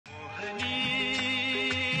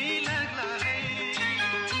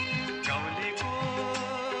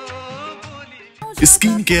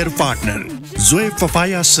Skin care partner, Zoe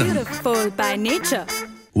Papaya Sun. Beautiful by nature.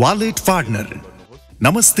 Wallet partner,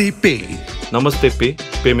 Namaste Pay. Namaste Pay,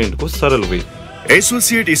 payment ko saral way.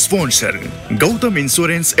 Associate sponsor, Gautam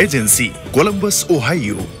Insurance Agency, Columbus,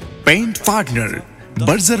 Ohio. Paint partner,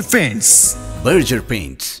 Berger Paints. Berger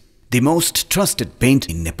Paints, the most trusted paint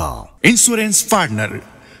in Nepal. Insurance partner,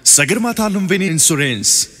 Sagarmatha Lumbini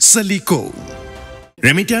Insurance, Saliko.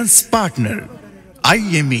 Remittance partner,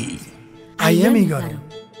 IME. IME garu.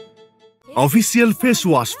 Official face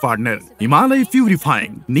wash partner, Himalaya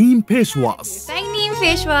Purifying Neem Face Wash. Neem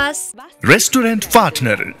face wash. Restaurant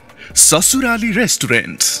partner, Sasurali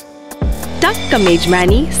Restaurant. टक्क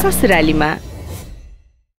मेजमानी ससुरालीमा.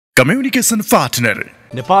 Communication partner,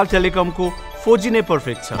 Nepal टेलिकमको 4G नै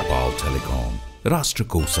perfect छ. Nepal telecom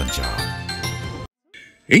राष्ट्रको सञ्चार.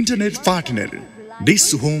 Internet partner,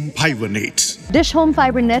 Dish Home Fiber Net. Dish Home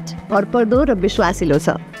Fiber Net भरपर्दो र विश्वासिलो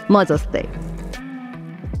छ. म जस्तै.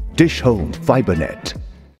 Dish Home Fiber Net.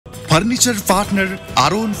 Furniture partner,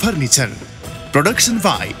 Aron Furniture. Production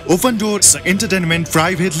by Open Doors Entertainment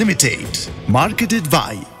Private Limited. Marketed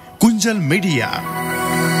by Kunjal Media.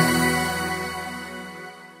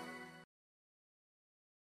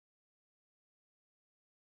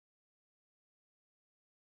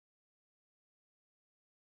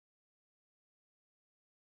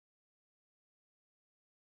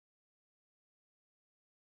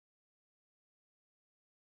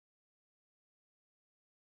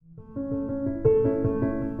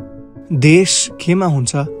 देश केमा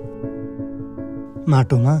हुन्छ?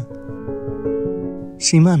 माटोमा,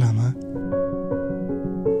 सिमानामा,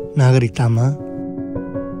 नागरिकतामा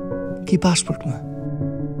कि पासपोर्टमा?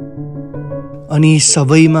 अनि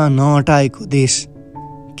सबैमा नअटाएको देश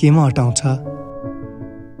केमा अटाउँछ?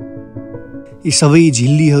 यी सबै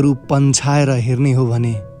झिल्लीहरू पन्छाएर हेर्ने हो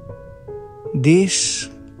भने देश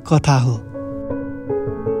कथा हो,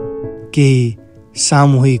 केही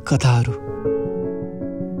सामूहिक कथाहरू.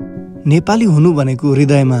 नेपाली हुनु भनेको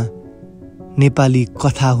हृदयमा नेपाली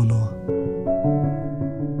कथा हुनु हो.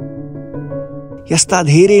 यस्ता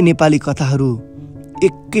धेरै नेपाली कथाहरू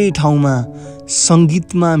एकै ठाउँमा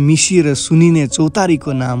सङ्गीतमा मिसिएर सुनिने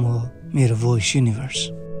चौतारीको नाम हो मेरो भोइस युनिभर्स.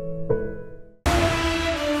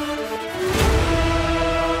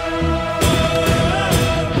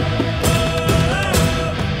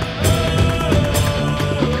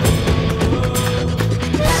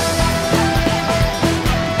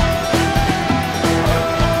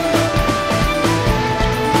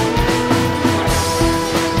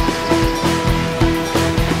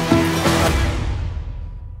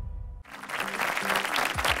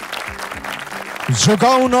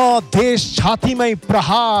 जोगाउन देश छातीमै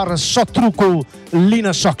प्रहार शत्रुको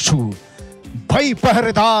लिन सक्छु. भई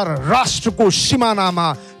पहरेदार राष्ट्रको सिमानामा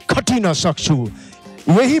खटिन सक्छु.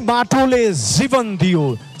 यही माटोले जीवन दियो,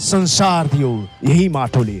 संसार दियो. यही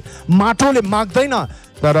माटोले माग्दैन,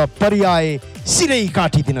 तर पर्याय सिरै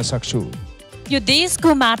काटिदिन सक्छु. यो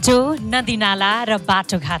देशको माटो, नदी नाला र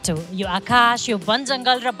बाटोघाटो, यो आकाश, यो वन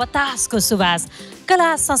जङ्गल र बतासको सुवास,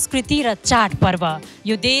 कला संस्कृति र चाड पर्व,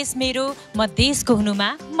 यो देश मेरो, म देशको हुनुमा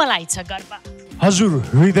मलाई छ गर्व. हजुर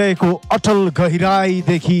हृदयको अटल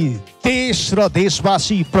गहिराईदेखि देश र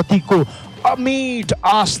देशवासी प्रतिको अमिट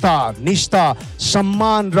आस्था, निष्ठा,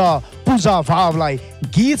 सम्मान र पूजा भावलाई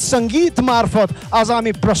गीत सङ्गीत मार्फत आज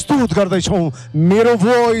हामी प्रस्तुत गर्दैछौँ मेरो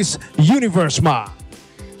भोइस युनिभर्समा.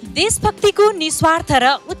 देशभक्तिको निस्वार्थ र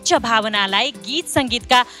उच्च भावनालाई गीत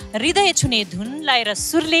सङ्गीतका हृदय छुने धुनलाई र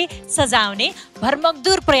सुरले सजाउने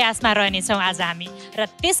भरमग्दुर प्रयासमा रहनेछौँ आज हामी. र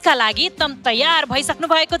त्यसका लागि तम तयार भइसक्नु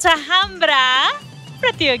भएको छ हाम्रा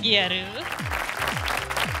प्रतियोगीहरू.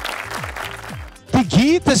 ती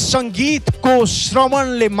गीत सङ्गीतको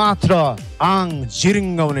श्रवणले मात्र आङ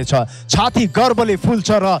जिरिङ्गाउनेछ, छाती गर्वले फुल्छ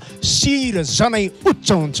र शिर जनै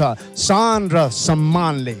उच्च हुन्छ सान र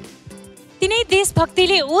सम्मानले. तिनै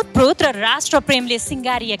देशभक्तिले ओतप्रोत र राष्ट्र प्रेमले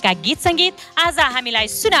सिंगारिएका गीत सङ्गीत आज हामीलाई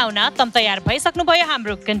सुनाउन तम तयार भइसक्नुभयो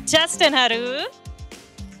हाम्रो कन्टेस्टेन्टहरू.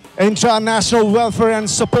 Intra-National Welfare and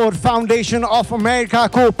Support Foundation of America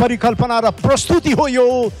को परिकल्पना र प्रस्तुति हो यो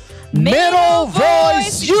मेरो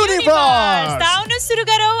भोइस युनिभर्स. आउनु सुरु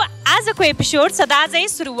गरौँ आजको एपिसोड. सदाझै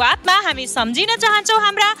सुरुवातमा हामी सम्झिन चाहन्छौँ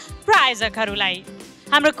हाम्रा प्रायोजकहरूलाई.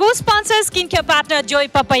 हाम्रो को sponsor skin care partner Joy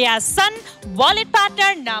papaya सन, वालेट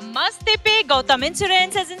पार्टनर नमस्ते pay, Gautam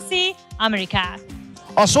insurance agency America.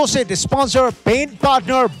 Associate sponsor paint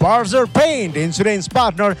partner Berger Paint, insurance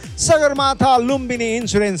partner Sagarmatha Lumbini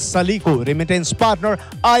Insurance Saliko, remittance partner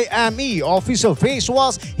IME, official face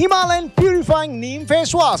wash Himalayan Purifying Neem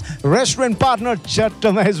Face Wash, restaurant partner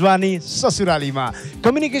Chatta Mehzwani Sasuralima,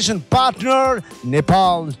 communication partner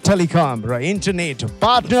Nepal Telecom, internet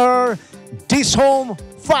partner Dish Home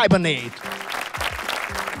Fiber Net.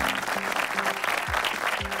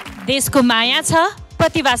 देशको माया छ,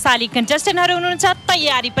 प्रतिभाशाली कन्टेस्टेन्टहरू हुनुहुन्छ,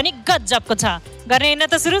 तयारी पनि गजबको छ। गर्ने हैन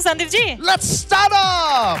त सुरु सन्दीप जी? Let's start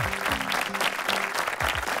up.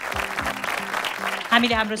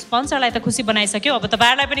 हामीले हाम्रो स्पोन्सरलाई त खुसी बनाइसक्यौ, अब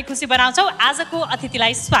तपाईहरुलाई पनि खुसी बनाउँछौ आजको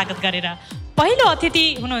अतिथिलाई स्वागत गरेर। पहिलो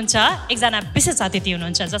अतिथि हुनुहुन्छ एकजना विशेष अतिथि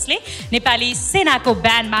हुनुहुन्छ जसले नेपाली सेनाको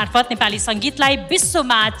ब्यान्ड मार्फत नेपाली संगीतलाई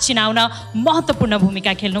विश्वमा चिनाउन महत्त्वपूर्ण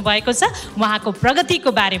भूमिका खेल्नु भएको छ। उहाँको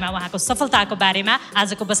प्रगतिको बारेमा, उहाँको सफलताको बारेमा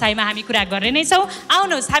आजको बसाइमा हामी कुरा गर्ने नै छौं।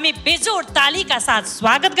 आउनुहोस् हामी बेजोड तालीका साथ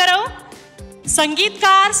स्वागत गरौं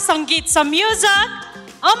संगीतकार, संगीत संयोजक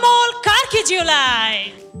अमूल कार्की ज्यूलाई।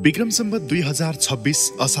 विक्रम सम्वत 2026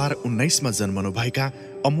 असार 19 मा जन्मनुभएका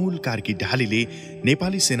अमूल कार्की ढालीले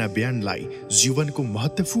नेपाली सेना ब्यान्डलाई जीवनको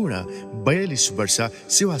महत्त्वपूर्ण 42 वर्ष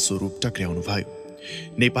सेवा स्वरूप टक्र्याउनु भयो।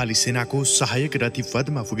 नेपाली सेनाको सहायक रथी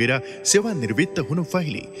पदमा पुगेर सेवानिवृत्त हुनु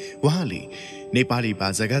पहिले उहाँले नेपाली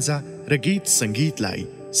बाजागाजा र गीत संगीतलाई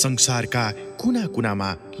संसारका कुना कुनामा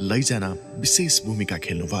लैजान विशेष भूमिका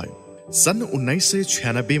खेल्नुभयो। सन्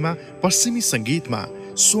 1996 मा पश्चिमी संगीतमा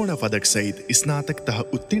स्वर्ण पदक सहित स्नातक तह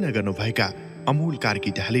उत्तीर्ण गर्नुभएका अमूल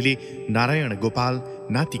कार्की ढालीले नारायण गोपाल,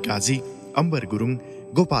 नाति काजी, अम्बर गुरुङ,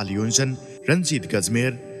 गोपाल योन्जन, रञ्जित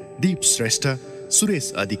गजमेर, दीप श्रेष्ठ,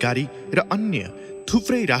 सुरेश अधिकारी र अन्य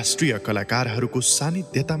थुप्रै राष्ट्रिय कलाकारहरूको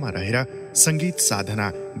सानिध्यतामा रहेर संगीत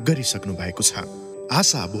साधना गरिसक्नु भएको छ।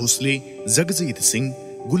 आशा भोसले, जगजीत सिंह,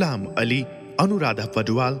 गुलाम अली, अनुराधा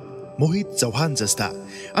पडवाल, मोहित चौहान जस्ता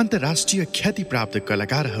अन्तर्राष्ट्रिय ख्याति प्राप्त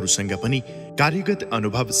कलाकारहरूसँग पनि कार्यगत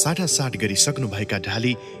अनुभव साटासाट गरिसक्नुभएका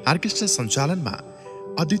ढाली आर्केस्ट्रा सञ्चालनमा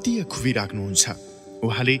अद्वितीय खुबी राख्नुहुन्छ।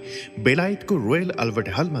 उहाँले बेलायतको रोयल अल्बर्ट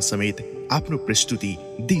हलमा समेत आफ्नो प्रस्तुति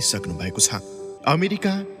दिइसक्नु भएको छ।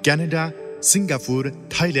 America, Canada, Singapore,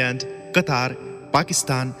 Thailand, Qatar,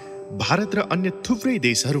 Pakistan, Bharat र अन्य थुप्रै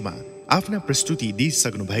देशहरूमा आफ्ना प्रस्तुति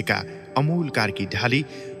दिइसक्नुभएका अमूल कार्की ढाली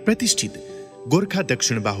प्रतिष्ठित गोर्खा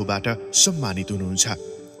दक्षिण बाहुबाट सम्मानित हुनुहुन्छ।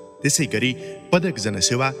 त्यसै गरी पदक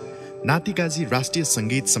जनसेवा, नातिकाजी राष्ट्रिय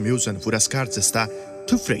संगीत संयोजन पुरस्कार जस्ता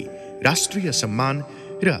थुप्रै राष्ट्रिय सम्मान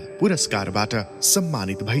र पुरस्कारबाट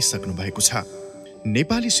सम्मानित भइसक्नु भएको छ।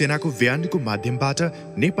 नेपाली सेनाको ब्यान्डको माध्यमबाट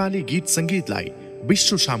नेपाली गीत संगीतलाई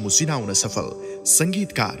विश्व सामु चिनाउन सफल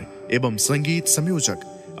संगीतकार एवं संगीत संयोजक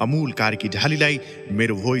अमूल कार्की ढालीलाई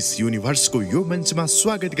मेरो भोइस युनिभर्सको यो मञ्चमा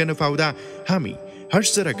स्वागत गर्न पाउँदा हामी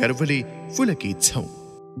हर्ष र गर्वले पुलकित छौं।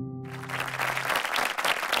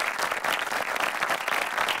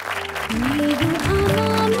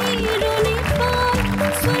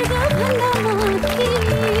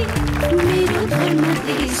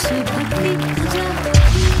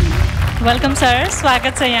 वेलकम सर,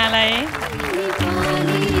 स्वागत छ यहाँलाई।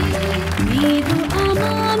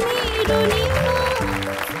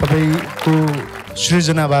 तपाईको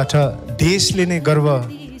सृजनाबाट देशले नै गर्व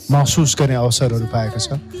महसुस गर्ने अवसरहरू पाएको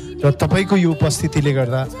छ र तपाईको यो उपस्थितिले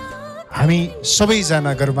गर्दा हामी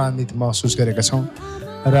सबैजना गर्वान्वित महसुस गरेका छौँ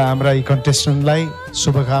र हाम्रा यी कन्टेस्टेन्टलाई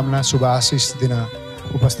शुभकामना, शुभ आशिष दिन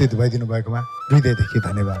उपस्थित भइदिनु भएकोमा हृदयदेखि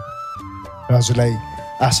धन्यवाद र हजुरलाई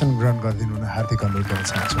आसन ग्रहण गरिदिनु हुन हार्दिक अनुरोध गर्न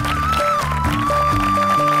चाहन्छु।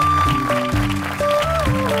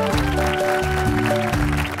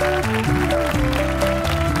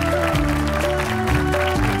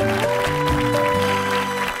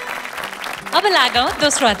 अब लागौं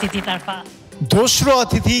दोस्रो अतिथितर्फ। दोस्रो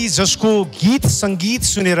अतिथि जसको गीत संगीत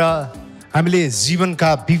सुनेर हामीले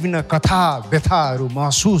जीवनका विभिन्न कथा व्यथाहरू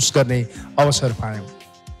महसुस गर्ने अवसर पायौँ।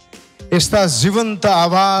 यस्ता जीवन्त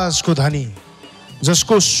आवाजको धनी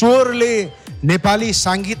जसको स्वरले नेपाली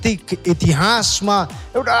साङ्गीतिक इतिहासमा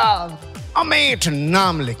एउटा अमेट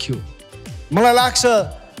नाम लेख्यो। मलाई लाग्छ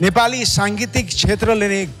नेपाली साङ्गीतिक क्षेत्रले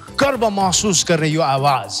नै गर्व महसुस गर्ने यो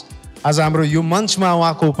आवाज आज हाम्रो यो मञ्चमा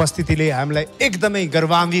उहाँको उपस्थितिले हामीलाई एकदमै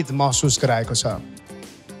गर्वान्वित महसुस गराएको छ।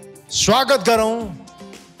 स्वागत गरौँ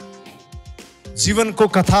जीवनको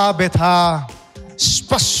कथा व्यथा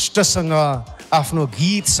स्पष्टसँग आफ्नो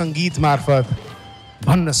गीत संगीत मार्फत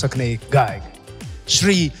भन्न सक्ने गायक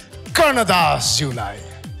श्री कर्णदास ज्यूलाई।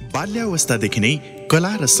 बाल्यावस्थादेखि नै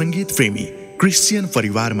कला र संगीत प्रेमी क्रिस्चियन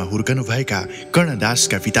परिवारमा हुर्कनुभएका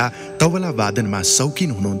कर्णदासका पिता तबला वादनमा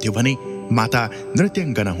शौकिन हुनुहुन्थ्यो भने माता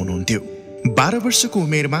नृत्याङ्गना हुनुहुन्थ्यो। 12 वर्षको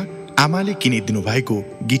उमेरमा आमाले किनिदिनु भएको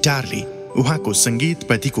गिटारले उहाँको संगीत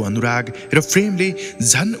प्रतिको अनुराग र प्रेमले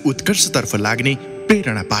झन उत्कर्षतर्फ लाग्ने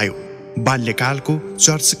प्रेरणा पायो। बाल्यकालको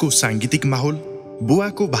चर्चको सांगीतिक माहौल,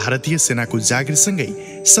 बुवाको भारतीय सेनाको जागिरसँगै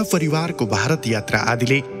सपरिवारको भारत यात्रा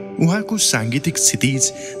आदिले उहाँको सांगीतिक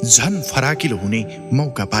क्षितिज झन फराकिलो हुने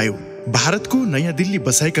मौका पायो। भारतको नयाँ दिल्ली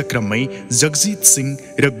बसाइका क्रममै जगजीत सिंह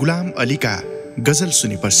र गुलाम अलीका गजल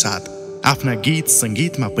सुने पश्चात आफ्ना गीत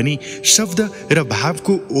सङ्गीतमा पनि शब्द र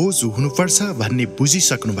भावको ओज हुनुपर्छ भन्ने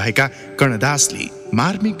बुझिसक्नुभएका कर्णदासले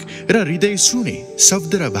मार्मिक र हृदय छुने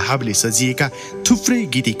शब्द र भावले सजिएका थुप्रै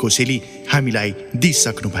गीती कोसेली हामीलाई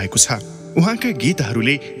दिइसक्नु भएको छ। उहाँका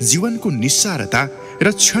गीतहरूले जीवनको निस्सारता र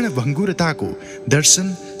क्षणभङ्गुरताको दर्शन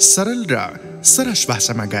सरल र सरस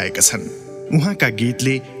भाषामा गाएका छन्। उहाँका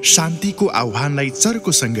गीतले शान्तिको आह्वानलाई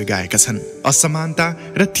चर्कोसँग गाएका छन्। असमानता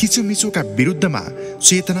र थिचोमिचोका विरुद्धमा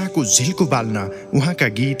चेतनाको झिल्को बाल्न उहाँका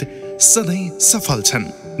गीत सधैँ सफल छन्।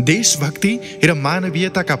 देशभक्ति र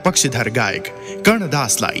मानवीयताका पक्षधर गायक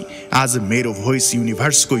कर्णदासलाई आज मेरो भोइस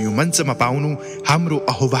युनिभर्सको यो मञ्चमा पाउनु हाम्रो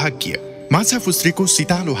अहोभाग्य। माछा फुस्रेको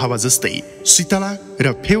शीतलो हावा जस्तै शीतला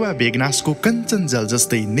र फेवा बेगनासको कञ्चन जल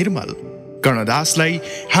जस्तै निर्मल कर्णदासलाई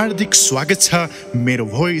हार्दिक स्वागत छ मेरो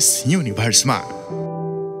भोइस युनिभर्समा।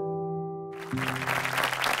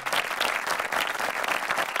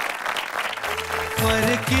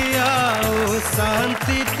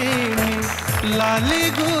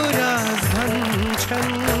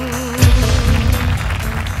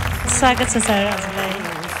 स्वागत छ सर हजुरलाई।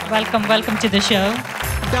 Welcome to the show.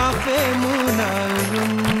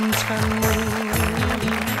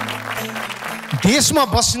 देशमा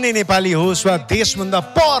बस्ने नेपाली होस् वा देशभन्दा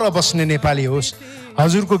पर बस्ने नेपाली होस्,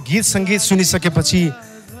 हजुरको गीत सङ्गीत सुनिसकेपछि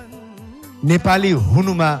नेपाली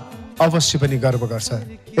हुनुमा अवश्य पनि गर्व गर्छ।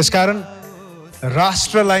 यसकारण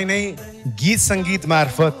राष्ट्रलाई नै गीत सङ्गीत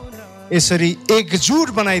मार्फत यसरी एकजुट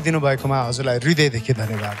बनाइदिनु भएकोमा हजुरलाई हृदयदेखि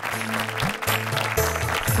धन्यवाद।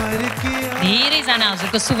 धेरैजना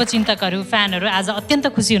हजुरको शुभचिन्तकहरू फ्यानहरू आज अत्यन्त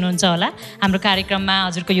खुसी हुनुहुन्छ होला हाम्रो कार्यक्रममा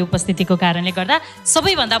हजुरको यो उपस्थितिको कारणले गर्दा।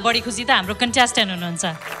 सबैभन्दा बढी खुसी त हाम्रो कन्टेस्टेन्ट हुनुहुन्छ।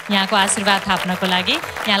 यहाँको आशीर्वाद थाप्नको लागि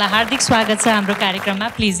यहाँलाई हार्दिक स्वागत छ हाम्रो कार्यक्रममा।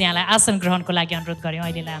 प्लिज यहाँलाई आसन ग्रहणको लागि अनुरोध गर्यौँ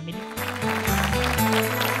अहिलेलाई हामीले।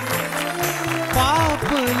 पाप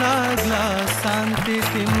लाग्ला शान्ति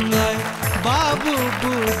तिमलाई बाबु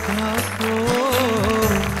बुद्धको,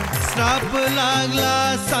 श्राप लाग्ला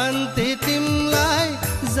शान्ति तिमलाई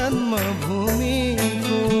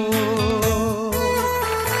जन्मभूमिको।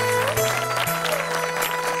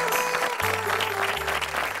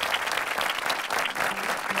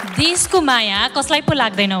 देशको माया कसलाई पो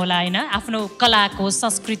लाग्दैन होला हैन, आफ्नो कलाको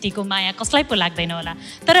संस्कृतिको माया कसलाई पो लाग्दैन होला।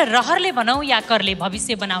 तर रहरले भनौँ या करले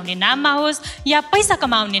भविष्य बनाउने नाममा होस् या पैसा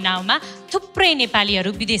कमाउने नाममा थुप्रै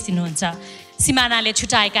नेपालीहरू विदेशी हुनुहुन्छ। सिमानाले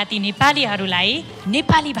छुटाएका ती नेपालीहरूलाई,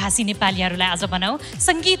 नेपाली भाषी नेपालीहरूलाई आज भनौँ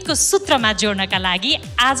सङ्गीतको सूत्रमा जोड्नका लागि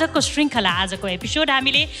आजको श्रृङ्खला, आजको एपिसोड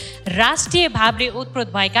हामीले राष्ट्रिय भावले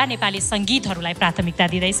ओतप्रोत भएका नेपाली सङ्गीतहरूलाई प्राथमिकता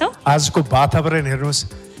दिँदैछौँ। आजको वातावरण हेर्नुहोस्,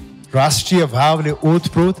 राष्ट्रिय भावले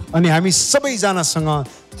ओतप्रोत अनि हामी सबैजनासँग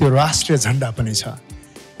त्यो राष्ट्रिय झन्डा पनि छ।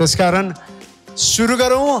 त्यसकारण सुरु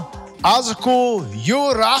गरौँ आजको यो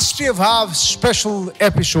राष्ट्रिय भाव स्पेशल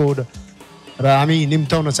एपिसोड र हामी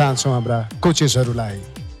निम्ताउन चाहन्छौँ हाम्रा कोचेसहरूलाई।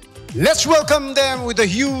 Let's welcome them with a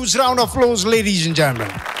huge round of अप्लोज ladies and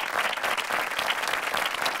gentlemen.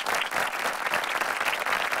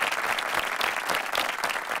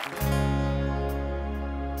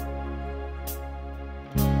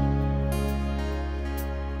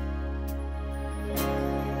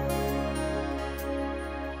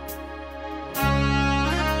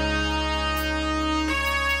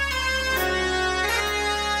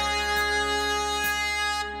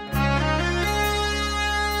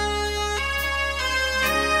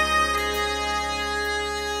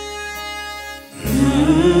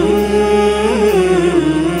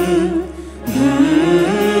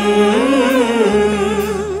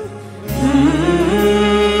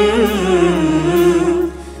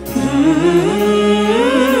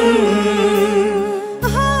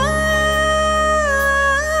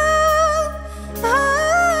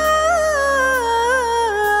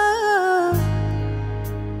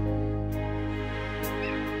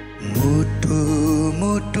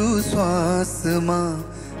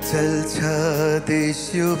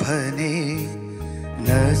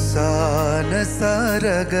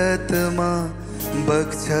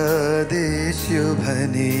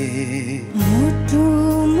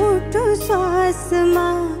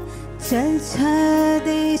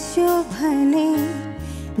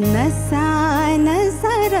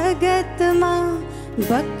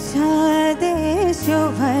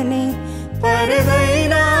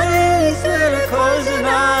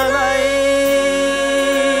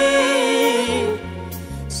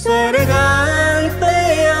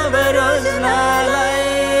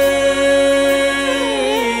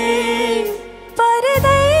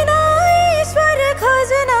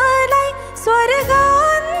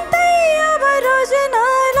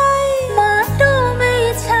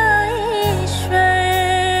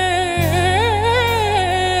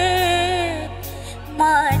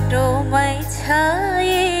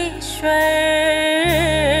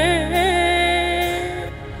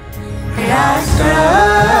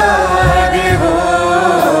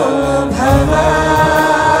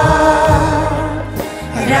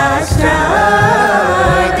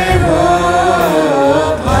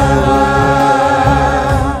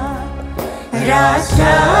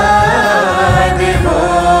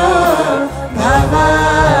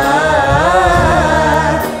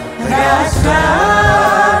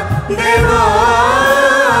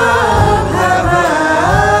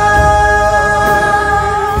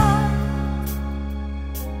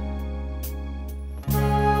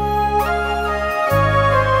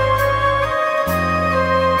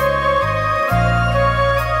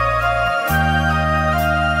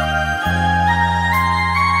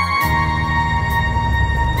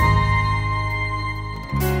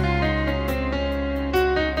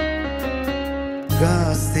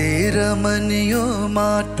 गाँसेर मन यो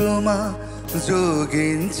माटोमा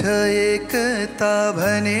जोगिन्छ एकता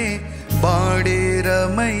भने बाँडेर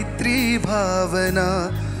मैत्री भावना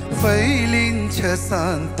फैलिन्छ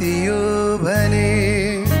शान्ति यो भने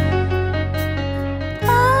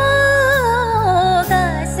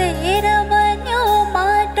गाँसेर मन यो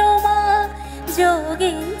माटोमा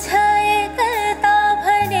जोगिन्छ एकता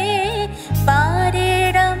भने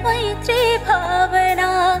बाँडेर मैत्री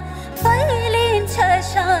भावना फैलिन्छ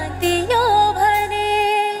शान्ति यो भने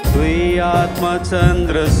दुई आत्मा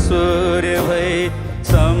चन्द्र सूर्य भई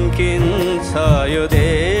चम्किन्छ यो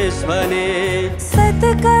देश भने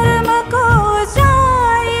सत्कर्मको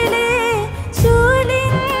जाइले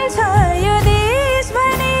चुलिन्छ यो देश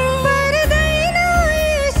भने पर्दैन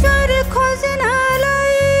ईश्वर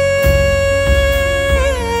खोज्नलाई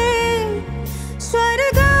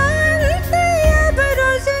स्वर्गान्त अब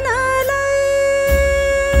रोज्नलाई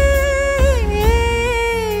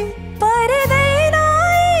पर्दैन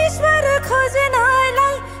ईश्वर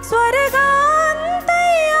खोज्नलाई स्वर्गान्त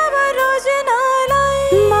अब रोज्नलाई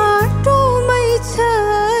माटोमै छ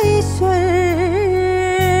ईश्वर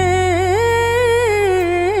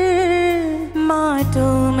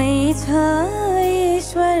माटोमै छ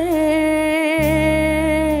ईश्वर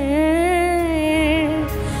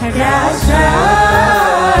राष्ट्र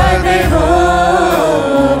देवो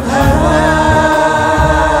भव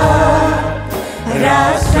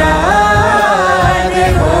राष्ट्र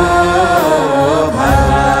देवो भव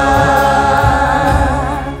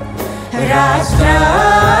राष्ट्र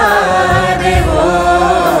देवो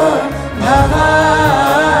भव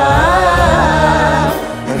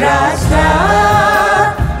राष्ट्र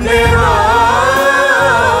देवो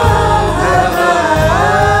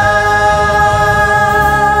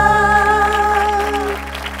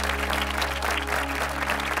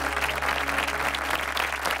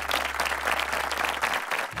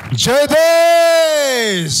जय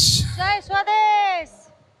देश जय स्वदेश।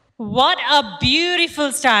 What a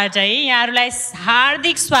beautiful start है। यहाँहरूलाई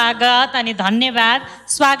हार्दिक स्वागत अनि धन्यवाद।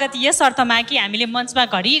 स्वागत यस अर्थमा कि हामीले मञ्चमा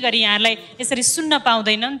घरिघरि यहाँहरूलाई यसरी सुन्न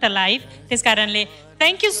पाउँदैनौँ नि त लाइभ, त्यसकारणले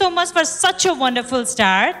thank you so much for such a wonderful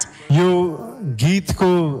start. यो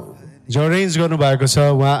गीतको जो अरेन्ज गर्नुभएको छ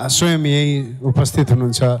उहाँ स्वयं यही उपस्थित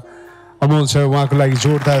हुनुहुन्छ, अमोल सर, उहाँको लागि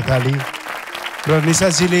जोरदार ताली। र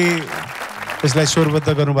निशाजीले यसलाई स्वरबद्ध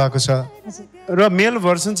गर्नुभएको छ र मेल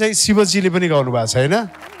भर्सन चाहिँ शिवजीले पनि गाउनु भएको छ होइन?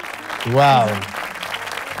 वाउ।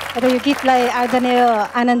 र यो गीतलाई आदरणीय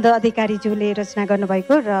आनन्द अधिकारीज्यूले रचना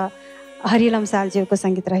गर्नुभएको र हरियल सालज्यूको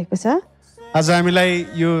सङ्गीत रहेको छ। आज हामीलाई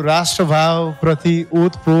यो राष्ट्रभाव प्रति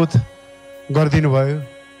ओतप्रोत गरिदिनु भयो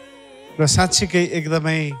र साँच्चीकै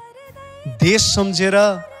एकदमै देश सम्झेर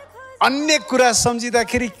अन्य कुरा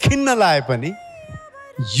सम्झिँदाखेरि खिन्न लागे पनि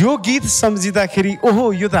यो गीत सम्झिँदाखेरि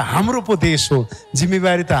ओहो यो त हाम्रो पो देश हो,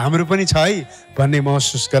 जिम्मेवारी त हाम्रो पनि छ है भन्ने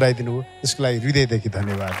महसुस गराइदिनु हो। त्यसको लागि हृदयदेखि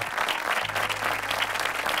धन्यवाद।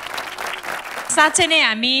 साँच्चै नै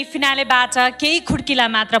हामी फिनालेबाट केही खुड्किला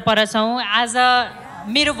मात्र परछौँ। आज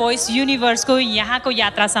मेरो भोइस युनिभर्सको यहाँको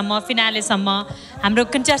यात्रासम्म फिनालेसम्म हाम्रो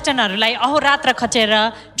कन्टेस्टेन्टहरूलाई अहोरात्र खचेर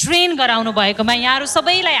ट्रेन गराउनु भएकोमा यहाँहरू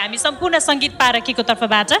सबैलाई हामी सम्पूर्ण सङ्गीत पारखीको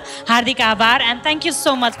तर्फबाट हार्दिक आभार and thank you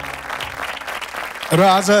so much. र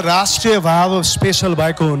आज राष्ट्रिय भाव स्पेशल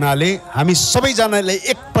भएको हुनाले हामी सबैजनाले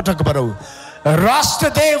एकपटक बरौँ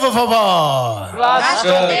राष्ट्रदेव भव।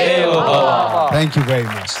 राष्ट्रदेव भव। Thank you very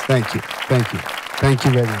much. Thank you, thank you, thank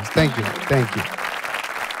you very much. Thank you, thank you.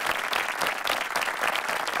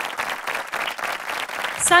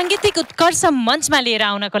 साङ्गीतिक उत्कर्ष मञ्चमा लिएर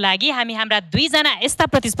आउनको लागि हामी हाम्रा दुईजना यस्ता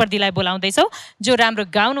प्रतिस्पर्धीलाई बोलाउँदैछौँ जो राम्रो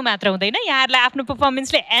गाउनु मात्र हुँदैन, यहाँहरूलाई आफ्नो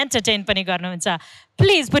पर्फर्मेन्सले एन्टरटेन पनि गर्नुहुन्छ।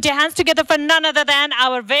 Please put your hands together for non other than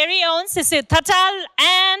our very own Shishir Thatal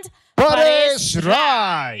and Paresh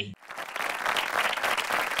Rai.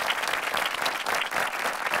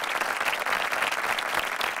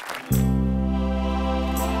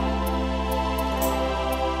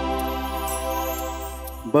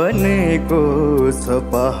 बनेको छ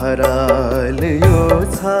पहराल यो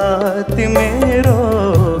छाती मेरो,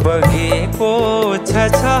 बगेको छ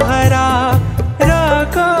छहरा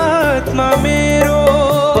रगतमा मेरो,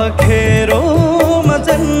 पखेरोमा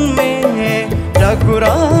जन्मे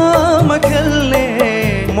डाकुरामा खेल्ने,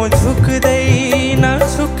 म झुक्दैन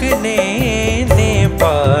झुक्ने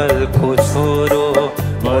नेपालको छोरो,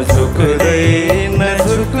 म झुक्दैन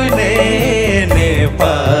झुक्ने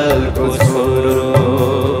नेपालको छोरो।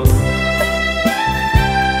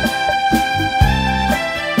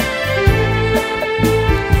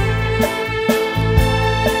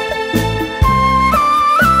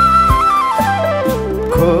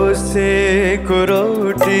 खोसेको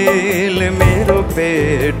रोटीले मेरो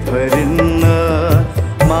पेट भरिन्न,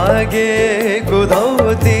 मागेको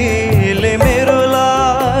धौतीले मेरो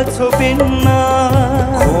लाज छोपिन्न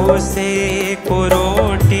खोसेको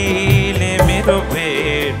रोटीले मेरो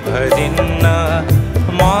पेट भरिन्न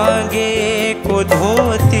मागेको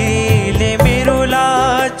धोतीले मेरो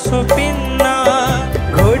लाज छोपिन्न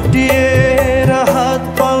घोटिएर हात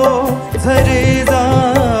पाउ झरी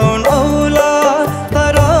जाउन् औला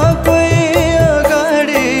तर कोही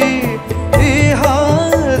अगाडि यी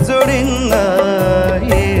हात जोडिन्न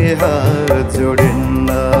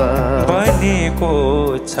बनेको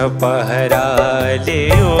छ पहराले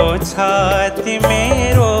ओ छाती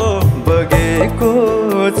मेरो बगेको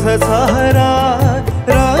छ छहरा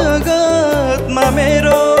रगतमा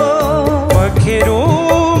मेरो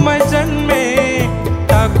पखेरुमा जन्मे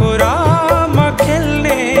टाकुरामा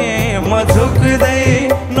खेल्ने म झुक्दै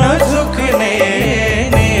नझुक्ने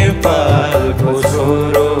नेपालको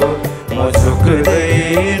छोरो म झुक्दै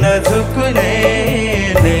नझुक्ने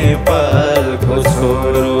नेपालको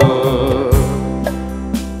छोरो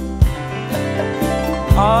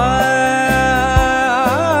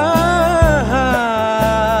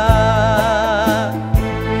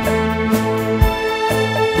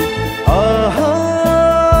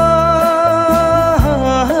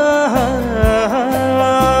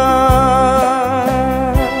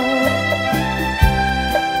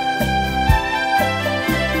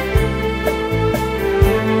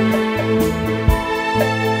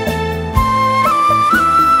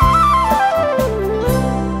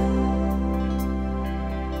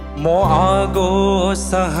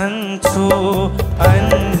सहन्छु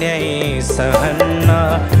अन्याय सहन्न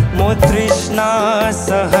म तृष्णा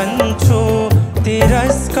सहन्छु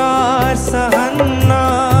तिरस्कार सहन्न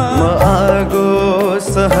म आगो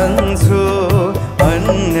सहन्छु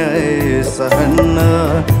अन्याय सहन्न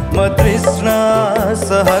म तृष्णा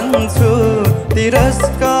सहन्छु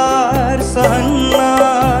तिरस्कार सहन्न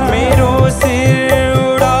मेरो शिर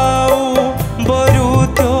उडाऊ बरु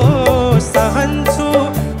त्यो सहन्छु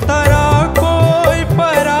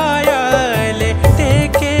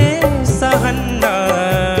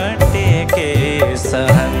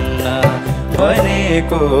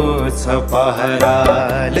बनेको छ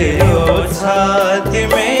पहराले ओ छाती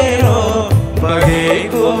मेरो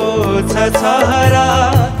बगेको छ छहरा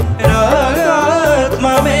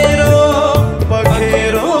रगतमा मेरो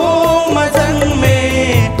पखेरुमा जन्मे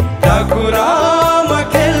टाकुरामा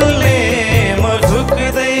खेल्ने म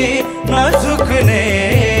झुक्दै नझुक्ने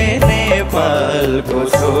नेपालको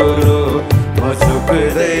छोरो म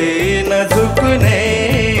झुक्दै नझुक्ने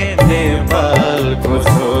नेपालको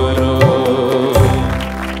छोरो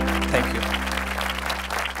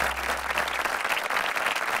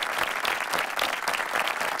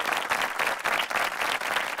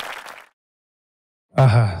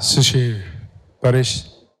सुशील परेश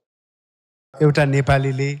एउटा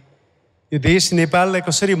नेपालीले यो देश नेपाललाई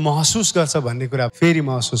कसरी महसुस गर्छ भन्ने कुरा फेरि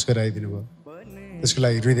महसुस गराइदिनु भयो त्यसको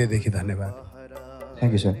लागि हृदयदेखि धन्यवाद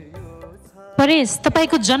थ्याङ्क यू सर परेश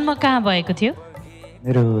तपाईको जन्म कहाँ भएको थियो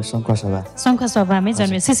मेरो शङ्खसभामै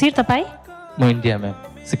जन्मे शिशिर तपाईँ म इन्डियामा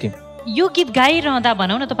सिक्किम यो गीत गाइरहँदा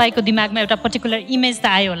भनौँ न तपाईँको दिमागमा एउटा पर्टिकुलर इमेज त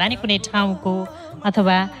आयो होला नि कुनै ठाउँको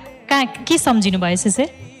अथवा कहाँ के सम्झिनु भयो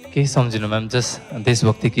शिशिर केही सम्झिनु म्याम जस्ट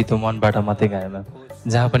देशभक्ति गीत हो मनबाट मात्रै गाएँ म्याम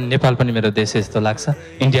जहाँ पनि नेपाल पनि मेरो देश जस्तो लाग्छ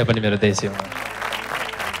इन्डिया पनि मेरो देश हो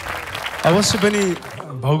अवश्य पनि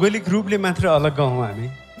भौगोलिक रूपले मात्र अलग हौँ हामी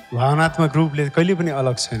भावनात्मक रूपले कहिले पनि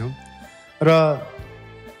अलग छैनौँ र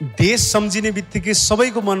देश सम्झिने बित्तिकै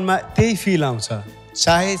सबैको मनमा त्यही फिल आउँछ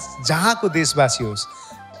चाहे जहाँको देशवासी होस्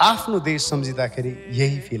आफ्नो देश सम्झिँदाखेरि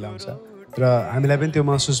यही फिल आउँछ र हामीलाई पनि त्यो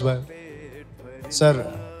महसुस भयो सर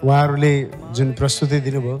उहाँहरूले जुन प्रस्तुति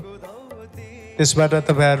दिनुभयो त्यसबाट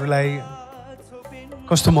तपाईँहरूलाई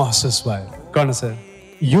कस्तो महसुस भयो कर्ण सर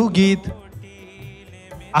यो गीत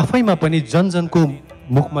आफैमा पनि जनजनको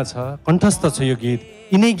मुखमा छ कण्ठस्थ छ यो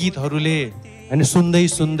गीत यिनै गीतहरूले हैन सुन्दै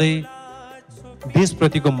सुन्दै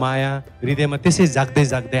देशप्रतिको माया हृदयमा त्यसै जाग्दै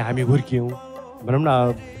जाग्दै हामी हुर्कियौँ भनौँ न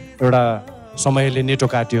एउटा समयले नेटो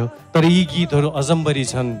काट्यो तर यी गीतहरू अजम्बरी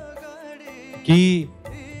छन् कि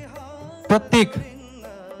प्रत्येक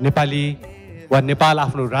नेपाली वा नेपाल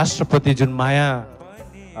आफ्नो राष्ट्रप्रति जुन माया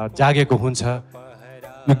जागेको हुन्छ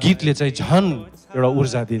यो गीतले चाहिँ झन् एउटा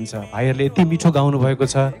ऊर्जा दिन्छ भाइहरूले यति मिठो गाउनु भएको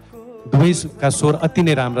छ दुवैका स्वर अति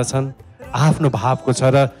नै राम्रा छन् आफ्नो भावको छ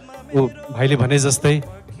र ऊ भाइले भने जस्तै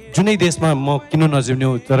जुनै देशमा म किन नजिउने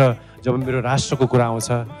तर जब मेरो राष्ट्रको कुरा आउँछ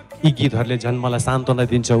यी गीतहरूले झन् मलाई सान्त्वना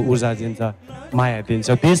दिन्छ ऊर्जा दिन्छ माया दिन्छ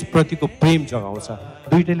देशप्रतिको प्रेम जगाउँछ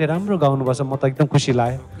दुईटैले राम्रो गाउनुपर्छ म त एकदम खुसी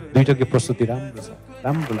लाग्यो दुईटैको प्रस्तुति राम्रो छ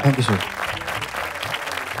राम्रो लाग्यो थ्याङ्क यू सर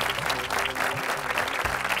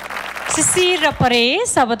शिशिर र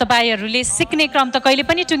परेश, अब तपाईहरूले सिक्ने क्रम त कहिले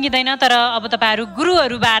पनि टुङ्गिँदैन, तर अब तपाईँहरू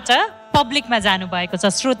गुरुहरूबाट पब्लिकमा जानुभएको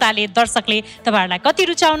छ। श्रोताले, दर्शकले तपाईँहरूलाई कति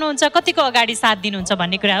रुचाउनुहुन्छ, कतिको अगाडि साथ दिनुहुन्छ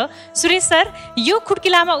भन्ने कुरा हो। सुरेश सर, यो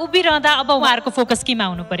खुड्किलामा उभिरहँदा अब उहाँहरूको फोकस केमा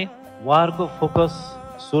हुनु पर्यो? उहाँहरूको फोकस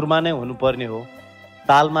सुरमा नै हुनुपर्ने हो,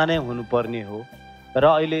 तालमा नै हुनुपर्ने हो, र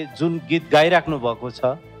अहिले जुन गीत गाइराख्नु भएको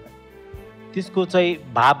छ त्यसको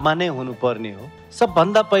चाहिँ भावमा नै हुनुपर्ने हो।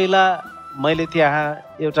 सबभन्दा पहिला मैले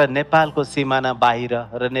त्यहाँ एउटा नेपालको सिमाना बाहिर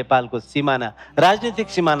र नेपालको सिमाना, राजनीतिक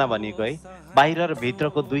सिमाना भनेको है, बाहिर र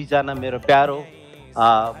भित्रको दुईजना मेरो प्यारो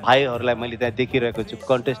भाइहरूलाई मैले त्यहाँ देखिरहेको छु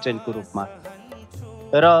कन्टेस्टेन्टको रूपमा।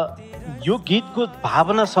 र यो गीतको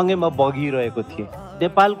भावनासँगै म बगिरहेको थिएँ।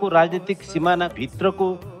 नेपालको राजनीतिक सिमाना भित्रको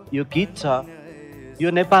यो गीत छ, यो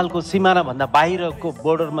नेपालको सिमानाभन्दा बाहिरको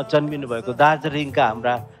बोर्डरमा जन्मिनु भएको दार्जिलिङका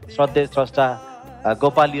हाम्रा श्रद्धेय स्रष्टा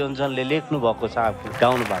गोपाल योन्जनले लेख्नु भएको छ,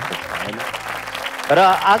 गाउनु भएको छ होइन। र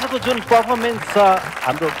आजको जुन पर्फर्मेन्स छ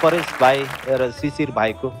हाम्रो परेश भाइ र शिशिर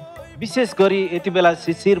भाइको, विशेष गरी यति बेला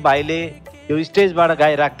शिशिर भाइले यो स्टेजबाट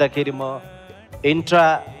गाइराख्दाखेरि म इन्ट्रा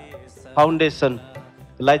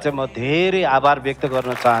फाउन्डेसनलाई चाहिँ म धेरै आभार व्यक्त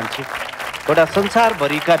गर्न चाहन्छु। एउटा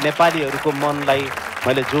संसारभरिका नेपालीहरूको मनलाई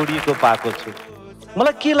मैले जोडिएको पाएको छु।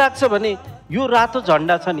 मलाई के लाग्छ भने यो रातो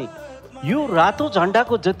झन्डा छ नि, यो रातो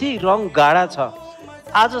झन्डाको जति रङ गाढा छ,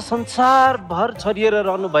 आज संसारभर छरिएर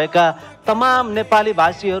रहनुभएका तमाम नेपाली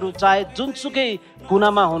भाषीहरू चाहे जुनसुकै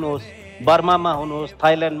कुनामा हुनुहोस्, बर्मामा हुनुहोस्,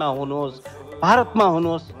 थाइल्यान्डमा हुनुहोस्, भारतमा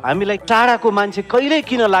हुनुहोस्, हामीलाई टाढाको मान्छे कहिल्यै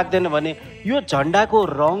किन लाग्दैन भने यो झन्डाको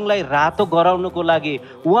रङलाई रातो गराउनको लागि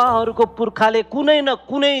उहाँहरूको पुर्खाले कुनै न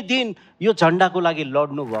कुनै दिन यो झन्डाको लागि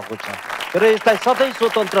लड्नु भएको छ र यसलाई सधैँ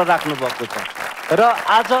स्वतन्त्र राख्नु भएको छ। र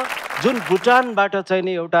आज जुन भुटानबाट चाहिँ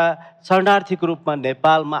नि एउटा शरणार्थीको रूपमा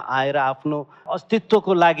नेपालमा आएर आफ्नो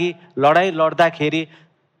अस्तित्वको लागि लडाइँ लड्दाखेरि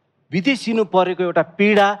विदेशिनु परेको एउटा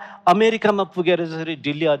पीडा अमेरिकामा पुगेर जसरी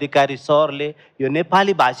दिल्ली अधिकारी सरले यो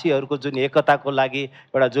नेपाली भाषीहरूको जुन एकताको लागि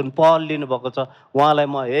एउटा जुन पहल लिनुभएको छ, उहाँलाई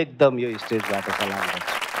म एकदम यो स्टेजबाट सलाम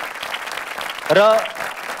गर्छु। र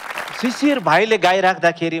शिशिर भाइले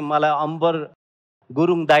गाइराख्दाखेरि मलाई अम्बर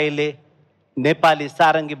गुरुङ दाईले नेपाली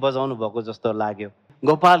सारङ्गी बजाउनु भएको जस्तो लाग्यो।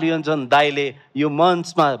 गोपाल योन्जन दाईले यो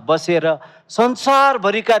मञ्चमा बसेर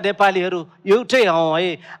संसारभरिका नेपालीहरू एउटै हौँ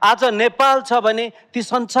है, आज नेपाल छ भने ती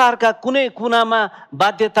संसारका कुनै कुनामा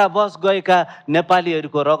बाध्यतावश गएका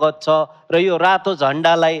नेपालीहरूको रगत छ र यो रातो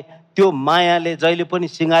झन्डालाई त्यो मायाले जहिले पनि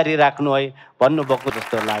सिँगारी राख्नु है भन्नुभएको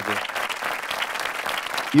जस्तो लाग्यो।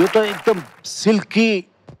 यो त एकदम सिल्की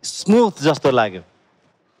स्मुथ जस्तो लाग्यो।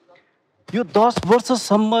 यो 10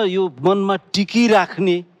 वर्षसम्म यो मनमा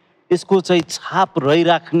टिकिराख्ने, यसको चाहिँ छाप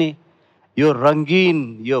रहिराख्ने यो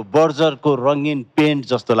रङ्गीन, यो बर्जरको रङ्गीन पेन्ट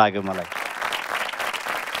जस्तो लाग्यो मलाई।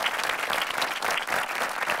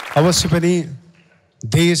 अवश्य पनि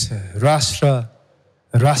देश, राष्ट्र,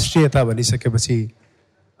 राष्ट्रियता भनिसकेपछि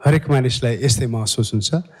हरेक मानिसलाई यस्तै महसुस हुन्छ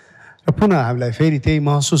र पुनः हामीलाई फेरि त्यही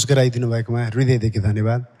महसुस गराइदिनु भएकोमा हृदयदेखि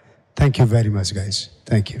धन्यवाद। Thank you very much guys.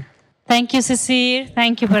 Thank you. Thank you Shishir,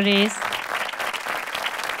 thank you Paresh.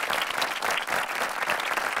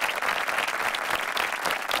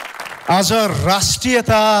 आज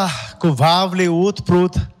राष्ट्रियताको भावले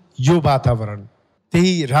ओतप्रोत यो वातावरण,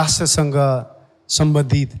 त्यही राष्ट्रसँग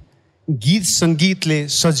सम्बन्धित गीत सङ्गीतले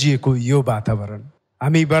सजिएको यो वातावरण,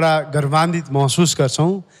 हामी बडा गर्वान्वित महसुस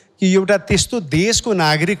गर्छौँ कि एउटा त्यस्तो देशको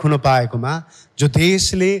नागरिक हुन पाएकोमा जो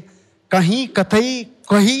देशले कहीँ कतै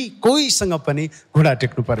कोहीसँग पनि घुँडा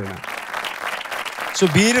टेक्नु परेन।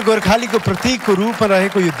 सो वीर गोर्खालीको प्रतीकको रूपमा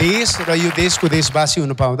रहेको यो देश र यो देशको देशवासी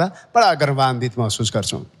हुन पाउँदा बडा गर्वान्वित महसुस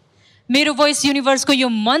गर्छौँ। मेरो भोइस युनिभर्सको यो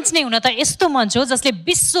मञ्च नै हुन त यस्तो मञ्च हो जसले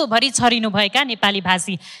विश्वभरि छरिनुभएका नेपाली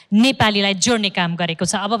भाषी नेपालीलाई जोड्ने काम गरेको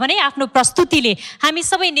छ। अब भने आफ्नो प्रस्तुतिले हामी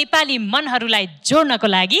सबै नेपाली मनहरूलाई जोड्नको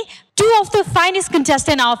लागि two of the finest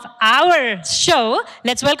contestants of our show,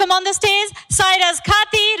 let's welcome on the stage Sairaj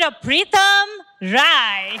Khati र प्रीतम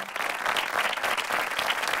राय।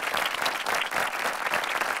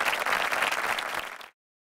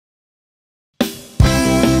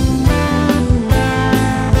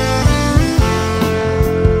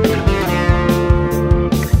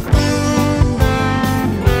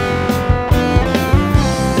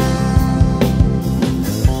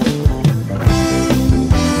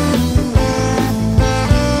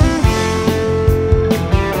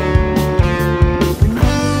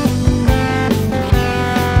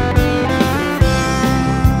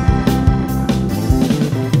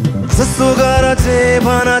 जसो गर जे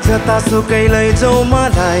भन जतासुकै लैजाऊ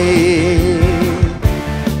मलाई,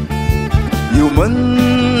 यो मन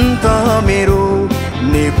त मेरो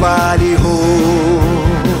नेपाली हो।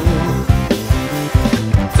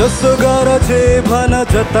 जसो गर जे भन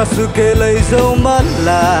जतासुकै लैजाऊ मलाई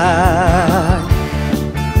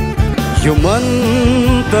यो मन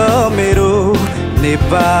त मेरो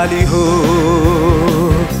नेपाली हो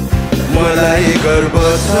मलाई गर्व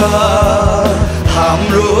छ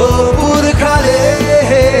हाम्रो पुर्खाले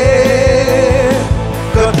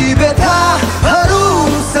कति व्यथाहरू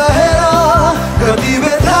सहेर कति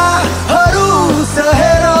व्यथाहरू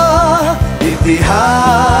सहेर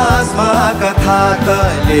इतिहासमा कथा त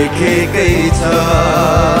लेखेकै छ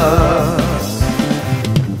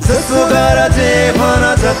जसो गर जे भन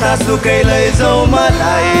जतासुकै लैजाऊ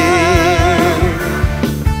मलाई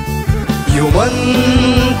यो मन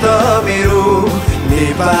त मेरो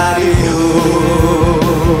नेपाली हो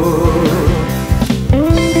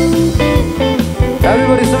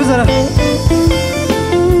एभ्रीबडी सबैजना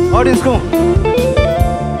अडियन्सको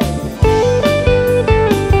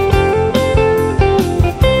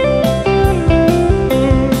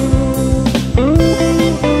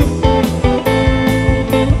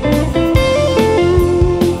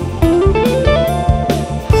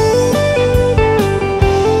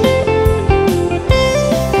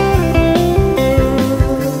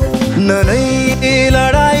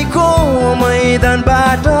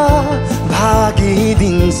मैदानबाट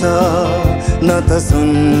भागिदिन्छ न त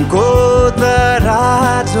सुनको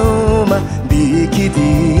तराजुमा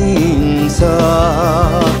बिकिदिन्छ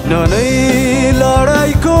न नै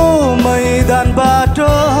लडाइँको मैदानबाट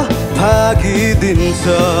भागिदिन्छ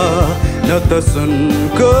न त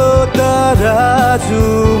सुनको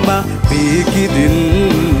तराजुमा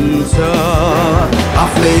बिकिदिन्छ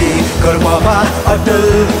आफ्नै कर्ममा अटल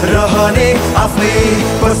रहने आफ्नै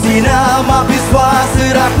पसिनामा विश्वास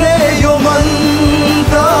राख्ने यो मन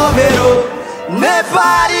त मेरो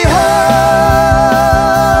नेपाली हो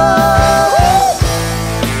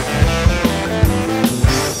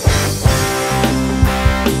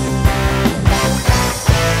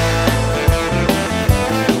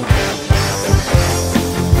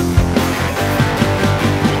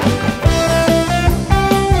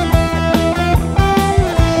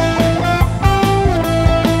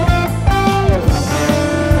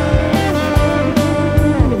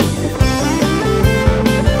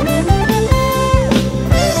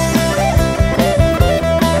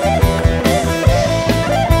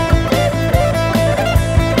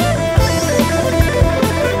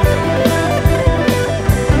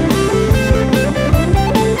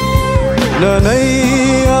नै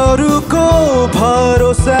अरूको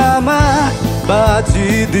भरोसामा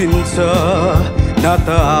बाजिदिन्छ न त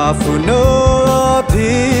आफ्नो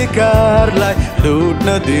अधिकारलाई लुट्न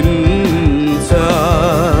दिन्छ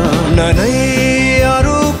न नै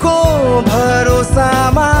अरूको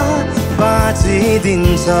भरोसामा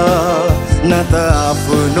बाजिदिन्छ न त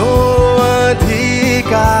आफ्नो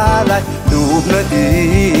अधिकारलाई डुब्न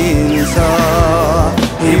दिन्छ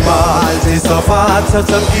हिमाल चाहिँ सफा छ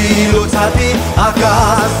चम्किलो छाती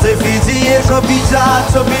आकाश चाहिँ फिजिएको विचार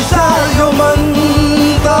छ विशाल यो मन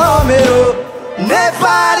त मेरो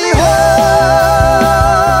नेपाली हो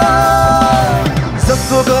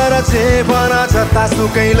जस्तो गर जे भन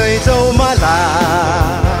जतासुकै लैजाऊ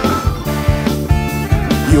मलाई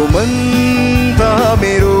यो मन त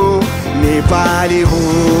मेरो नेपाली हो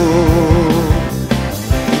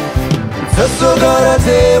जसो गर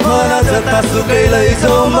जे भन जतासुकै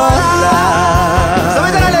लैजाऊ मलाई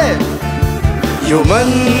सबैजनाले यो मन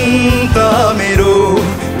त मेरो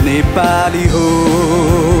नेपाली हो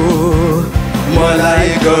मलाई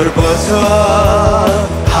गर्व छ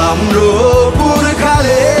हाम्रो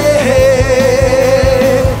पुर्खाले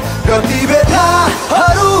कति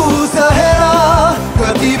व्यथाहरू सहेर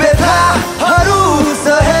कति व्यथाहरू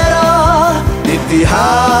सहेर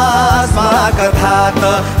इतिहासमा कथा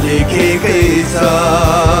त लेखेकै छ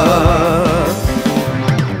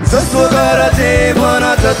जसो गर जे भन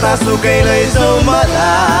जतासुकै लैजाऊ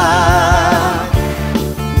मलाई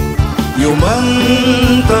यो मन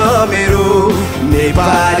त मेरो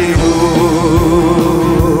नेपाली हो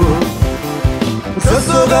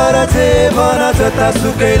जसो गर जे भन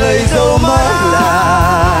जतासुकै लैजाऊ मलाई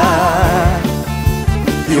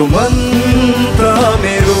यो मन त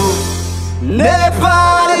मेरो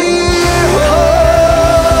नेपाली हो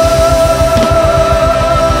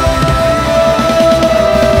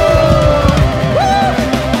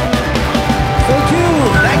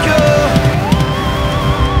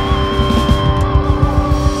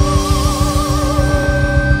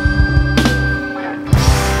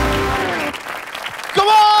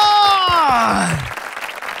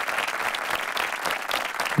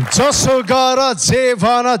जसो गर जे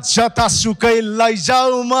भन जतासुकै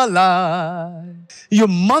लैजाऊ मलाई यो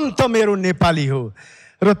मन त मेरो नेपाली हो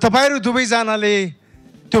र तपाईहरु दुवैजनाले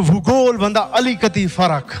त्यो भूगोलभन्दा अलिकति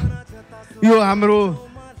फरक, यो हाम्रो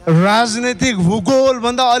राजनीतिक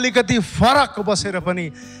भूगोलभन्दा अलिकति फरक बसेर पनि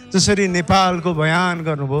जसरी नेपालको बयान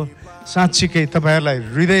गर्नुभयो, साँच्चीकै तपाईँहरूलाई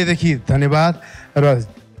हृदयदेखि धन्यवाद र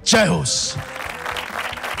जय होस्।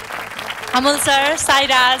 अमुल सर,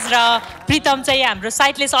 साइराज र प्रितम चाहिँ हाम्रो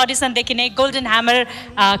साइटलेस अडिसनदेखि नै गोल्डन ह्यामर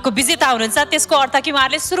को विजेता हुनुहुन्छ। त्यसको अर्थ कि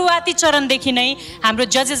उहाँहरूले सुरुवाती चरणदेखि नै हाम्रो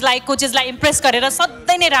जजेसलाई, कोचेसलाई इम्प्रेस गरेर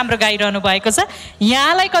सधैँ नै राम्रो गाइरहनु भएको छ।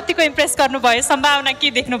 यहाँलाई कतिको इम्प्रेस गर्नुभयो, सम्भावना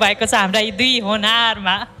के देख्नु भएको छ हाम्रा यी दुई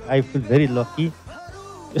होनारमा? I feel very lucky.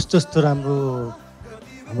 यस्तो यस्तो राम्रो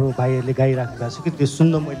हाम्रो भाइहरूले गाइराख्नु भएको छ कि त्यो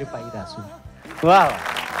सुन्न मैले पाइरहेको छु। वाह,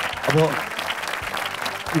 अब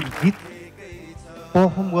गीत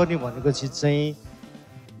पर्फर्म गर्ने भनेको चिज चाहिँ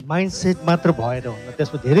माइन्डसेट मात्र भएर हुन्न,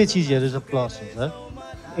 त्यसमा धेरै चिजहरू चाहिँ प्लस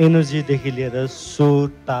हुन्छ। एनर्जीदेखि लिएर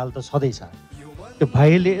सुर ताल त सधैँ छ। त्यो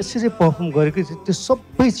भाइले यसरी पर्फर्म गरेको त्यो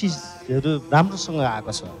सबै चिजहरू राम्रोसँग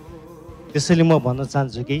आएको छ। त्यसैले म भन्न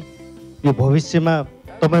चाहन्छु कि यो भविष्यमा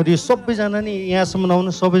तपाईँहरू यो सबैजना नि यहाँसम्म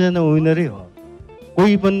आउनु सबैजना विनरै हो,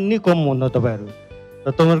 कोही पनि कम हुन्न तपाईँहरू, र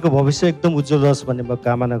तपाईँहरूको भविष्य एकदम उज्जवल होस् भन्ने म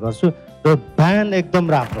कामना गर्छु र ब्यान्ड एकदम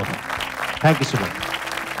राम्रो हो। Thank you so much.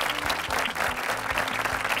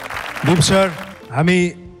 Deep sir, हामी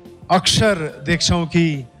अक्सर देख्छौँ कि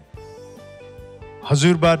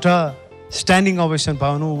हजुरबाट स्ट्यान्डिङ ओभेसन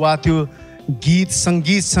पाउनु वा त्यो गीत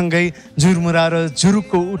सङ्गीतसँगै झुरमुराएर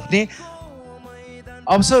जुरुक्को उठ्ने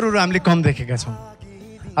अवसरहरू हामीले कम देखेका छौँ।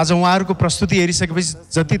 आज उहाँहरूको प्रस्तुति हेरिसकेपछि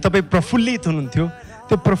जति तपाईँ प्रफुल्लित हुनुहुन्थ्यो,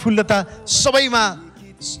 त्यो प्रफुल्लता सबैमा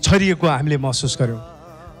छरिएको हामीले महसुस गऱ्यौँ।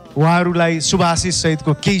 उहाँहरूलाई शुभाशिष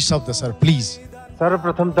सहितको केही शब्द सर प्लिज।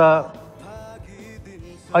 सर्वप्रथम त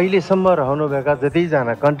अहिलेसम्म रहनुभएका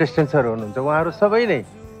जतिजना कन्टेस्टेन्ट्सहरू हुनुहुन्छ उहाँहरू सबै नै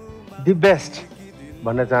दि बेस्ट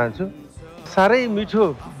भन्न चाहन्छु। साह्रै मिठो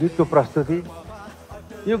गीतको प्रस्तुति।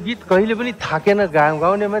 यो गीत कहिले पनि थाकेन,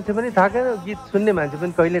 गाउने मान्छे पनि थाकेन, गीत सुन्ने मान्छे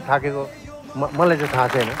पनि कहिले थाकेको मलाई चाहिँ थाहा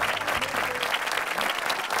छैन।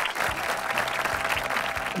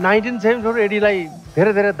 1974 एडीलाई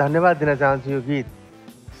धेरै धेरै धन्यवाद दिन चाहन्छु। यो गीत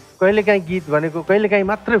कहिलेकाहीँ गीत भनेको कहिलेकाहीँ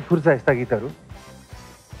मात्रै फुर्छ। यस्ता गीतहरू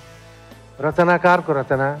रचनाकारको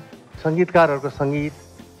रचना, सङ्गीतकारहरूको सङ्गीत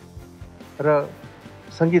र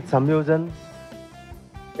सङ्गीत संयोजन,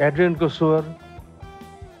 एड्रियनको स्वर,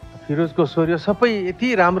 फिरोजको स्वर, यो सबै यति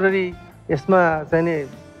राम्ररी यसमा चाहिने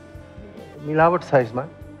मिलावट छ। यसमा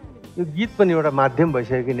यो गीत पनि एउटा माध्यम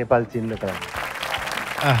भइसक्यो कि नेपाल चिन्नको लागि।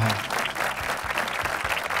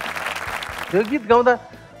 यो गीत गाउँदा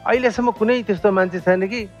अहिलेसम्म कुनै त्यस्तो मान्छे छैन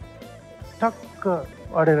कि ठक्क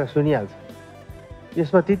अडेर सुनिहाल्छ।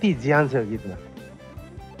 यसमा त्यति ज्यान छ यो गीतमा।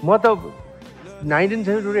 म त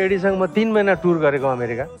 1974 एडीसँग म 3 महिना टुर गरेको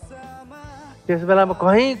अमेरिका। त्यस बेलामा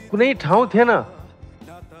कहीँ कुनै ठाउँ थिएन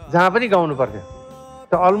जहाँ पनि गाउनु पर्थ्यो।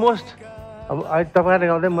 त अलमोस्ट अब अहिले तपाईँहरूले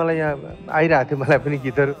गाउँदै मलाई यहाँ आइरहेको थियो मलाई पनि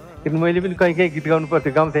गीतहरू, किन मैले पनि कहीँ कहीँ गीत गाउनु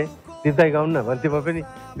पर्थ्यो, गाउँथेँ। तिमी गाउनु न भन्थेँ, म पनि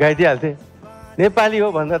गाइदिइहाल्थेँ। नेपाली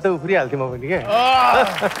हो भन्दा त उफ्रिहाल्थेँ म पनि क्या।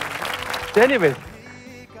 त्यही नि भाइ,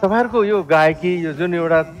 तपाईँहरूको यो गायकी, यो जुन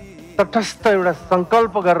एउटा तटस्थ एउटा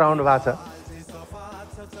सङ्कल्प गरेर आउनु भएको छ,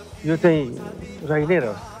 यो चाहिँ रहि नै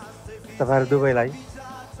रहोस्। तपाईँहरू दुवैलाई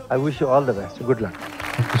I wish you all the best, good lock.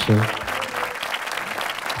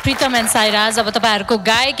 Pritam and Sairaj, अब तपाईँहरूको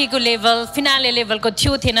गायकीको लेभल फिनाले लेभलको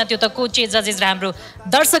थियो थिएन, त्यो त कोचेस जजेस र हाम्रो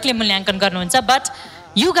दर्शकले मूल्याङ्कन गर्नुहुन्छ। But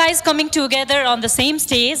you guys coming together on the same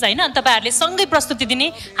stage, होइन, तपाईँहरूले सँगै प्रस्तुति दिने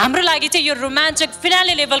हाम्रो लागि चाहिँ यो रोमाञ्चक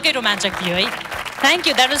फिनाले लेभलकै रोमाञ्चक थियो है। Thank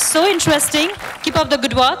you, that was so interesting. Keep up the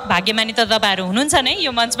good work. भाग्यमानी त तपाईँहरू हुनुहुन्छ नै,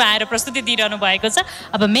 यो मञ्चमा आएर प्रस्तुति दिइरहनु भएको छ।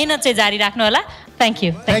 अब मेहनत चाहिँ जारी राख्नु होला। Thank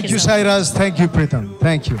you. Thank you Sairaj, thank you Pritam,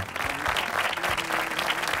 thank you.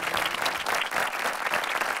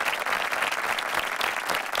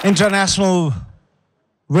 International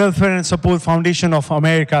welfare and support foundation of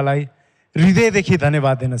अमेरिकालाई हृदयदेखि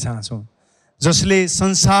धन्यवाद दिन चाहन्छौँ, जसले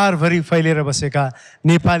संसारभरि फैलिएर बसेका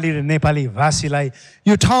नेपाली र नेपाली भाषीलाई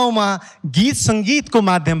यो ठाउँमा गीत सङ्गीतको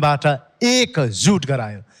माध्यमबाट एकजुट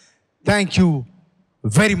गरायो। Thank you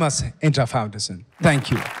very much intra foundation,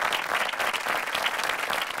 thank you.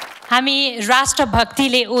 हामी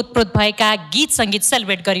राष्ट्रभक्तिले ओतप्रोत भएका गीत सङ्गीत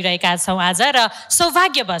सेलिब्रेट गरिरहेका छौँ आज, र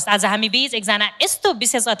सौभाग्यवश आज हामी बीच एकजना यस्तो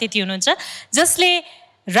विशेष अतिथि हुनुहुन्छ जसले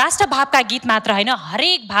राष्ट्रभावका गीत मात्र होइन,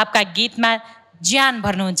 हरेक भावका गीतमा ज्यान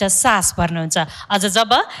भर्नुहुन्छ, सास भर्नुहुन्छ। अझ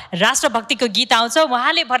जब राष्ट्रभक्तिको गीत आउँछ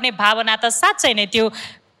उहाँले भर्ने भावना त साँच्चै नै त्यो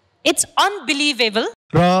इट्स अनबिलिभेबल।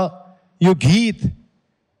 र यो गीत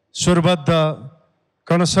स्वरबद्ध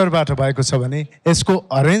कर्णस्वरबाट भएको छ भने यसको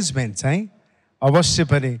अरेन्जमेन्ट चाहिँ अवश्य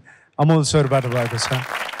पनि अमुल स्वरबाट भएको छ।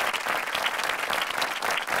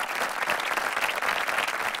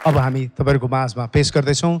 अब हामी तपाईँहरूको माझमा पेश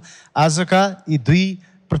गर्दैछौँ आजका यी दुई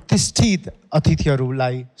प्रतिष्ठित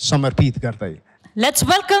अतिथिहरूलाई समर्पित गर्दै Let's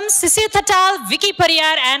welcome Sisi Thatal, Vicky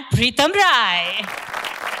Pariyar and Pritam Rai.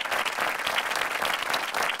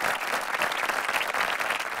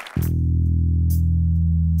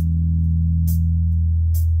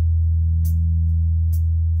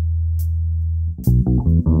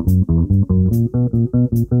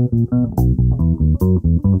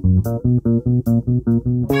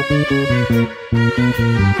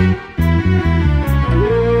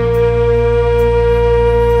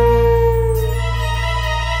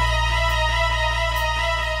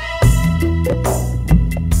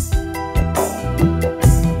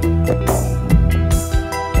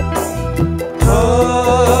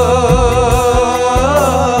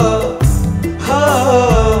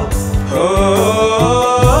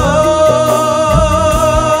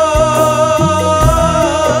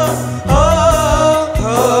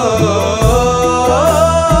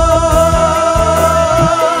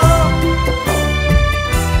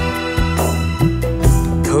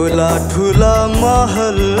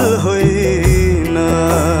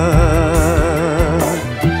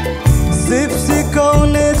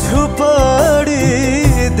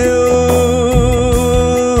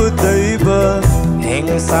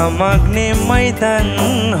 माग्ने मैदान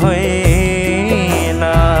होइन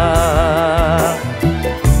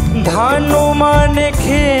धानो माने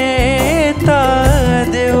खेत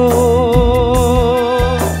देऊ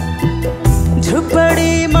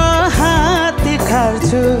झुपडीमा हात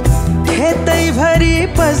खार्छु खेतैभरि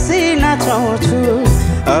पसिना चौछु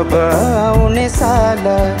अब आउने साल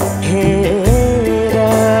हेर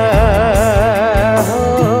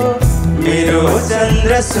मेरो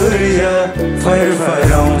चन्द्र सूर्य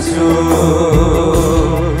फरफराउँछु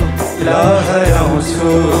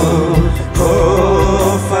लहराउँछु हो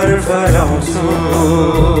फरफराउँछु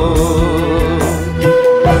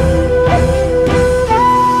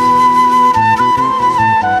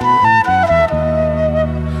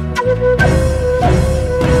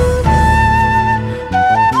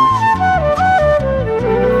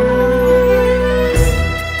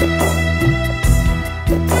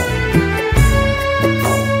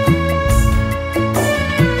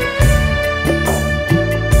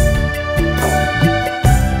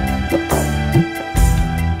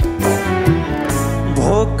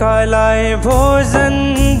भोकालाई भोजन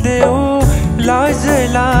देऊ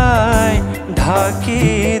लाजलाई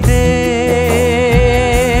ढाकिदे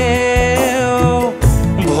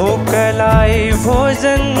भोकलाई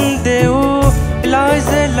भोजन देऊ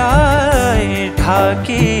लाजलाई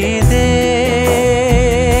ढाकिदे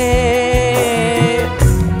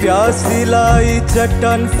प्यासीलाई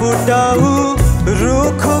चट्टान फुटाऊ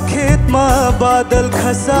रुखो खेतमा बादल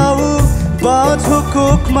खसाऊ बाझो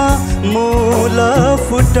कोखमा मूल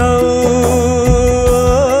फुटाऊ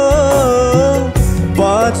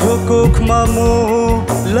बाझो कोखमा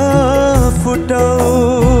मूल फुटाऊ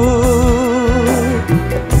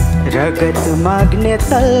रगत माग्ने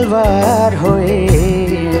तलवार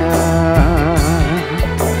होइन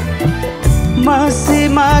मासी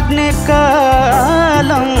माग्ने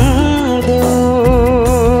कलम देऊ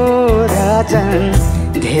राजन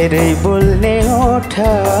धेरै बोल्ने ओठ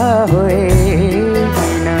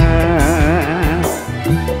होइन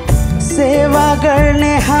सेवा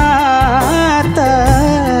गर्ने हात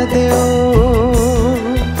देऊ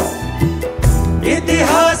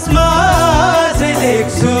इतिहासमा अझै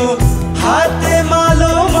लेख्छु हाते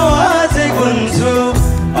मालो म अझै गुन्छु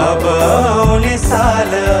अब आउने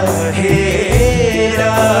साल हेर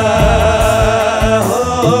हो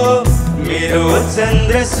मेरो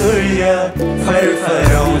चन्द्र सूर्य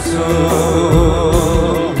फरफराउँछु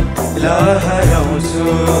लहराउँछु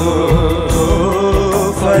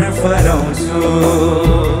फरफराउँछु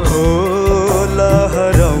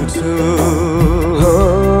लहराउँछु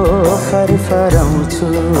फरफराउँछु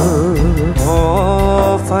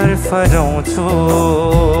फरफराउँछु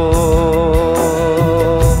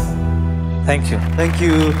Thank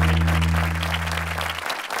you.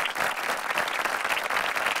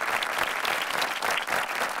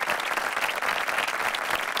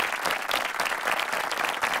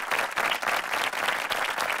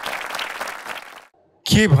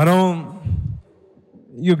 के भनौं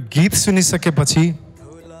यो गीत सुनिसकेपछि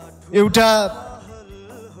एउटा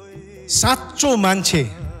साँचो मान्छे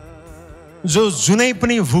जो जुनै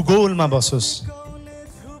पनि भूगोलमा बसोस्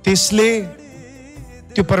त्यसले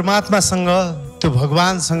त्यो परमात्मासँग त्यो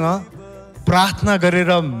भगवानसँग प्रार्थना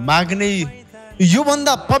गरेर माग्ने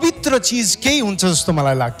योभन्दा पवित्र चीज केही हुन्छ जस्तो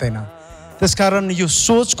मलाई लाग्दैन। त्यसकारण यो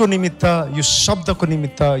सोचको निमित्त, यो शब्दको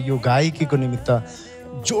निमित्त, यो गायकीको निमित्त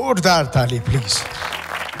जोरदार ताली प्लिज।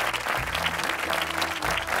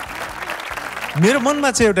 मेरो मनमा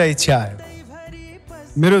चाहिँ एउटा इच्छा आयो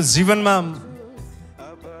मेरो जीवनमा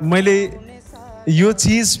मैले यो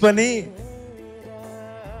चिज पनि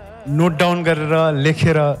नोट डाउन गरेर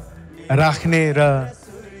लेखेर राख्ने र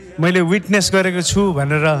मैले विटनेस गरेको छु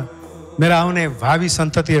भनेर मेरा आउने भावी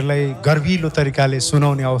सन्ततिहरूलाई गर्विलो तरिकाले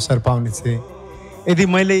सुनाउने अवसर पाउने थिएँ यदि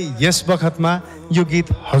मैले यस बखतमा यो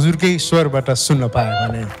गीत हजुरकै स्वरबाट सुन्न पाएँ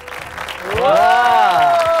भने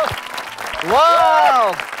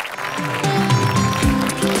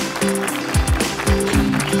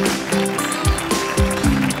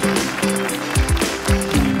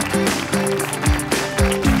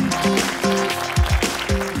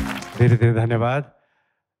धेरै धेरै धन्यवाद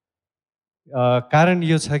कारण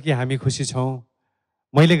यो छ कि हामी खुसी छौँ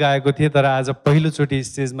मैले गाएको थिएँ तर आज पहिलोचोटि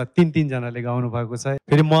स्टेजमा तीन जनाले गाउनु भएको छ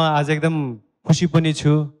फेरि म आज एकदम खुसी पनि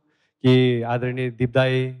छु कि आदरणीय दिप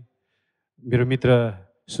दाई मेरो मित्र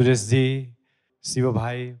सुरेशजी शिव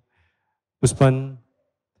भाइ पुष्पन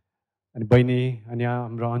अनि बहिनी अनि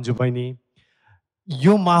हाम्रो अन्जु बहिनी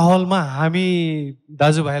यो माहौलमा हामी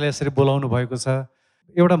दाजुभाइलाई यसरी बोलाउनु भएको छ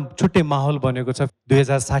एउटा छुट्टै माहौल बनेको छ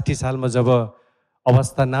 2060 सालमा जब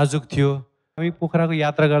अवस्था नाजुक थियो हामी पोखराको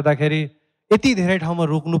यात्रा गर्दाखेरि यति धेरै ठाउँमा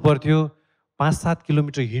रोक्नु पर्थ्यो 5-7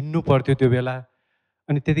 किलोमिटर हिँड्नु पर्थ्यो त्यो बेला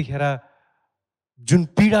अनि त्यतिखेर जुन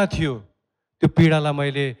पीडा थियो त्यो पीडालाई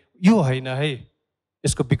मैले यो होइन है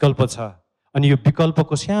यसको विकल्प छ अनि यो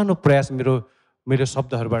विकल्पको सानो प्रयास मेरो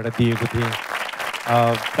शब्दहरूबाट दिएको थिएँ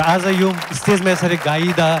आज यो स्टेजमा यसरी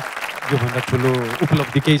गाइदा योभन्दा ठुलो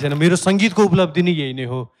उपलब्धि केही छैन मेरो सङ्गीतको उपलब्धि नै यही नै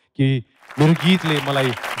हो कि मेरो गीतले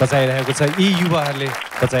मलाई बचाइरहेको छ यी युवाहरूले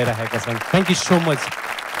बचाइरहेका छन् थ्याङ्क यू सो मच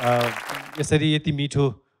यसरी यति मिठो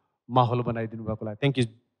माहौल बनाइदिनु भएको लागि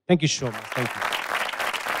thank you so much thank you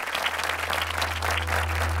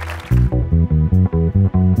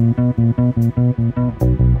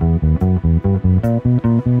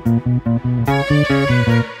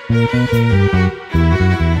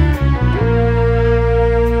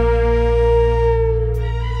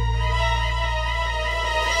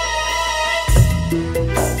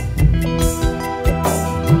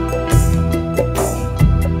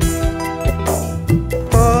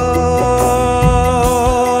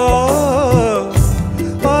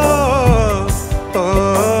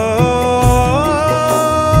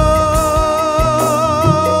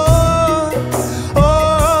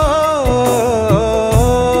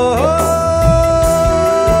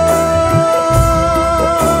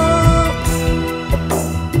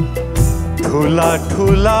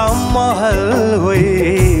ठुला महल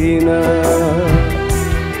होइन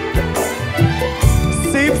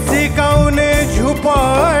सिप सिकाउने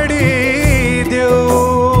झुपडी देऊ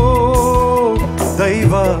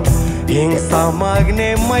दैव हिंसा माग्ने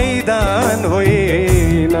मैदान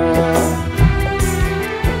होइन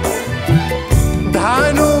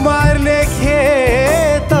धानु मार्ने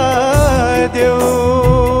खेत देऊ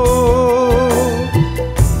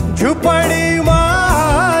झुपडीमा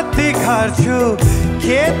तिखार्छु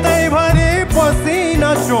खेतै भरि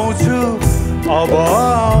पसिना चुउँछु अब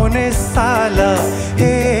आउने साल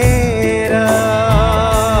हेर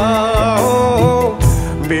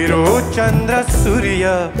मेरो चन्द्र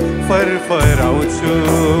सूर्य फरफराउँछु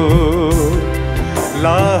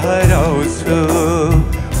लहराउँछु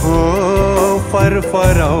हो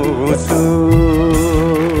फरफराउँछु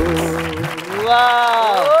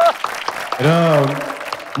र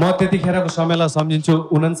म त्यतिखेरको समयलाई सम्झिन्छु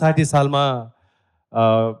 59 सालमा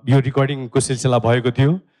यो रेकर्डिङको सिलसिला भएको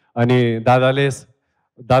थियो अनि दादालाई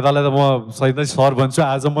त म सधैँ सर भन्छु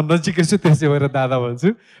आज म नजिकै छु त्यसै भएर दादा भन्छु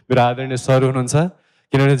मेरो आदरणीय सर हुनुहुन्छ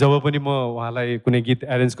किनभने जब पनि म उहाँलाई कुनै गीत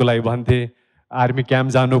एरेन्जको लागि भन्थेँ आर्मी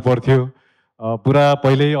क्याम्प जानु पर्थ्यो पुरा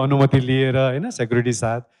पहिल्यै अनुमति लिएर होइन सेक्युरिटी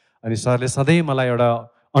साथ अनि सरले सधैँ मलाई एउटा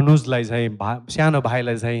अनुजलाई चाहिँ सानो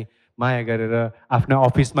भाइलाई चाहिँ माया गरेर आफ्नो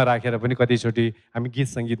अफिसमा राखेर पनि कतिचोटि हामी गीत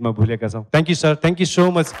सङ्गीतमा भुलेका छौँ thank you sir thank you so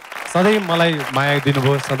much सधैँ मलाई माया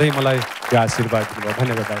दिनुभयो सधैँ मलाई यो आशीर्वाद दिनुभयो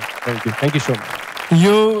धन्यवाद थ्याङ्क यू सो मच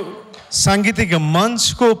यो साङ्गीतिक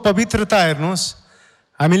मञ्चको पवित्रता हेर्नुहोस्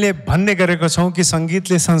हामीले भन्ने गरेको छौँ कि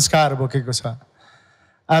सङ्गीतले संस्कार बोकेको छ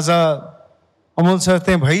आज अमूल सर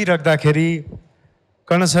त्यहाँ भइराख्दाखेरि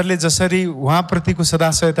कर्ण सरले जसरी उहाँप्रतिको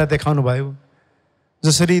सदाशयता देखाउनु भयो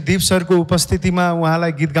जसरी दीप सरको उपस्थितिमा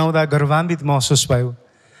उहाँलाई गीत गाउँदा गर्वान्वित महसुस भयो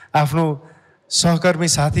आफ्नो सहकर्मी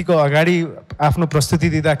साथीको अगाडि आफ्नो प्रस्तुति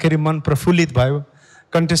दिँदाखेरि मन प्रफुल्लित भयो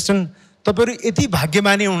कन्टेस्टेन्ट तपाईहरु यति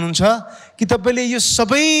भाग्यमानी हुनुहुन्छ कि तपाईले यो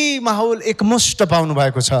सबै माहौल एकमुष्ट पाउनु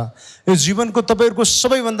भएको छ यो जीवनको तपाईहरुको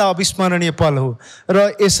सबैभन्दा अविस्मरणीय पल हो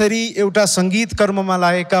र यसरी एउटा संगीत कर्ममा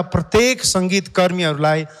लागेका प्रत्येक संगीत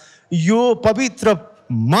कर्मीहरूलाई यो पवित्र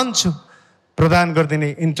मञ्च प्रदान गरिदिने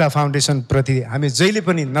इन्ट्रा फाउन्डेसन प्रति हामी जहिले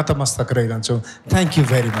पनि नतमस्तक रहिरहन्छौँ। Thank you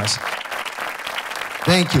very much.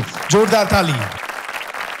 Thank you. जोरदार ताली।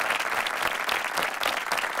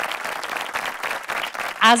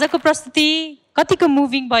 आजको प्रस्तुति कतिको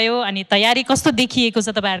मुभिङ भयो अनि तयारी कस्तो देखिएको छ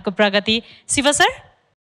तपाईहरुको प्रगति? शिव सर,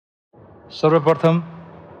 सर्वप्रथम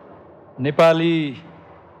नेपाली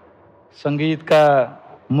संगीतका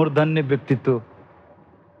मूर्धन्य व्यक्तित्व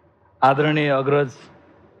आदरणीय अग्रज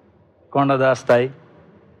कर्णदास दाई,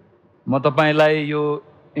 म तपाईलाई यो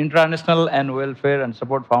international and welfare and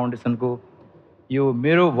support फाउन्डेसनको यो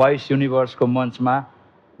मेरो भोइस युनिभर्सको मञ्चमा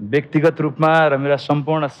व्यक्तिगत रूपमा र मेरा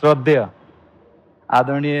सम्पूर्ण श्रद्धेय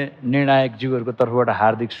आदरणीय निर्णायकज्यूहरूको तर्फबाट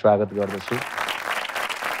हार्दिक स्वागत गर्दछु।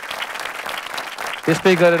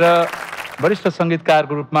 त्यस्तै गरेर वरिष्ठ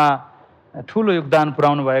सङ्गीतकारको रूपमा ठुलो योगदान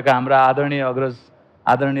पुर्याउनु भएका हाम्रा आदरणीय अग्रज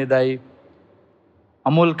आदरणीय दाई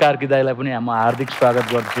अमुल कार्की दाईलाई पनि म हार्दिक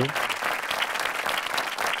स्वागत गर्छु।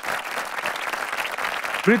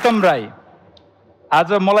 प्रीतम राई,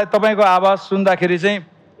 आज मलाई तपाईँको आवाज सुन्दाखेरि चाहिँ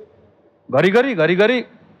घरिघरि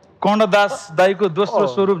कर्णदास दाईको दोस्रो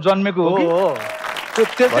स्वरूप जन्मेको हो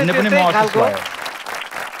कि भन्ने पनि महसुस भयो।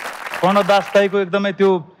 कर्णदास दाईको एकदमै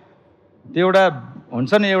त्यो एउटा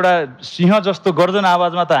हुन्छ नि, एउटा सिंह जस्तो गर्जन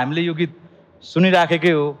आवाजमा त हामीले यो गीत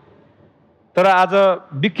सुनिराखेकै हो, तर आज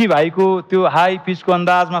बिक्की भाइको त्यो हाई पिचको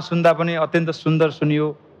अन्दाजमा सुन्दा पनि अत्यन्त सुन्दर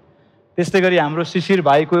सुनियो। त्यस्तै गरी हाम्रो शिशिर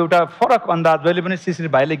भाइको एउटा फरक अन्दाज, जहिले पनि शिशिर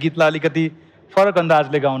भाइले गीतलाई अलिकति फरक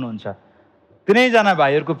अन्दाजले गाउनुहुन्छ। तिनैजना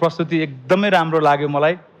भाइहरूको प्रस्तुति एकदमै राम्रो लाग्यो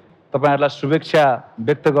मलाई। तपाईँहरूलाई शुभेच्छा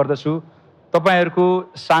व्यक्त गर्दछु। तपाईँहरूको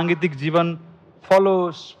साङ्गीतिक जीवन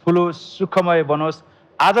फलोस् फुलोस् सुखमय बनोस्।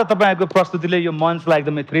 आज तपाईँहरूको प्रस्तुतिले यो मञ्चलाई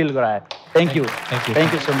एकदमै थ्रिल गरायो। Thank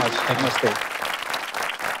you so much. नमस्ते।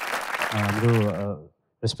 हाम्रो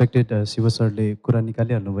रेस्पेक्टेड शिव सरले कुरा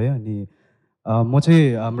निकालिहाल्नुभयो अनि म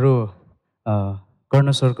चाहिँ हाम्रो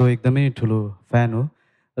कर्ण सरको एकदमै ठुलो फ्यान हो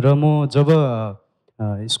र म जब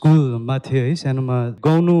स्कुलमा थिएँ है, सानोमा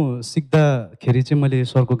गाउनु सिक्दाखेरि चाहिँ मैले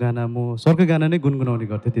सरको गाना नै गुनगुनाउने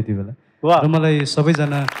गर्थेँ त्यति बेला। र मलाई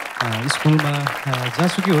सबैजना स्कुलमा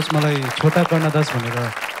जहाँसुकै होस् मलाई छोटा कर्णदास भनेर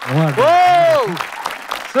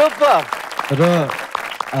र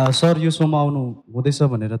सर यो सोमा आउनु हुँदैछ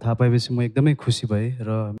भनेर थाहा पाएपछि म एकदमै खुसी भएँ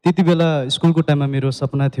र त्यति बेला स्कुलको टाइममा मेरो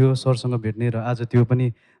सपना थियो सरसँग भेट्ने र आज त्यो पनि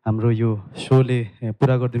हाम्रो यो सोले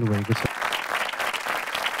पुरा गरिदिनु भएको छ।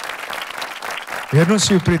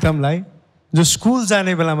 हेर्नुहोस् यो प्रीतमलाई जो स्कुल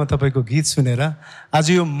जाने बेलामा तपाईँको गीत सुनेर आज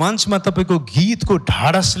यो मञ्चमा तपाईँको गीतको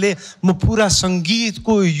ढाडसले म पुरा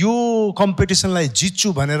सङ्गीतको यो कम्पिटिसनलाई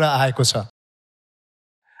जित्छु भनेर आएको छ।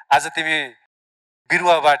 आज तिमी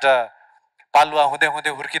बिरुवाबाट पालुवा हुँदै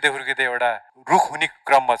हुँदै हुर्किँदै एउटा रुख हुने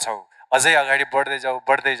क्रममा छौ। अझै अगाडि बढ्दै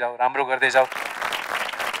जाऊ, राम्रो गर्दै जाऊ।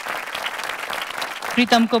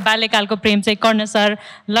 प्रीतमको बाल्यकालको प्रेम चाहिँ कर्ण सर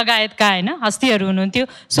लगायतका होइन हस्तीहरू हुनुहुन्थ्यो।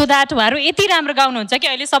 सो द्याट उहाँहरू यति राम्रो गाउनुहुन्छ कि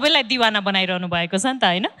अहिले सबैलाई दिवाना बनाइरहनु भएको छ नि त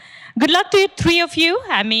होइन। Good lock to three of you.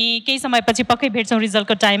 हामी केही समयपछि पक्कै भेट्छौँ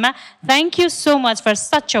रिजल्टको टाइममा। Thank you so much for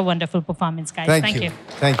such a wonderful performance guys.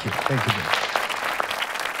 Thank you.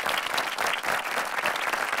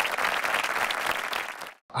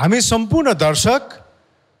 हामी सम्पूर्ण दर्शक,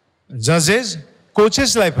 जजेस,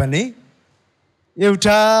 कोचेसलाई पनि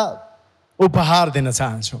एउटा उपहार दिन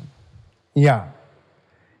चाहन्छौँ।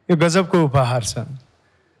 यो गजबको उपहार छ।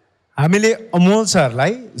 हामीले अमोल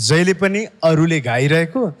सरलाई जहिले पनि अरूले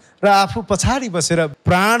गाइरहेको र आफू पछाडि बसेर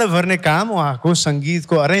प्राण भर्ने काम उहाँको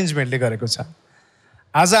सङ्गीतको अरेन्जमेन्टले गरेको छ।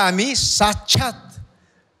 आज हामी साक्षात्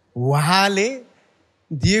उहाँले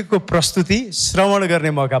दिएको प्रस्तुति श्रवण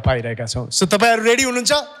गर्ने मौका पाइरहेका छौँ। सो तपाईँहरू रेडी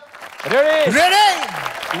हुनुहुन्छ? Ready.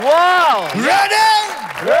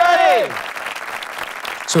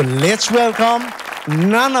 So let's welcome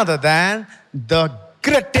none other than the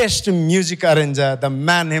greatest music arranger, the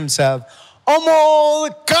man himself, Amul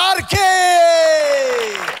Karki!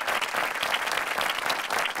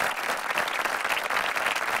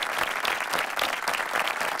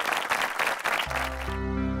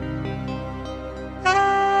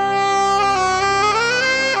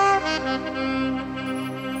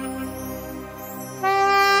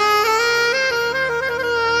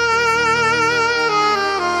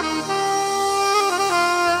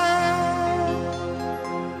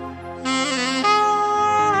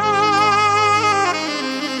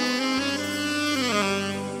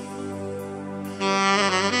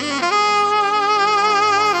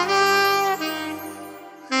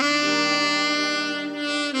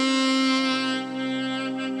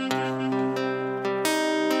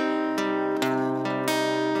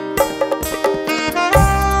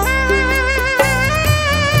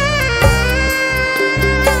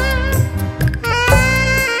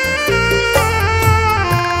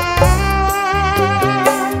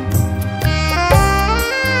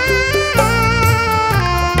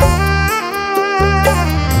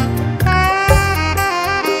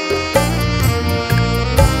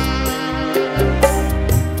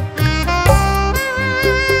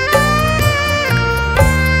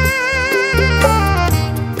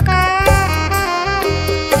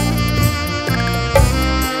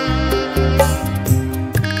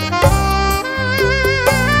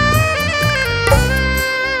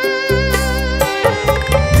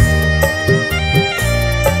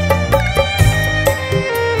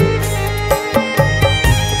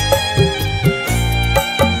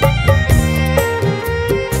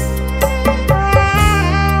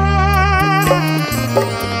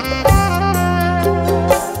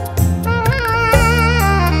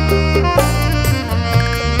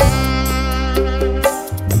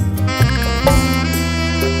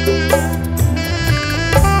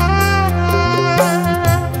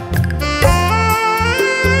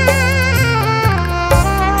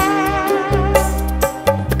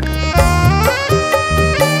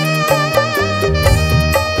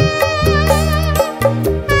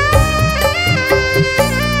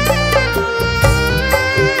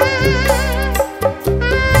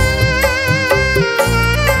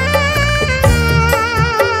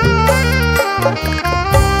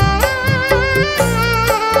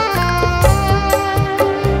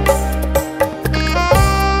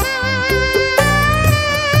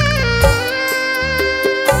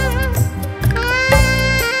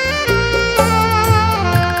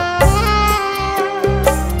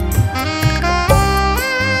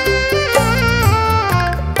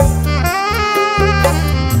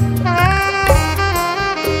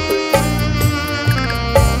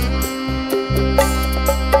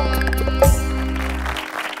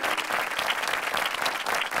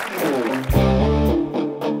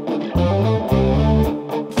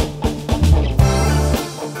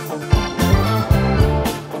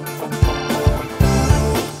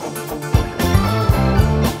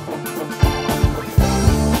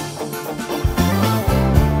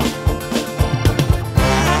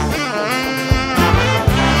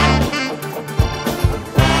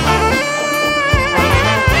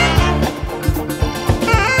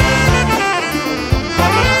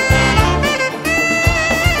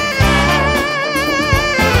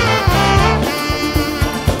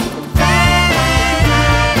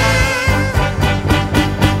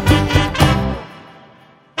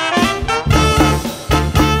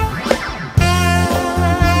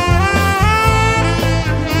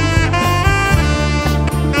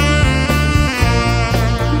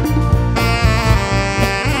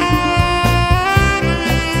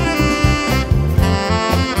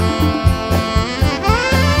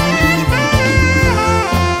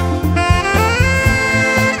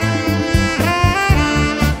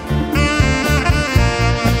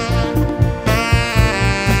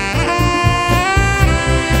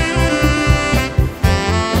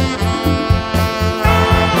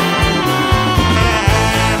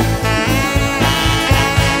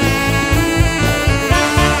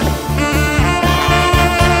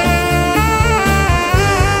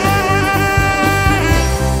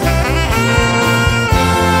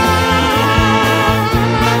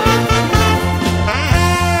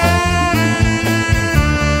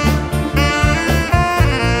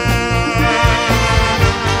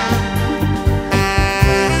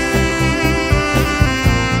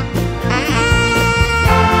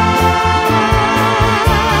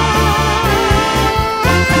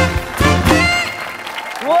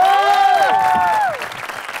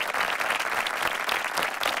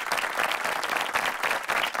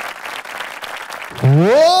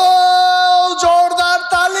 जोरदार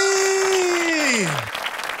ताली।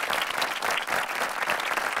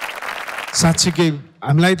 साँच्चीकै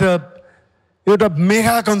हामीलाई त एउटा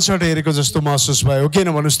मेगा कन्सर्ट हेरेको जस्तो महसुस भयो, किन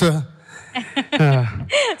भन्नुहोस् त?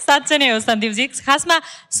 साँच्चै नै हो सन्दीपजी। खासमा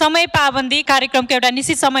समय पाबन्दी, कार्यक्रमको एउटा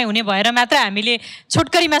निश्चित समय हुने भएर मात्र हामीले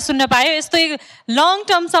छोटकरीमा सुन्न पायो। यस्तो लङ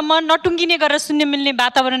टर्मसम्म नटुङ्गिने गरेर सुन्न मिल्ने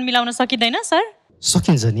वातावरण मिलाउन सकिँदैन सर?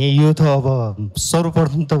 सकिन्छ नि। यो त अब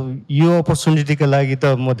सर्वप्रथम त यो अपर्च्युनिटीको लागि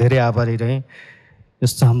त म धेरै आभारी रहेँ।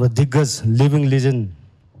 यस्तो हाम्रो दिग्गज लिभिङ लिजेन्ड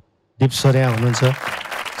दिप सर यहाँ हुनुहुन्छ,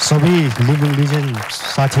 सबै लिभिङ लिजेन्ड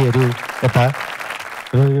साथीहरू यता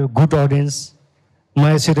र यो गुड अडियन्स,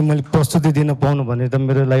 म यसरी मैले प्रस्तुति दिन पाउनु भने त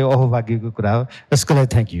मेरो लागि अहोभाग्यको कुरा हो। यसको लागि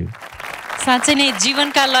थ्याङ्क यू। साँच्चै नै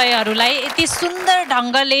जीवनका लयहरूलाई यति सुन्दर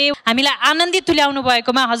ढङ्गले हामीलाई आनन्दित तुल्याउनु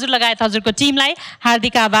भएकोमा हजुर लगायत हजुरको टिमलाई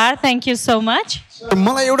हार्दिक आभार। Thank you so much.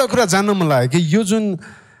 मलाई एउटा कुरा जान्न मन लाग्यो कि यो जुन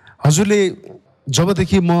हजुरले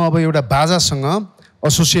जबदेखि म अब एउटा बाजासँग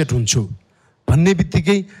एसोसिएट हुन्छु भन्ने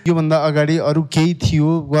बित्तिकै योभन्दा अगाडि अरू केही थियो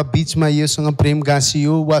वा बिचमा योसँग प्रेम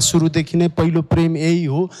गाँसियो वा सुरुदेखि नै पहिलो प्रेम यही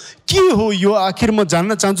हो, के हो यो? आखिर म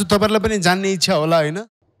जान्न चाहन्छु, तपाईँहरूलाई पनि जान्ने इच्छा होला होइन?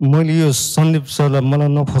 मैले यो सन्दीप सरलाई मलाई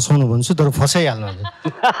नफसाउनु भन्छु, तर फसाइहाल्नु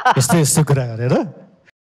यस्तो यस्तो कुरा गरेर।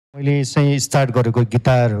 मैले चाहिँ स्टार्ट गरेको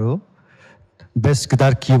गिटार हो, बेस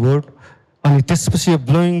गिटार, किबोर्ड, अनि त्यसपछि यो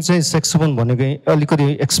ब्लोइङ चाहिँ सेक्सोफोन भनेको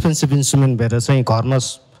अलिकति एक्सपेन्सिभ इन्स्ट्रुमेन्ट भएर चाहिँ घरमा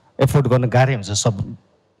एफोर्ड गर्न गाह्रै हुन्छ सब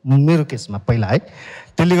मेरो केसमा पहिला है।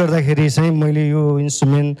 त्यसले गर्दाखेरि चाहिँ मैले यो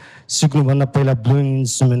इन्स्ट्रुमेन्ट सिक्नुभन्दा पहिला ब्लोइङ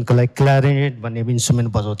इन्स्ट्रुमेन्टको लागि क्ल्यारिनेट भन्ने इन्स्ट्रुमेन्ट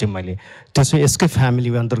बजाउँथेँ मैले। त्यो चाहिँ यसकै फ्यामिली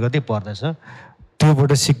अन्तर्गतै पर्दछ।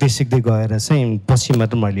 त्योबाट सिक्दै सिक्दै गएर चाहिँ पछि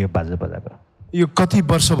मात्र मैले यो बाजा बजाएको। यो कति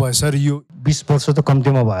वर्ष भयो सर? यो 20 वर्ष त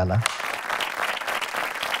कम्तीमा भयो होला।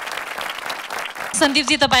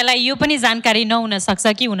 सन्दीपजी तपाईँलाई यो पनि जानकारी नहुन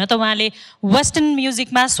सक्छ कि हुन त उहाँले वेस्टर्न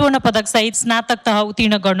म्युजिकमा स्वर्ण पदक सहित स्नातक तह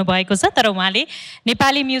उत्तीर्ण गर्नुभएको छ, तर उहाँले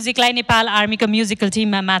नेपाली म्युजिकलाई नेपाल आर्मीको म्युजिकल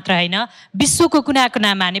टिममा मात्र होइन, विश्वको कुना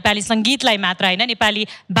कुनामा नेपाली सङ्गीतलाई मात्र होइन, नेपाली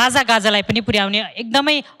बाजा गाजालाई पनि पुर्याउने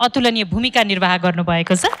एकदमै अतुलनीय भूमिका निर्वाह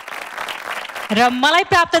गर्नुभएको छ। र मलाई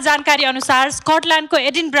प्राप्त जानकारी अनुसार स्कटल्यान्डको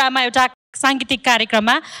एडिनब्रामा एउटा साङ्गीतिक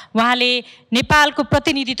कार्यक्रममा उहाँले नेपालको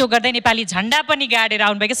प्रतिनिधित्व गर्दै नेपाली झन्डा पनि गाडेर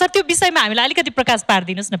आउनुभएको। सर त्यो विषयमा हामीलाई अलिकति प्रकाश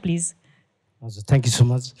पारिदिनुहोस् न प्लिज। हजुर, थ्याङ्क यू सो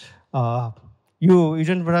मच। यो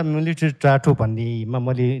एडिनब्रा मिलिट्री ट्राटो भन्नेमा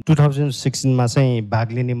मैले 2016मा चाहिँ भाग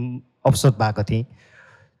लिने अवसर पाएको थिएँ।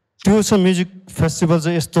 त्यो चाहिँ म्युजिक फेस्टिभल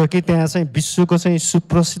चाहिँ यस्तो हो कि त्यहाँ चाहिँ विश्वको चाहिँ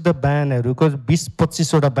सुप्रसिद्ध ब्यान्डहरूको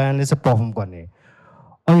 20-25वटा ब्यान्डले चाहिँ पर्फर्म गर्ने,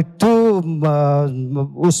 अनि त्यो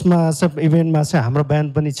उसमा चाहिँ इभेन्टमा चाहिँ हाम्रो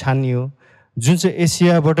ब्यान्ड पनि छानियो, जुन चाहिँ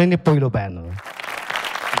एसियाबाट नै पहिलो ब्यान्ड हो।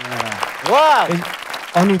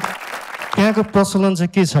 अनि त्यहाँको प्रचलन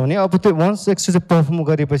चाहिँ के छ भने अब त्यो वन्स एकचोटि पर्फर्म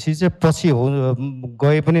गरेपछि चाहिँ पछि हो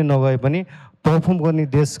गए पनि नगए पनि पर्फर्म गर्ने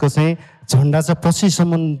देशको चाहिँ झन्डा चाहिँ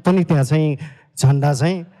पछिसम्म पनि त्यहाँ चाहिँ झन्डा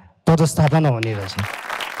चाहिँ पदस्थापना हुने रहेछ।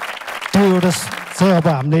 त्यो एउटा चाहिँ अब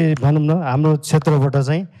हामीले भनौँ न हाम्रो क्षेत्रबाट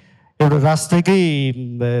चाहिँ एउटा राष्ट्रकै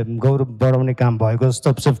गौरव बढाउने काम भएको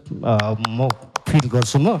जस्तो म फिल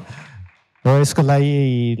गर्छु म। र यसको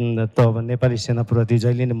लागि त अब नेपाली सेनाप्रति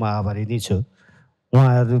जहिले नै म आभारी नै छु।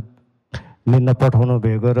 उहाँहरूले नपठाउनु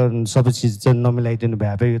भएको र सबै चिज चाहिँ नमिलाइदिनु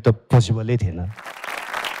भए भए यो त पोसिबलै थिएन।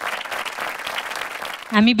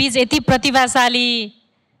 हामी बिच यति प्रतिभाशाली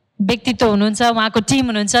व्यक्तित्व हुनुहुन्छ, उहाँको टिम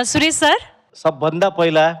हुनुहुन्छ। सुरेश सर, सबभन्दा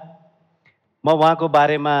पहिला म उहाँको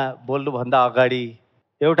बारेमा बोल्नुभन्दा अगाडि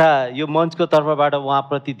एउटा यो मञ्चको तर्फबाट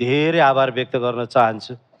उहाँप्रति धेरै आभार व्यक्त गर्न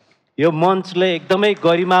चाहन्छु। यो मञ्चले एकदमै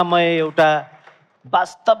गरिमामय एउटा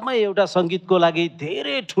वास्तवमै एउटा सङ्गीतको लागि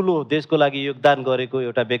धेरै ठुलो देशको लागि योगदान गरेको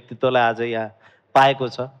एउटा व्यक्तित्वलाई आज यहाँ पाएको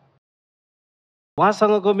छ।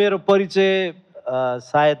 उहाँसँगको मेरो परिचय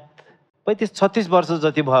सायद 35-36 वर्ष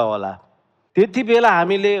जति भयो होला। त्यति बेला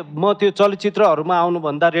हामीले म त्यो चलचित्रहरूमा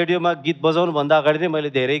आउनुभन्दा रेडियोमा गीत बजाउनुभन्दा अगाडि नै मैले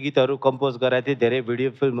धेरै गीतहरू कम्पोज गराएको थिएँ धेरै भिडियो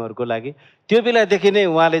फिल्महरूको लागि। त्यो बेलादेखि नै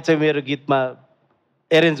उहाँले चाहिँ मेरो गीतमा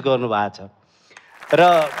एरेन्ज गर्नुभएको छ र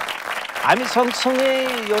हामी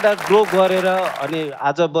सँगसँगै एउटा ग्रो गरेर अनि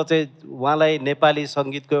आज म चाहिँ उहाँलाई नेपाली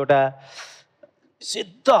सङ्गीतको एउटा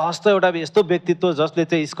सिद्ध हस्त एउटा यस्तो व्यक्तित्व जसले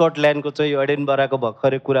चाहिँ स्कटल्यान्डको चाहिँ एडिनबराको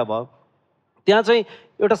भर्खरै कुरा भयो, त्यहाँ चाहिँ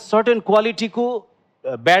एउटा सर्टेन क्वालिटीको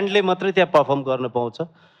ब्यान्डले मात्रै त्यहाँ पर्फर्म गर्न पाउँछ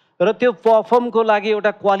र त्यो पर्फर्मको लागि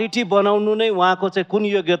एउटा क्वालिटी बनाउनु नै उहाँको चाहिँ कुन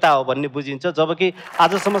योग्यता हो भन्ने बुझिन्छ। जबकि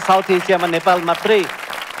आजसम्म साउथ एसियामा नेपाल मात्रै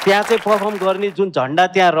त्यहाँ चाहिँ पर्फर्म गर्ने जुन झन्डा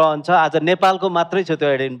त्यहाँ रहन्छ, आज नेपालको मात्रै छ त्यो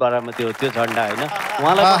एडिनबरामा त्यो झन्डा होइन।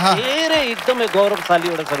 उहाँलाई धेरै एकदमै गौरवशाली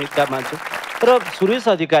एउटा सङ्गीतकार मान्छु र सुरेश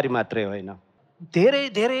अधिकारी मात्रै होइन, धेरै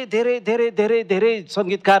धेरै धेरै धेरै धेरै धेरै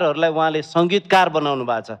सङ्गीतकारहरूलाई उहाँले सङ्गीतकार बनाउनु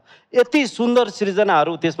भएको छ। यति सुन्दर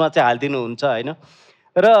सृजनाहरू त्यसमा चाहिँ हालिदिनुहुन्छ होइन।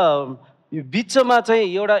 र बिचमा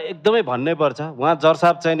चाहिँ एउटा एकदमै भन्नै पर्छ, उहाँ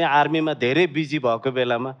जर्साब चाहिँ नि आर्मीमा धेरै बिजी भएको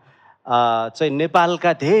बेलामा चाहिँ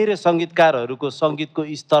नेपालका धेरै सङ्गीतकारहरूको सङ्गीतको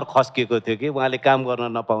स्तर खस्किएको थियो कि उहाँले काम गर्न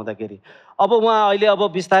नपाउँदाखेरि। अब उहाँ अहिले अब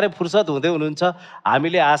बिस्तारै फुर्सद हुँदै हुनुहुन्छ।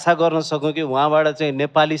 हामीले आशा गर्न सकौँ कि उहाँबाट चाहिँ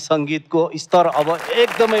नेपाली सङ्गीतको स्तर अब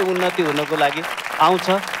एकदमै उन्नति हुनको लागि आउँछ।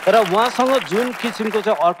 र उहाँसँग जुन किसिमको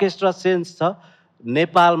चाहिँ अर्केस्ट्रा सेन्स छ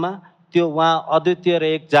नेपालमा, त्यो उहाँ अद्वितीय र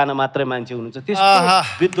एकजना मात्रै मान्छे हुनुहुन्छ, त्यस्तो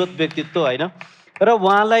विद्वत व्यक्तित्व होइन। र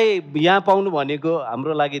उहाँलाई यहाँ पाउनु भनेको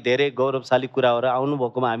हाम्रो लागि धेरै गौरवशाली कुरा हो र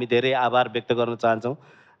आउनुभएकोमा हामी धेरै आभार व्यक्त गर्न चाहन्छौँ।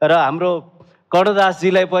 र हाम्रो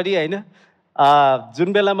कर्णदासजीलाई पनि होइन, जुन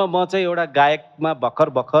बेलामा म चाहिँ एउटा गायकमा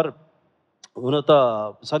भर्खर हुन त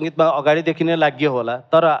सङ्गीतमा अगाडिदेखि नै लाग्यो होला,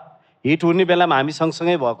 तर हिट हुने बेलामा हामी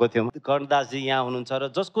सँगसँगै भएको थियौँ। कर्णदासजी यहाँ हुनुहुन्छ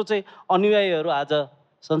र जसको चाहिँ अनुयायीहरू आज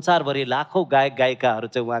संसारभरि लाखौँ गायक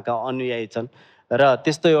गायिकाहरू चाहिँ उहाँका अनुयायी छन्। र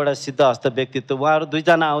त्यस्तो एउटा सिद्धहस्त व्यक्तित्व उहाँहरू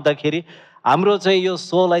दुईजना आउँदाखेरि हाम्रो चाहिँ यो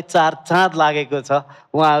सोलाई चार चाँद लागेको छ।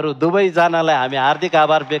 उहाँहरू दुवैजनालाई हामी हार्दिक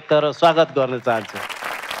आभार व्यक्त र स्वागत गर्न चाहन्छौँ।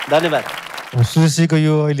 धन्यवाद। सुरेशजीको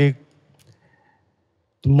यो अहिले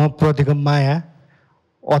म प्रतिको माया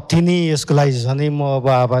अति नै, यसको लागि झनै म अब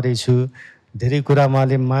आभारी छु। धेरै कुरा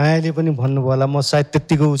उहाँले मायाले पनि भन्नुभयो होला, म सायद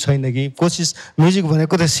त्यत्तिको छैन कि कोसिस म्युजिक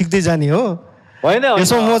भनेको त सिक्दै जाने हो होइन,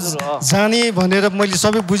 यसो म जाने भनेर मैले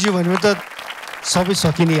सबै बुझ्यो भने त सबै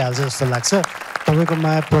सकिनै हाल्छ जस्तो लाग्छ। तपाईँको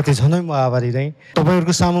मायाप्रति झनै म आभारी रहेँ।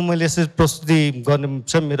 तपाईँहरूको सामु मैले यसरी प्रस्तुति गर्ने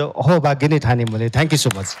चाहिँ मेरो अहोभाग्य नै ठाने मैले। Thank you so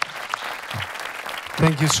much.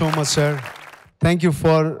 Thank you so much, sir. Thank you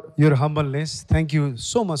for your humbleness. Thank you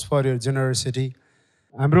so much for your generosity.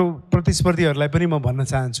 हाम्रो प्रतिस्पर्धीहरूलाई पनि म भन्न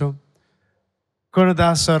चाहन्छु,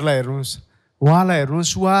 कर्णदास सरलाई हेर्नुहोस्, उहाँलाई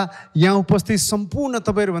हेर्नुहोस्, उहाँ यहाँ उपस्थित सम्पूर्ण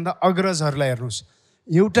तपाईँहरूभन्दा अग्रजहरूलाई हेर्नुहोस्।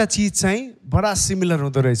 एउटा चिज चाहिँ बडा सिमिलर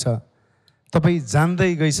हुँदो रहेछ। तपाईँ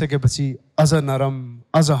जान्दै गइसकेपछि अझ नरम,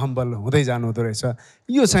 अझ हम्बल हुँदै जानु हुँदो रहेछ।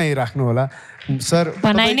 यो चाहिँ राख्नु होला सर।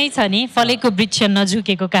 भनाइ नै छ नि, फलेको वृक्ष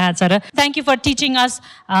नझुकेको कहाँ छ र। Thank you for teaching us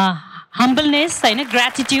humbleness होइन,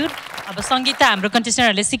 ग्रेटिट्युड। अब सङ्गीत त हाम्रो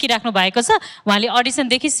कन्टेस्टेन्टहरूले सिकिराख्नु भएको छ, उहाँले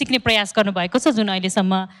अडिसनदेखि सिक्ने प्रयास गर्नुभएको छ, जुन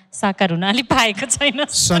अहिलेसम्म साकार हुन अलि पाएको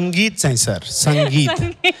छैन। सङ्गीत चाहिँ सर,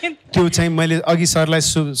 सङ्गीत त्यो चाहिँ मैले अघि सरलाई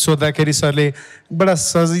सोद्धाखेरि सरले बडा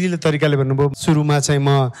सजिलो तरिकाले भन्नुभयो। सुरुमा चाहिँ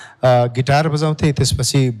म गिटार बजाउँथेँ,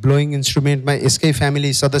 त्यसपछि ब्लोइङ इन्स्ट्रुमेन्टमा यसकै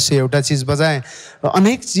फ्यामिली सदस्य एउटा चिज बजाएँ,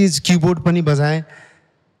 अनेक चिज किबोर्ड पनि बजाएँ।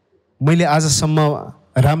 मैले आजसम्म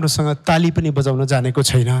राम्रोसँग ताली पनि बजाउन जानेको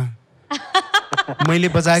छैन। मैले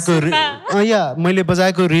बजाएको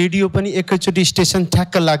रेडियो पनि एकैचोटि स्टेसन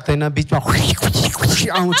ठ्याक्क लाग्दैन, बिचमा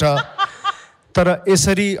आउँछ। तर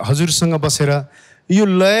यसरी हजुरसँग बसेर यो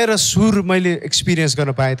लय र सुर मैले एक्सपिरियन्स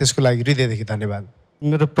गर्न पाएँ, त्यसको लागि हृदयदेखि धन्यवाद।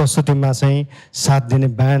 मेरो प्रस्तुतिमा चाहिँ साथ दिने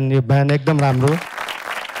ब्यान्ड, यो ब्यान्ड एकदम राम्रो,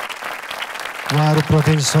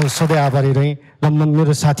 उहाँहरूप्रति सधैँ आभारी रहेँ। र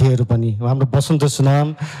मेरो साथीहरू पनि, हाम्रो बसन्त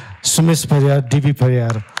सुनाम, सुमेश परियार, डिबी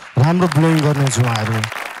परियार, राम्रो ब्लोइङ गर्नुहुन्छ उहाँहरू।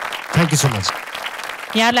 Thank you so much.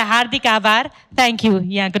 यहाँलाई हार्दिक आभार। Thank you.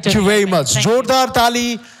 यहाँको थ्याङ्क यू भेरी मच। जोरदार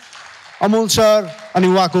ताली अमुल सर अनि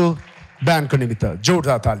उहाँको ब्यान्डको निमित्त,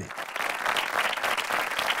 जोरदार ताली।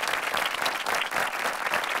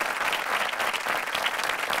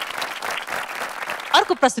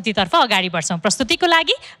 अर्को प्रस्तुतितर्फ अगाडि बढ्छौँ। प्रस्तुतिको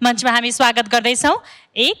लागि मञ्चमा हामी स्वागत गर्दैछौँ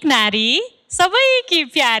एक नारी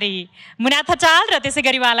सबैकी प्यारी मुना थचाल, र त्यसै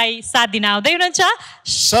गरी उहाँलाई साथ दिन आउँदै हुनुहुन्छ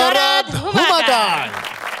शरद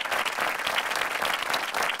हुमागाई।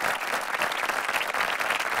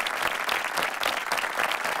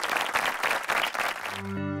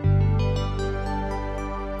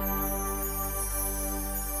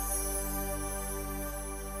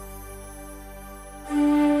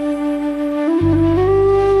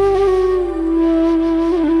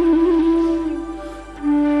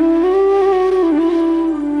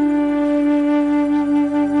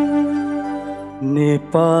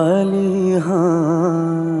 नेपाली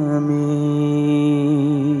हामी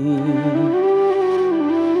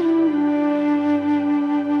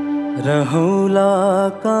रहौला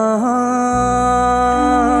कहाँ,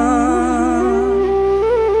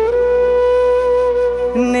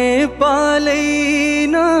 नेपालै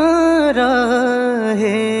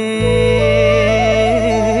नरहे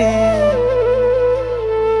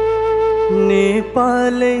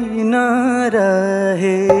नेपालै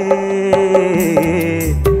नरहे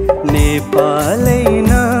नेपालै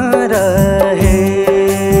नरहे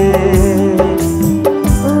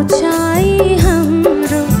उचाइ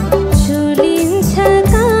हाम्रो झुलिन्छ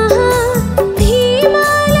कहाँ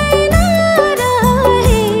हिमालै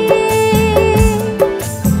नरहे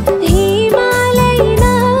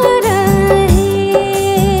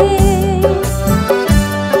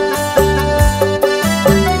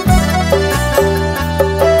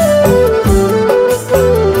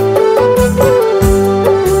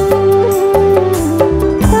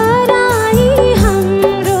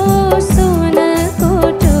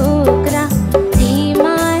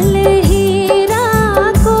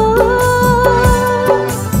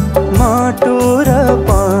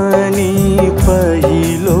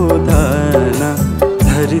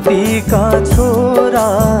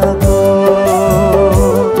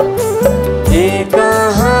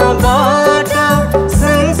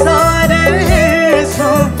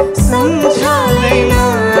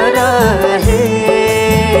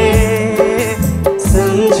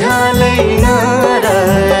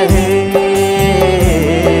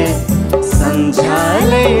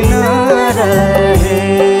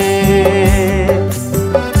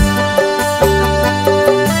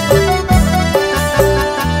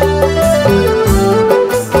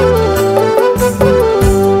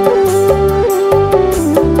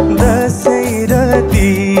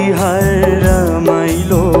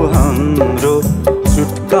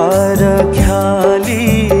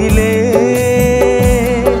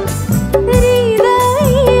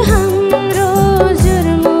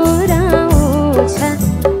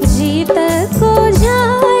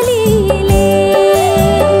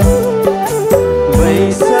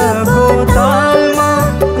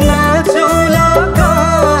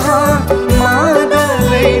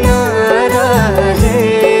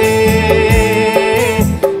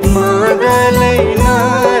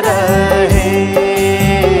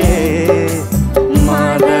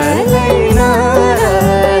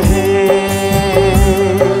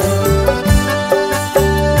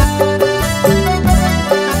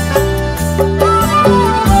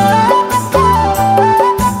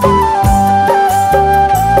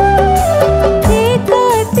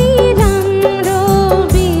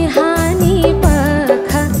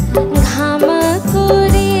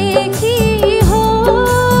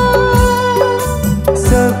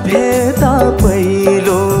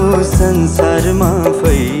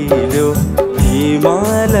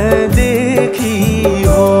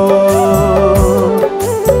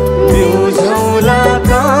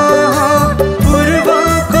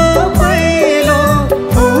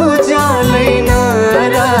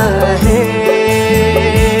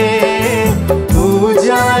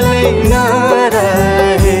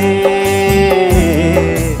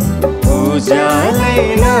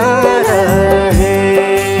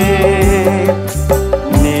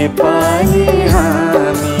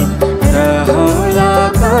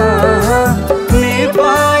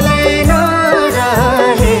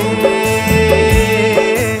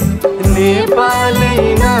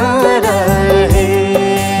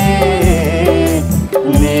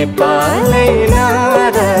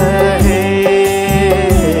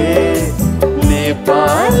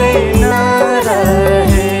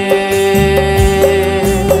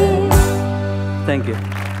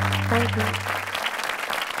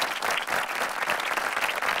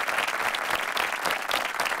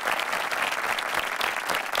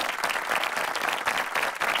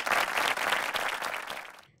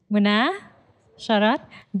मुना शरद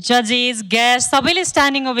जजेस गेस्ट सबैले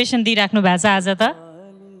स्ट्यान्डिङ ओभेसन दिइराख्नु भएको छ आज त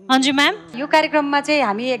अन्जु म्याम यो कार्यक्रममा चाहिँ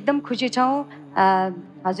हामी एकदम खुसी छौँ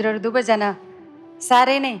हजुरहरू दुवैजना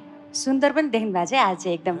साह्रै नै सुन्दर पनि देख्नु भएको छ आज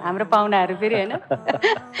चाहिँ एकदम हाम्रो पाहुनाहरू फेरि होइन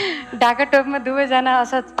ढाका टोपमा दुवैजना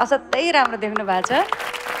असाध्यै राम्रो देख्नु भएको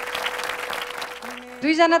छ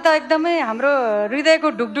दुईजना त एकदमै हाम्रो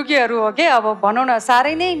हृदयको ढुकढुकीहरू हो के अब भनौँ न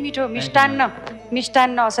साह्रै नै मिठो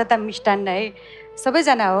मिष्टान्न असाध्य मिष्टान्न है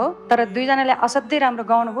सबैजना हो तर दुईजनाले असाध्यै राम्रो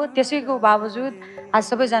गाउनुभयो त्यसैको बावजुद आज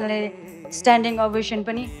सबैजनाले स्ट्यान्डिङ ओभेसन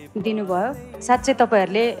पनि दिनुभयो साँच्चै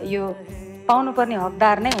तपाईँहरूले यो पाउनुपर्ने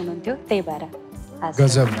हकदार नै हुनुहुन्थ्यो त्यही भएर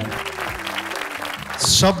गजब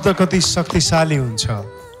शब्द कति शक्तिशाली हुन्छ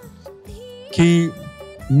कि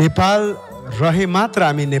नेपाल रहे मात्र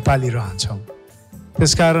हामी नेपाली रहन्छौँ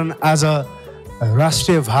त्यसकारण आज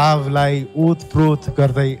राष्ट्रिय भावलाई ओतप्रोत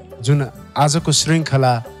गर्दै जुन आजको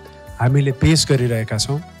श्रृङ्खला हामीले पेश गरिरहेका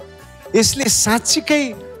छौँ यसले साँच्चीकै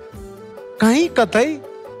कहीँ कतै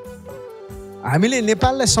हामीले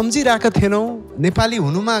नेपाललाई सम्झिरहेका थिएनौँ नेपाली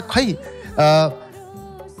हुनुमा खै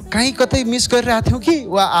कहीँ कतै मिस गरिरहेको थियौँ कि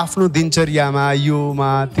वा आफ्नो दिनचर्यामा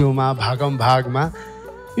योमा त्योमा भागमा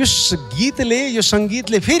यो गीतले यो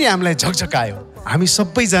सङ्गीतले फेरि हामीलाई झकझकायो हामी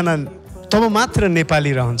सबैजना तब मात्र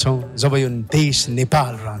नेपाली रहन्छौँ जब यो देश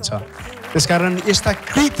नेपाल रहन्छ त्यसकारण यस्ता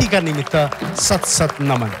कृतिका निमित्त सत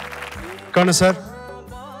नमन कर्ण सर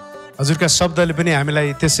हजुरका शब्दले पनि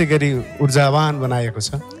हामीलाई त्यसै गरी ऊर्जावान बनाएको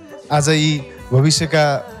छ आज यी भविष्यका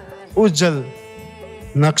उज्जवल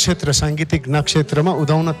नक्षत्र साङ्गीतिक नक्षत्रमा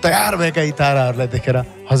उदाउन तयार भएका यी ताराहरूलाई देखेर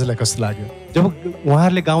हजुरलाई कस्तो लाग्यो जब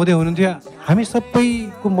उहाँहरूले गाउँदै हुनुहुन्थ्यो हामी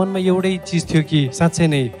सबैको मनमा एउटै चिज थियो कि साँच्चै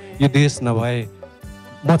नै यो देश नभए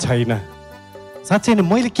म छैन साँच्चै नै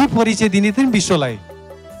मैले के परिचय दिने थिएँ नि विश्वलाई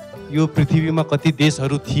यो पृथ्वीमा कति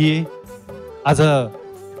देशहरू थिए आज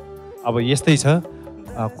अब यस्तै छ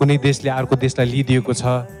कुनै देशले अर्को देशलाई लिइदिएको छ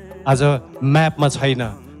आज म्यापमा छैन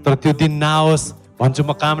तर त्यो दिन नआओस् भन्छु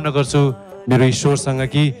म कामना गर्छु मेरो ईश्वरसँग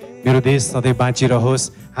कि मेरो देश सधैँ बाँचिरहोस्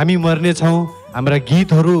हामी मर्नेछौँ हाम्रा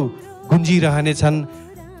गीतहरू गुन्जिरहनेछन्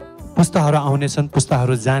पुस्ताहरू आउनेछन्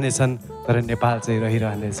पुस्ताहरू जानेछन् तर नेपाल चाहिँ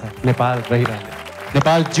रहिरहनेछ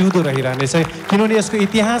नेपाल जिउँदो रहिरहनेछ किनभने यसको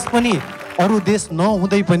इतिहास पनि अरू देश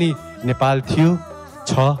नहुँदै पनि नेपाल थियो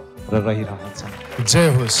छ र रहिरहन्छ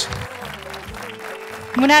जय होस्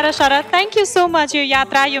मुना र शरद थ्याङ्क यू सो मच यो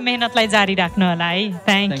यात्रा यो मेहनतलाई जारी राख्नु होला है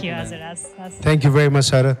थ्याङ्क यू हजुर thank you very much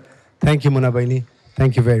Sharad thank you मुना बहिनी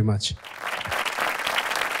थ्याङ्क यू भेरी मच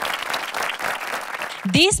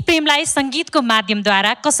देश प्रेमलाई सङ्गीतको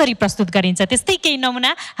माध्यमद्वारा कसरी प्रस्तुत गरिन्छ त्यस्तै केही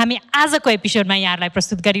नमुना हामी आजको एपिसोडमा यहाँहरूलाई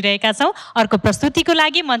प्रस्तुत गरिरहेका छौँ अर्को प्रस्तुतिको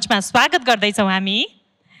लागि मञ्चमा स्वागत गर्दैछौँ हामी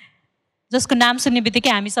जसको नाम सुन्ने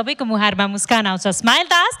बित्तिकै हामी सबैको मुहारमा मुस्कान आउँछ स्माइल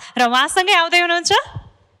दास र उहाँसँगै आउँदै हुनुहुन्छ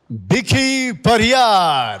बिखी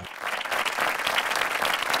परियार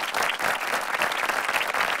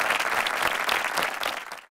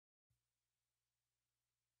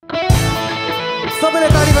सबैले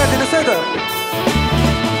ताली मारिदिनुहोस् है त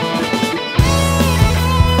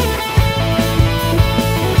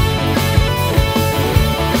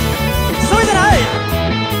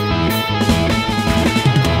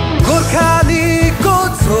गोर्खालीको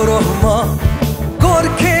छोरो म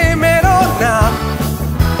गोर्खे मेरो नाम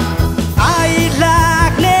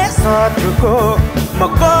आइलाग्ने शत्रुको म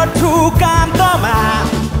गर्छु काम तमाम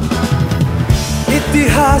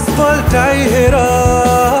इतिहास पल्टाइ हेर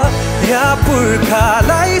यहाँ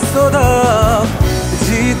पुर्खालाई सोध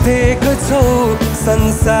जितेको छौ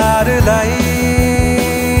संसारलाई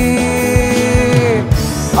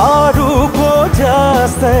अरूको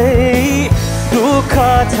जस्तै दुःख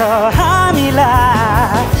छ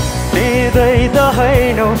हामीलाई दिँदै त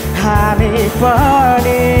होइनौ हामी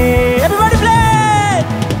पनि Everybody play!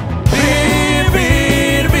 वीर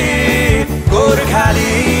वीर वीर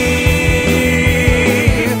गोर्खाली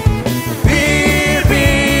वीर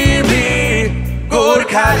वीर वीर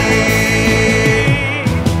गोर्खाली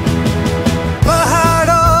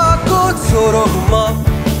पहाडको छोरो म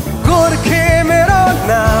गोर्खे मेरो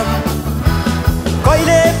नाम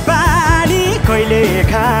कहिले पानी कहिले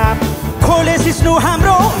घाम खोले सिस्नु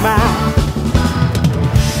हाम्रोमा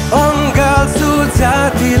अङ्गाल्छु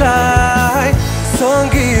जातिलाई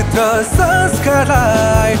सङ्गीत र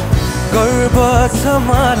संस्कारलाई गर्व छ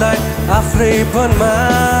मलाई आफ्नै वनमा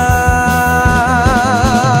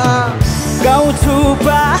गाउँछु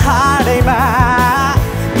पहाडैमा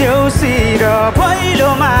देउसी र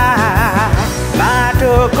भैलोमा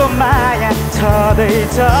माटोको माया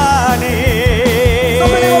छँदैछ नि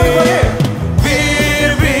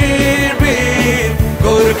वीर वीर वीर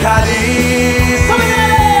गोर्खाली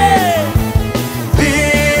वीर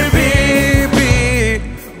वीर वीर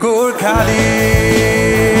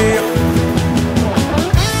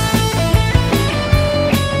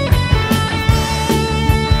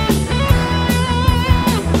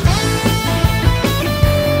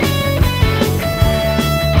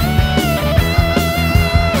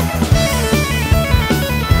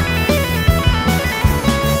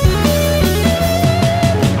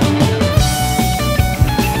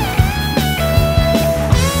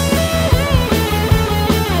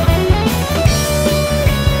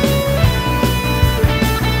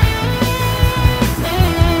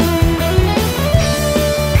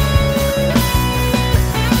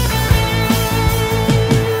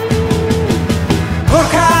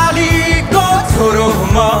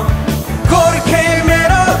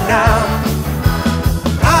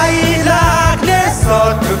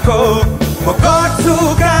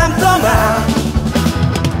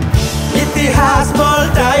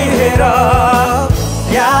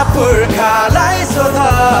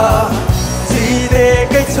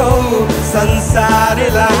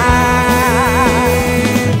संसारलाई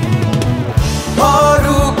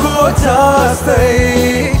अरूको जस्तै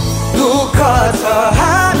दुःख छ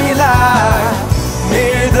हामीलाई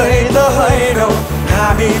निर्दय त होइनौँ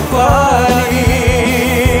हामी पनि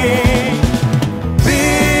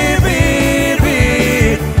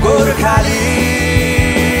Gorkhali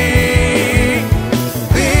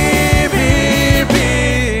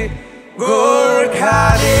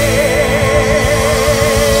Gorkhali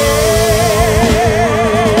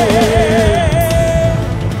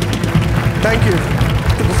Thank you.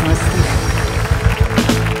 That was nice.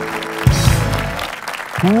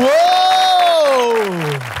 Whoa!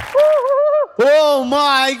 Oh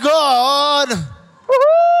my God!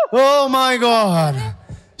 Oh my God!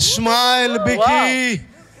 Smile, Vicky.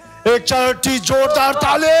 एक चोटी जोरदार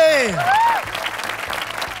ताली.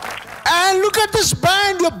 And look at this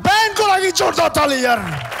band. यो band को लागि जोरदार ताली यार.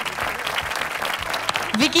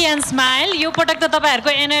 विकी एन्ड स्माइल यो पटक त तपाईहरुको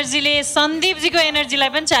एनर्जीले सन्दीप जीको एनर्जीलाई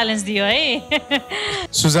पनि च्यालेन्ज दियो है.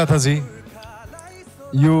 सुजाता जी,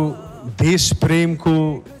 यो देश प्रेमको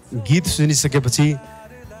गीत सुनिसकेपछि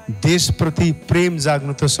देशप्रति प्रेम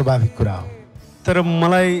जाग्नु त स्वाभाविक कुरा हो. तर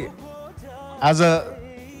मलाई आज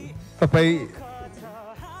तपाईँ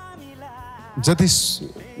जति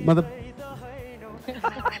मतलब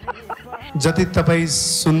जति तपाईँ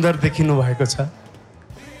सुन्दर देखिनु भएको छ,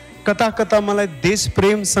 कता कता मलाई देश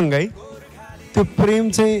प्रेम सँगै त्यो प्रेम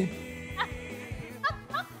चाहिँ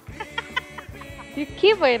यो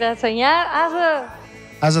के भइरहेछ यहाँ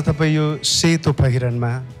आज तपाईँ यो सेतो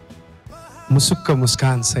पहिरनमा मुसुक्क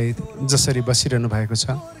मुस्कान सहित जसरी बसिरहनु भएको छ,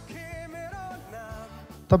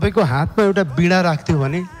 तपाईको हातमा एउटा बीडा राख्थ्यो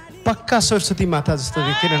भने पक्का सरस्वती माता जस्तो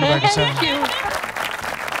देखिरहनु भएको छ.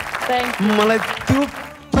 मलाई त्यो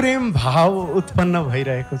प्रेम भाव उत्पन्न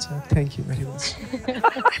भइरहेको छ. Thank you very much.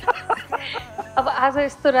 अब आज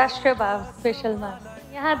यस्तो राष्ट्रिय भाव स्पेसलमा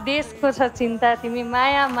यहाँ देशको छ चिन्ता, तिमी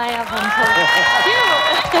माया माया भन्छौ.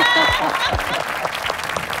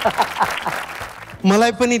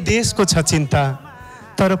 मलाई पनि देशको छ चिन्ता,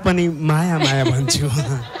 तर पनि माया माया भन्छु.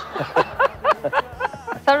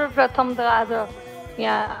 सर्वप्रथम त आज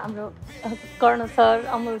यहाँ हाम्रो कर्ण सर,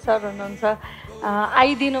 अमुल सर हुनुहुन्छ,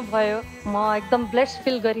 आइदिनु भयो. म एकदम ब्लेस्ड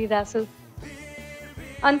फिल गरिरहेको छु.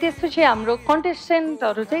 अनि त्यसपछि हाम्रो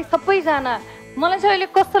कन्टेस्टेन्टहरू चाहिँ सबैजना मलाई चाहिँ अहिले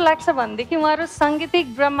कस्तो लाग्छ भनेदेखि उहाँहरू साङ्गीतिक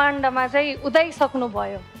ब्रह्माण्डमा चाहिँ उदाइसक्नु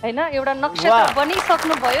भयो होइन, एउटा नक्षत्र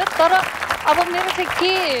बनिसक्नु भयो. तर अब मेरो चाहिँ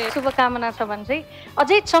के शुभकामना छ भने चाहिँ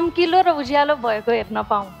अझै चम्किलो र उज्यालो भएको हेर्न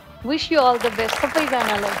पाऊँ. Wish you all the best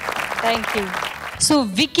सबैजनालाई. Thank you. सो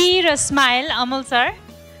विकी र स्माइल, अमुल सर.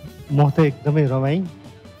 म त एकदमै रमाएँ.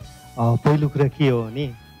 पहिलो कुरा के हो भने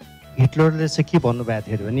हिटलरले चाहिँ के भन्नुभएको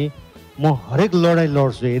थियो भने म हरेक लडाइँ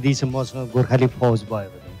लड्छु यदि चाहिँ मसँग गोर्खाली फौज भयो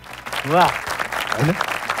भने. वाह होइन,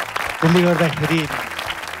 त्यसले गर्दाखेरि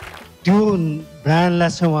त्यो ब्रान्डलाई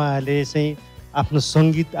चाहिँ उहाँले चाहिँ आफ्नो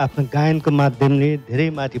सङ्गीत आफ्नो गायनको माध्यमले धेरै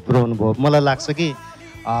माथि पुर्याउनु भयो. मलाई लाग्छ कि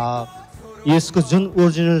यसको जुन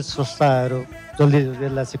ओरिजिनल स्रष्टाहरू जसले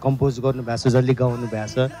यसलाई चाहिँ कम्पोज गर्नुभएको छ, जसले गाउनु भएको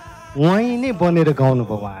छ, वहीँ नै बनेर गाउनु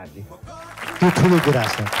भयो उहाँहरूले. त्यो ठुलो कुरा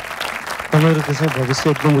छ. तपाईँहरूको चाहिँ भविष्य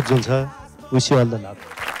एकदम उज्जवल छ. Wish you all the love.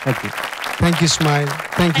 Thank you. Thank you smile.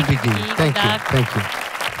 Thank you wiki. Thank you. Thank you.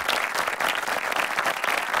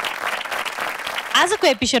 आजको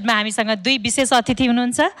एपिसोडमा हामीसँग दुई विशेष अतिथि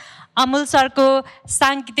हुनुहुन्छ. अमुल सरको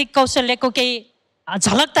साङ्गीतिक कौशल्यको केही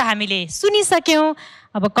झलक त हामीले सुनिसक्यौँ.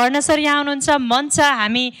 अब कर्ण सर यहाँ हुनुहुन्छ, मञ्च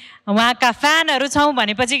हामी उहाँका फ्यानहरू छौँ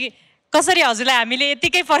भनेपछि कसरी हजुरलाई हामीले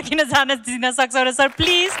यतिकै फर्किन जान दिन सक्छौँ र सर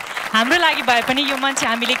प्लिज हाम्रो लागि भए पनि यो मञ्च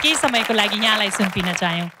हामीले केही समयको लागि यहाँलाई सुम्पिन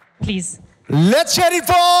चाह्यौँ please. Let's hear it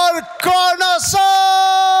for Karna sir.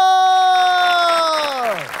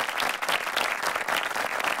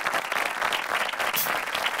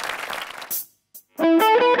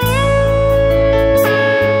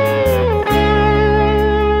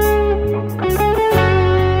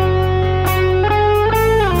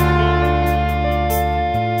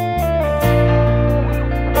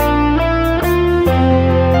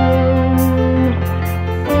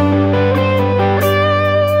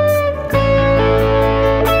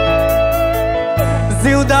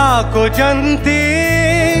 को जन्ती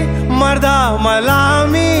मर्दा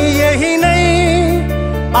मलामी यही नहीं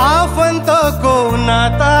आफंतों को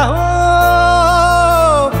नाता हो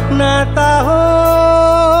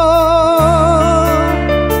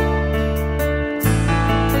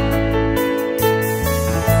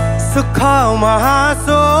सुखा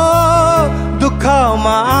महासो दुखा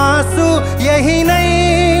मासू यही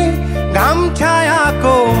नहीं घाम छाया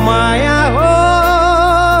को माया हो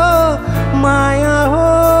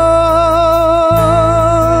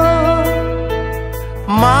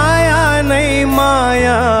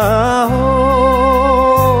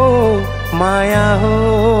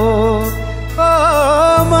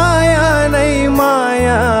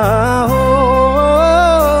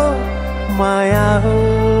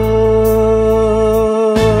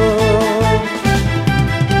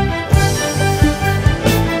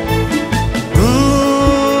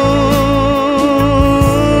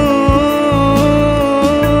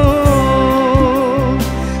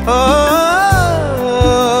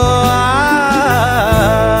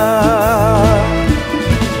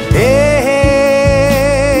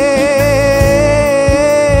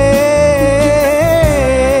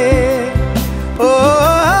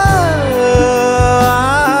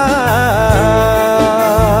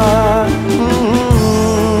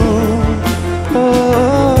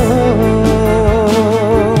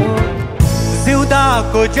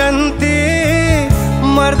जन्ती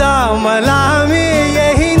मर्दा मलामी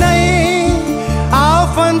यही नै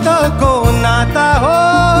आफन्तको नाता हो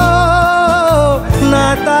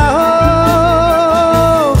नाता हो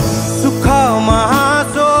सुखमा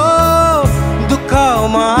हाँसो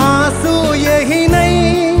दुःखमा आँसु यही नै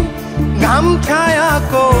घाम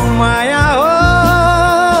छायाको माया हो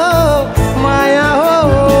माया हो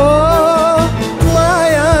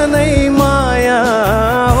माया नै माया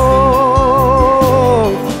हो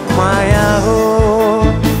माया हो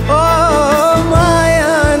ओ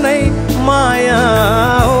माया नै माया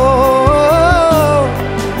हो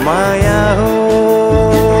माया हो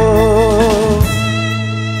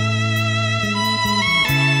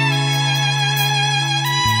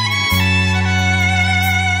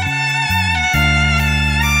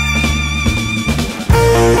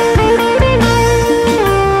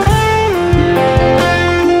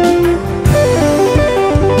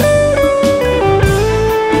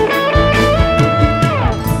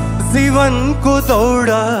जीवनको दौड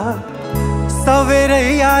सवेरै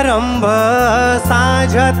आरम्भ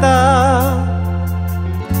साँझ त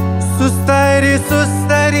सुस्तरी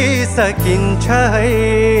सुस्तरी सकिन्छ है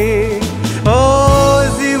ओ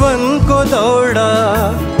जीवनको दौड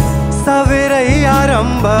सवेरै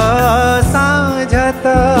आरम्भ साँझ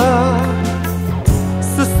त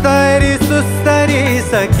सुस्तरी सुस्तरी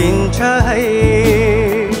सकिन्छ है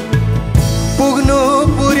पुग्नु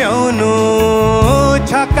पुर्याउनु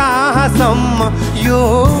छ कहाँसम्म यो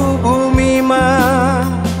भूमिमा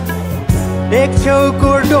एक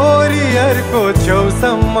छेउको डोरीहरूको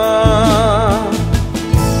छेउसम्म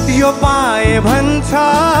यो पाए भन्छ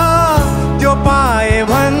त्यो पाए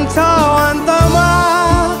भन्छ अन्तमा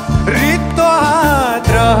रित्तो हात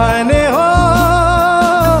रहने हो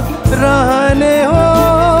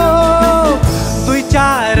दुई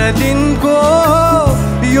चार दिनको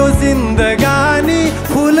यो जिन्दगानी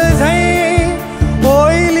फुल झै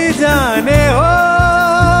ओइली जाने हो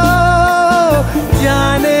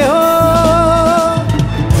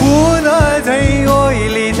फुल झै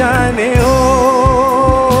ओइली जाने हो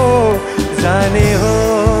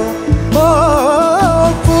ओ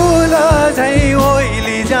फुल झै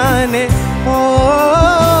ओइली जाने हो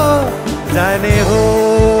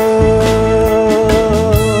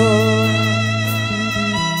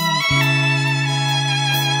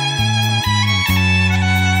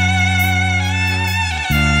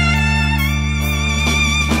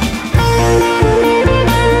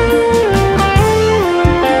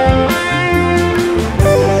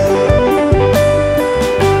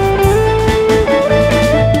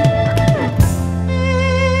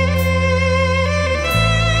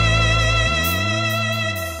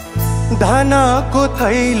धनको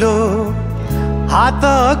थैलो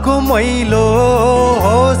हातको मैलो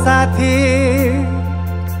हो साथी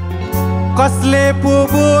कसले पो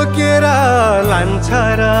बोकेर लान्छ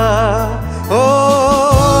र ओ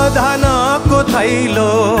धनको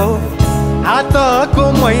थैलो हातको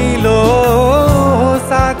मैलो हो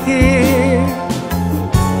साथी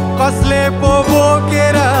कसले पो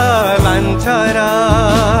बोकेर लान्छ र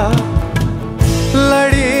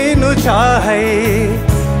लडिनु छ है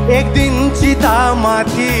एक दिन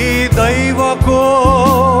चितामाथि दैवको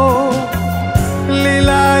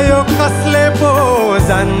लीला यो कसले पो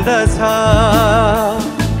जान्दछ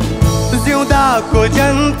जिउँदाको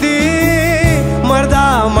जन्ती मर्दा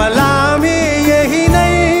मलामी यही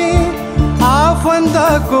नै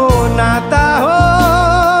आफन्तको नाता हो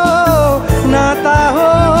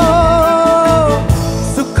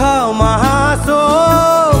सुखमा हाँसो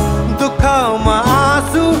दुःखमा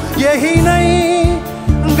आँसु यही नै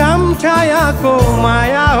घाम छायाको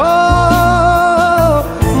माया हो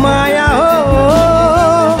माया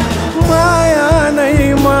नै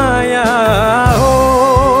माया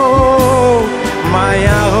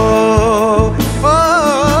हो ओ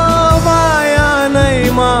माया नै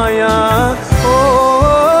माया हो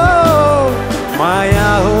माया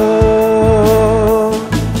हो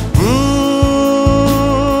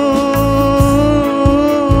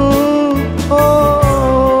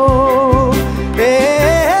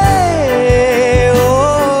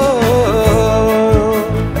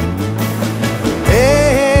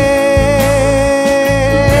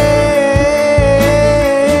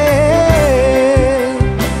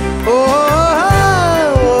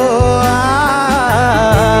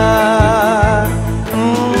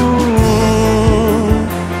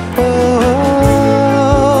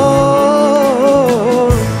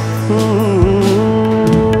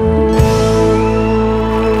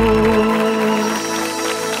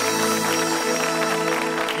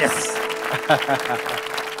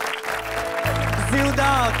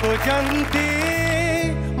जिउँदाको जन्ती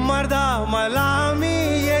मर्दा मलामी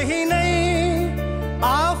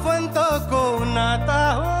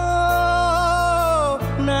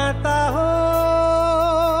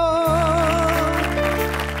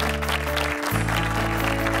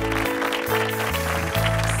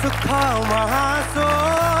सुखमा हाँसो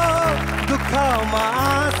दुःखमा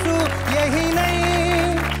आँसु यही नै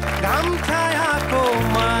घाम छायाको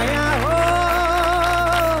माया हो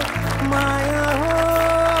माया हो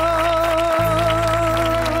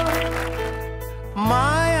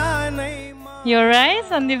माया नै You're right,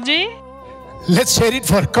 Sandeep ji. Let's share it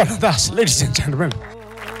for Karnadas, ladies and gentlemen.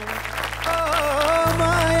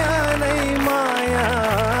 माया नै माया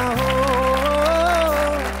हो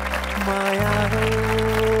माया हो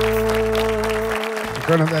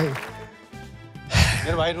Karnadai.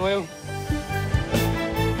 मेरो भाइ रोयो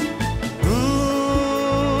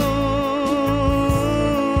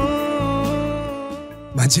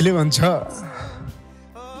मान्छेले भन्छ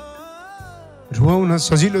रुवाउन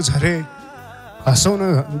सजिलो छ रे हँसाउन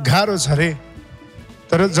गाह्रो छ रे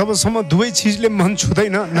तर जबसम्म दुवै चिजले मन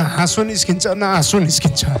छुँदैन न हाँसो निस्किन्छ न आँसु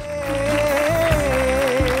निस्किन्छ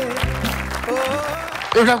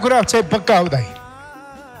एउटा कुरा चाहिँ पक्का हो दाइ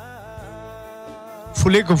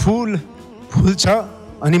फुलेको फुल फुल्छ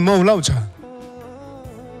अनि मौलाउँछ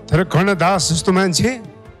तर कर्णदास जस्तो मान्छे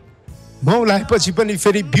मौलाएपछि पनि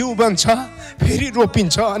फेरि बिउ बन्छ फेरि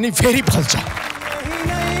रोपिन्छ अनि फेरि फल्छ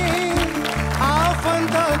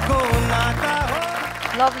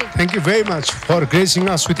Lovely. Thank you very much for gracing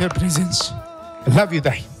us with your presence. I love you,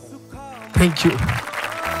 Dai. Thank you.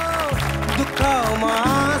 दुःखमा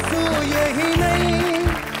आँसु यही नै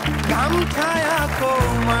घाम छायाको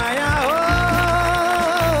माया हो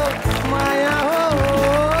माया हो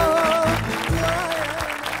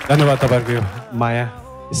धन्यवाद तपाईँहरूको यो माया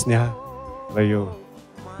स्नेह र यो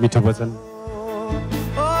मिठो वचन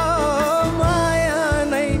माया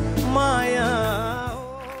नै माया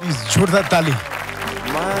Please, जोरदार ताली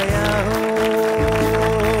माया हो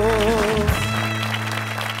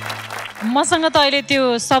मसँग त अहिले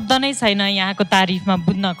त्यो शब्द नै छैन यहाँको तारिफमा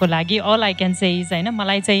बुझ्नको लागि all I can say is होइन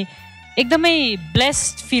मलाई चाहिँ एकदमै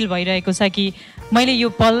ब्लेस्ड फिल भइरहेको छ कि मैले यो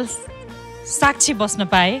पल साक्षी बस्न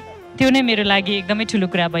पाएँ त्यो नै मेरो लागि एकदमै ठुलो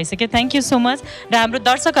कुरा भइसक्यो थ्याङ्क यू सो मच र हाम्रो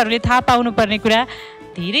दर्शकहरूले थाहा पाउनुपर्ने कुरा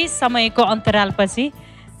धेरै समयको अन्तरालपछि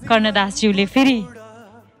कर्णदासज्यूले फेरि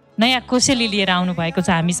नयाँ कोसेली लिएर आउनु भएको छ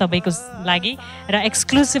हामी सबैको लागि र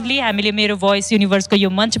एक्सक्लुसिभली हामीले मेरो भोइस युनिभर्सको यो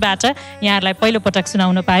मञ्चबाट यहाँहरूलाई पहिलो पटक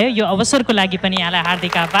सुनाउन पायो यो अवसरको लागि पनि यहाँलाई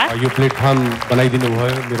हार्दिक आभार यो प्लेटफर्म बनाइदिनु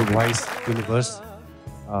भयो मेरो भोइस युनिभर्स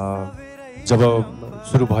जब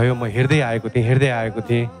सुरु भयो म हेर्दै आएको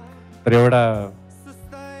थिएँ तर एउटा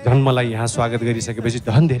झन् मलाई यहाँ स्वागत गरिसकेपछि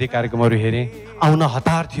झन् धेरै कार्यक्रमहरू हेरेँ आउन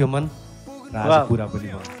हतार थियो मन र आज पुरा पनि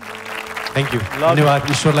भयो थ्याङ्क यू धन्यवाद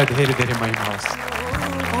ईश्वरलाई धेरै धेरै महिमा होस्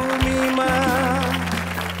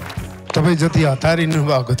तपाईँ जति हतारिनु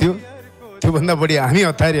भएको थियो त्योभन्दा बढी हामी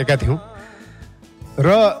हतारिएका थियौँ र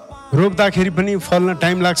रोप्दाखेरि पनि फल्न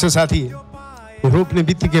टाइम लाग्छ साथी रोप्ने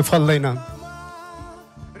बित्तिकै फल्दैन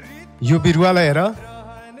यो बिरुवालाई हेर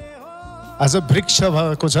आज वृक्ष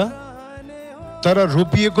भएको छ तर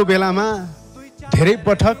रोपिएको बेलामा धेरै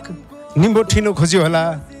पटक निम्बो ठिनो खोज्यो होला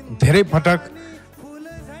धेरै पटक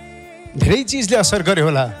धेरै चिजले असर गर्यो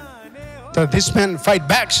होला तर this man fight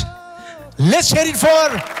ब्याक्स let's hear it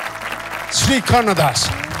for Shri Karnadas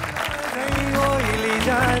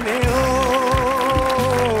जाने हो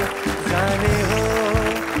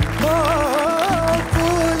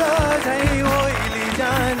फूल झै ओइली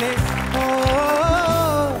जाने हो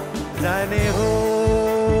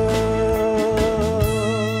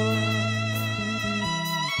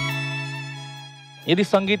यदि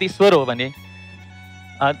सङ्गीत ईश्वर हो भने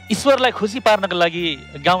ईश्वरलाई खुसी पार्नको लागि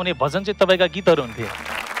गाउने भजन चाहिँ तपाईँका गीतहरू हुन्थे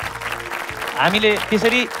हामीले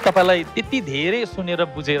त्यसरी तपाईँलाई त्यति धेरै सुनेर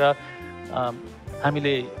बुझेर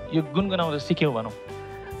हामीले यो गुनगुनाउन सिक्यौँ भनौँ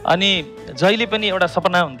अनि जहिले पनि एउटा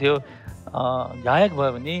सपना हुन्थ्यो गायक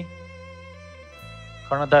भयो भने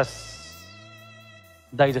कर्णदास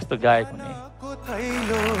दाई जस्तो गायक हुने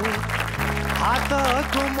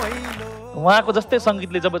उहाँको जस्तै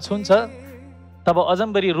सङ्गीतले जब छुन्छ तब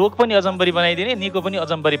अजम्बरी रोग पनि अजम्बरी बनाइदिने निको पनि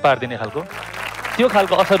अजम्बरी पारिदिने खालको त्यो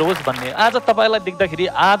खालको असर होस् भन्ने आज तपाईँलाई देख्दाखेरि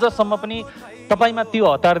आजसम्म पनि तपाईँमा त्यो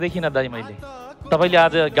हतार देखिन दाइ मैले तपाईँले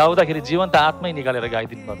आज गाउँदाखेरि जीवन्त आत्मै निकालेर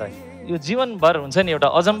गाइदिनु भयो दाइ यो जीवनभर हुन्छ नि एउटा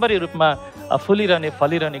अजम्बरी रूपमा फुलिरहने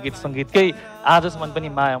फलिरहने गीत सङ्गीतकै आजसम्म पनि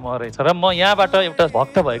माया मोह रहेछ र म यहाँबाट एउटा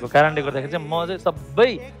भक्त भएको कारणले गर्दाखेरि चाहिँ म चाहिँ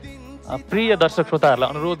सबै प्रिय दर्शक श्रोताहरूलाई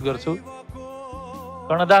अनुरोध गर्छु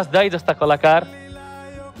कर्णदास दाइ जस्ता कलाकार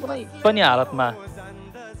कुनै पनि हालतमा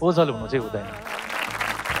ओझल हुनु चाहिँ हुँदैन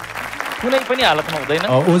कुनै पनि हालतमा हुँदैन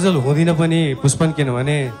ओझल हुँदिन पनि पुष्पन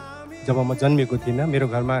किनभने जब म जन्मेको थिइनँ मेरो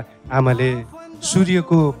घरमा आमाले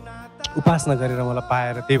सूर्यको उपासना गरेर मलाई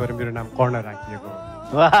पाएर त्यही भएर मेरो नाम कर्ण राखिएको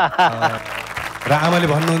र आमाले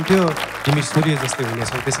भन्नुहुन्थ्यो तिमी सूर्य जस्तै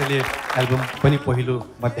हुनेछौ त्यसैले एल्बम पनि पहिलो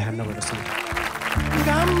मध्याह्नबाट सुन्नु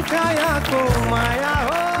घाम छायाको माया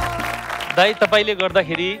हो। दाइ तपाईँले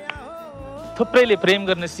गर्दाखेरि थुप्रैले प्रेम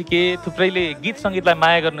गर्न सिके, थुप्रैले गीत सङ्गीतलाई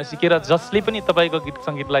माया गर्न सिके र जसले पनि तपाईँको गीत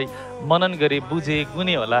सङ्गीतलाई मनन गरे, बुझे,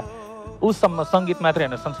 गुने होला उसम्म सङ्गीत मात्रै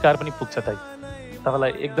होइन संस्कार पनि पुग्छ दाइ।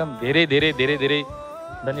 तपाईँलाई एकदम धेरै धेरै धेरै धेरै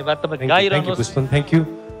धन्यवाद। तपाईँ गाइरहनुहोस्। पुष्पन, थ्याङ्क यू।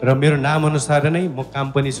 र मेरो नाम अनुसार नै म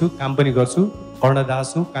काम पनि छु, काम पनि गर्छु।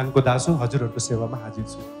 कर्णदास हुँ, कानको दास हुँ, हजुरहरूको सेवामा हाजिर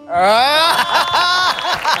छु।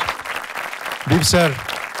 दिप सर,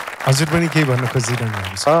 हजुर पनि केही भन्न खोजिरहनु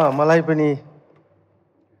भएको छ? मलाई पनि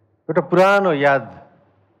एउटा पुरानो याद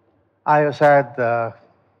आयो, सायद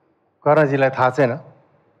कर्णजीलाई थाहा छैन।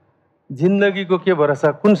 जिन्दगीको के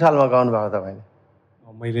भरोसा कुन सालमा गाउनु भएको तपाईँले?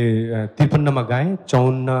 मैले 53 मा गाएँ,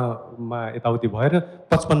 54 मा यताउति भएर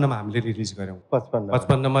 55 मा हामीले रिलिज गऱ्यौँ।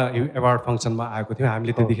 55 मा एवार्ड फङ्सनमा आएको थियौँ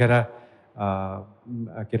हामीले। त्यतिखेर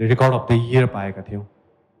के अरे रेकर्ड अफ द इयर पाएका थियौँ।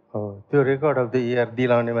 हो, त्यो रेकर्ड अफ द इयर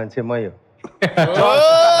दिलाउने मान्छे मै हो।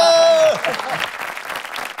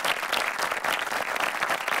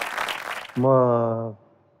 म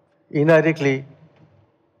इनडाइरेक्टली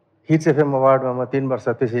हिट्स एफएम अवार्डमा म 3 वर्ष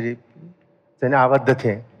त्यसरी चाहिँ आबद्ध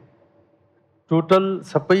थिएँ। टोटल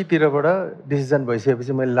सबैतिरबाट डिसिजन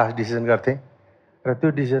भइसकेपछि मैले लास्ट डिसिजन गर्थेँ र त्यो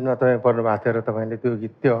डिसिजनमा तपाईँ पर्नु भएको थियो र तपाईँले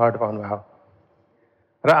त्यो अवार्ड पाउनुभयो।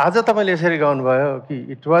 र आज तपाईँले यसरी गाउनुभयो कि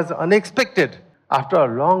it was unexpected after a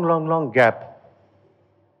long long long gap.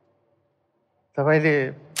 तपाईँले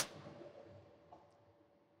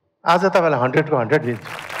आज तपाईँलाई 100 को 100 दिन्छु।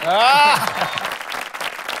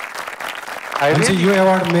 यो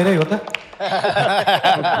अवार्ड मेरै हो त।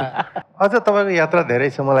 अझ तपाईँको यात्रा धेरै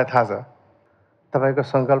छ, मलाई थाहा छ। तपाईँको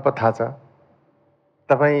सङ्कल्प थाहा छ।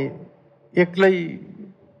 तपाईँ एक्लै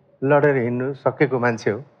लडेर हिँड्नु सकेको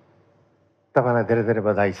मान्छे हो। तपाईँलाई धेरै धेरै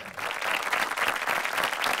बधाई छ।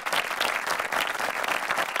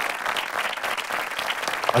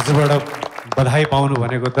 हजुरबाट बधाई पाउनु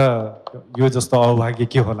भनेको त यो जस्तो अभाग्य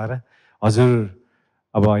के होला र। हजुर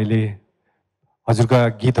अब अहिले हजुरका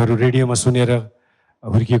गीतहरू रेडियोमा सुनेर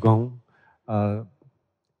हुर्किएको हौँ।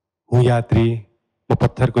 हुँ यात्री, म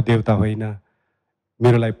पत्थरको देवता होइन,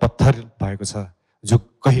 मेरो लागि पत्थर भएको छ जो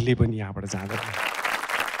कहिले पनि यहाँबाट जाँदैन।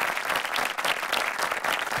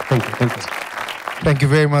 थ्याङ्क यू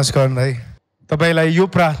भेरी मच कर्ण भाइ। तपाईँलाई यो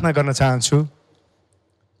प्रार्थना गर्न चाहन्छु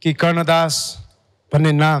कि कर्णदास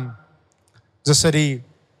भन्ने नाम जसरी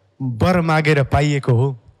वर मागेर पाइएको हो,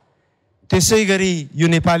 त्यसै गरी यो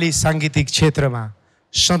नेपाली साङ्गीतिक क्षेत्रमा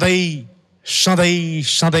सधैँ सधैँ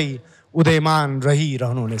सधैँ उदयमान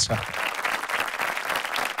रहिरहनुहुनेछ।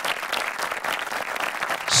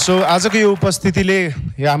 सो आजको यो उपस्थितिले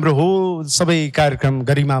हाम्रो हो सबै कार्यक्रम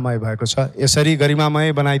गरिमामय भएको छ। यसरी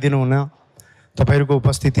गरिमामय बनाइदिनु हुन तपाईँहरूको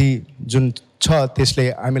उपस्थिति जुन छ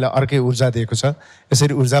त्यसले हामीलाई अर्कै ऊर्जा दिएको छ।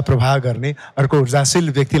 यसरी ऊर्जा प्रवाह गर्ने अर्को ऊर्जाशील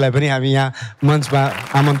व्यक्तिलाई पनि हामी यहाँ मञ्चमा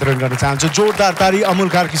आमन्त्रण गर्न चाहन्छौँ। जोरदार ताली अमुल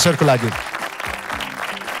कार्की सरको लागि।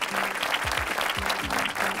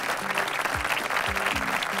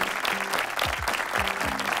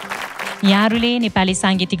 यहाँहरूले नेपाली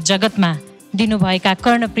साङ्गीतिक जगतमा दिनुभएका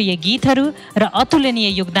कर्णप्रिय गीतहरू र अतुलनीय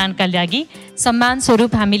योगदानका लागि सम्मान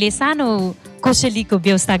स्वरूप हामीले सानो कोसेलीको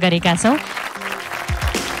व्यवस्था गरेका छौँ।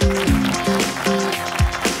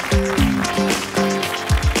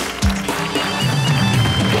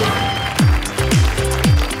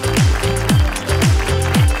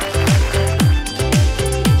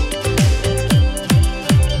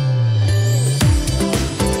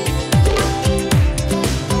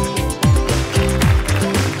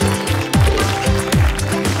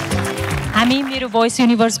 भोइस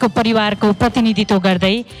युनिभर्सको परिवारको प्रतिनिधित्व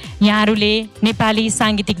गर्दै यहाँहरूले नेपाली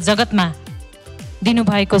साङ्गीतिक जगतमा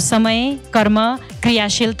दिनुभएको समय, कर्म,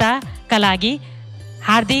 क्रियाशीलताका लागि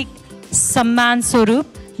हार्दिक सम्मान स्वरूप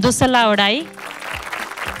दोसल्ला ओडाई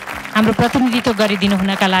हाम्रो प्रतिनिधित्व गरिदिनु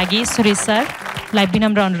हुनका लागि सुरेश सरलाई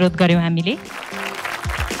विनम्र अनुरोध गर्यौँ हामीले।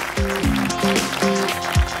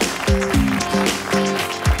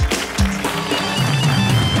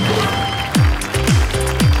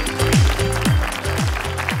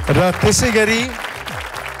 र त्यसै गरी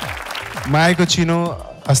मायाको चिनो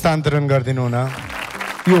हस्तान्तरण गरिदिनु हुन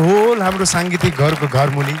यो होल हाम्रो साङ्गीतिक घरको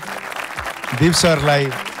घरमुली दिप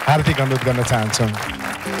सरलाई हार्दिक अनुरोध गर्न चाहन्छौँ।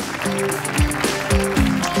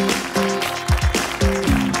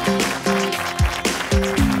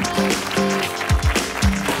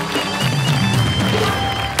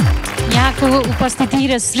 यहाँको उपस्थिति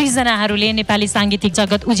र सृजनाहरूले नेपाली साङ्गीतिक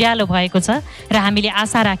जगत उज्यालो भएको छ र हामीले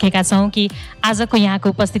आशा राखेका छौँ कि आजको यहाँको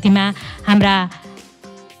उपस्थितिमा हाम्रा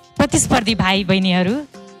प्रतिस्पर्धी भाइ बहिनीहरू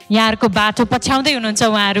यहाँहरूको बाटो पछ्याउँदै हुनुहुन्छ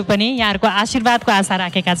उहाँहरू पनि यहाँहरूको आशीर्वादको आशा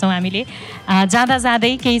राखेका छौँ हामीले जाँदा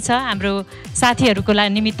जाँदै केही छ हाम्रो साथीहरूको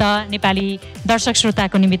निमित्त नेपाली दर्शक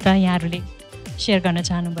श्रोताको निमित्त यहाँहरूले सेयर गर्न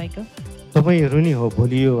चाहनुभएको तपाईँहरू नि हो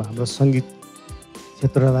भोलि यो हाम्रो सङ्गीत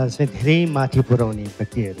क्षेत्रलाई चाहिँ धेरै माथि पुर्याउने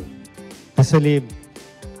व्यक्तिहरू त्यसैले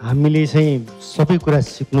हामीले चाहिँ सबै कुरा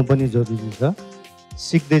सिक्नु पनि जरुरी छ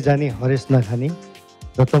सिक्दै जाने हरेस नखाने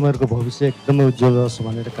र तपाईँहरूको भविष्य एकदमै उज्जवल होस्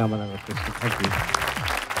भनेर कामना गर्दछु थ्याङ्क यू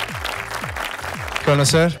कर्ण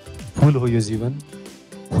सर फुल हो यो जीवन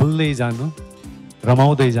फुल्दै जानु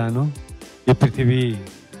रमाउँदै जानु यो पृथ्वी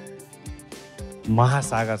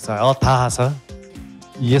महासागर छ अथाह छ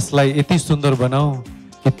यसलाई यति सुन्दर बनाऊ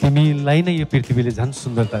कि तिमीलाई नै यो पृथ्वीले झन्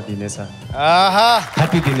सुन्दरता दिनेछ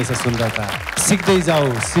थपिदिनेछ सुन्दरता सिक्दै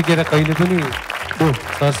जाऊ सिकेर कहिले पनि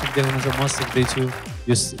सर सिक्दै हुनुहुन्छ म सिक्दैछु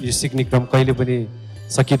यो सिक्ने क्रम कहिले पनि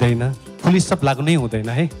सकिँदैन फुल स्टप लाग्नै हुँदैन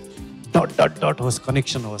है डट डट डट होस्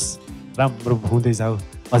कनेक्सन होस् राम्रो हुँदै जाऊ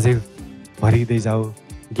अझै भरिँदै जाऊ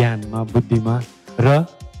ज्ञानमा बुद्धिमा र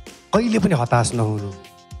कहिले पनि हताश नहुनु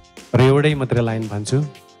र एउटै मात्रै लाइन भन्छु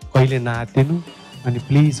कहिले नआत्तिनु अनि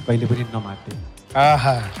प्लिज कहिले पनि नमात्तिनु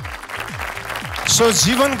सो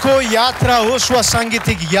जीवनको यात्रा होस् वा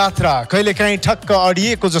साङ्गीतिक यात्रा कहिलेकाहीँ ठक्क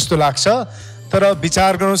अडिएको जस्तो लाग्छ तर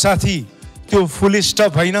विचार गर्नु साथी त्यो फुल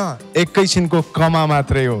स्टप होइन एकैछिनको कमा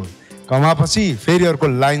मात्रै हो कमापछि फेरि अर्को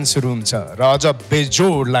लाइन सुरु हुन्छ र अझ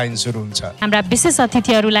बेजोड लाइन सुरु हुन्छ हाम्रा विशेष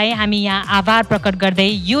अतिथिहरूलाई हामी यहाँ आभार प्रकट गर्दै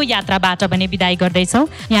यो यात्राबाट भने बिदाई गर्दैछौँ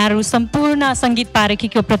यहाँहरू सम्पूर्ण सङ्गीत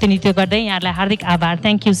पारखीको प्रतिनिधित्व गर्दै यहाँहरूलाई हार्दिक आभार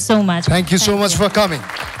thank you so much thank you so much for coming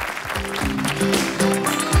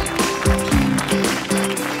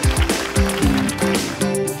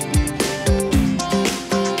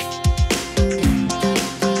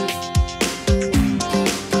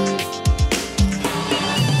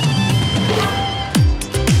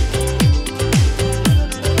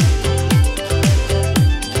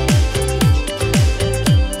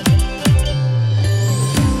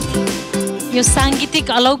यो सांगीतिक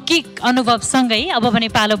अलौकिक अनुभवसँगै अब भने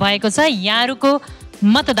पालो भएको छ यहाँहरूको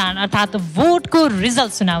मतदान अर्थात् भोटको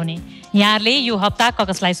रिजल्ट सुनाउने यहाँहरूले यो हप्ता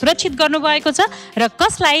कसलाई सुरक्षित गर्नुभएको छ र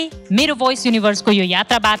कसलाई मेरो भोइस युनिभर्सको यो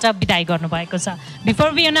यात्राबाट बिदाई गर्नुभएको छ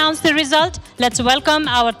before we announce the result let's welcome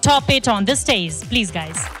our top 8 on the stage please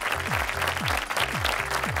guys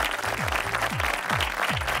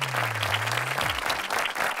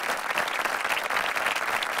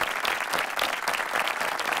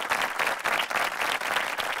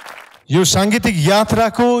यो साङ्गीतिक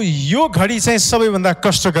यात्राको यो घडी चाहिँ सबैभन्दा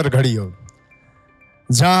कष्टकर घडी हो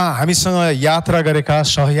जहाँ हामीसँग यात्रा गरेका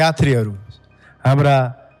सहयात्रीहरू हाम्रा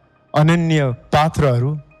अनन्य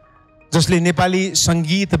पात्रहरू जसले नेपाली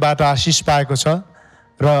सङ्गीतबाट आशिष पाएको छ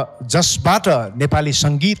र जसबाट नेपाली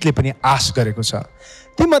सङ्गीतले पनि आश गरेको छ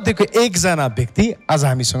तीमध्येको एकजना व्यक्ति आज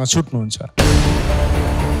हामीसँग छुट्नुहुन्छ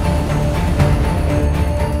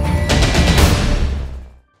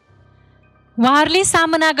उहाँहरूले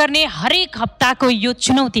सामना गर्ने हरेक हप्ताको यो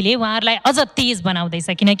चुनौतीले उहाँहरूलाई अझ तेज बनाउँदैछ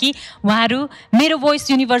किनकि उहाँहरू मेरो भोइस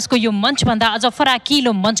युनिभर्सको यो मञ्चभन्दा अझ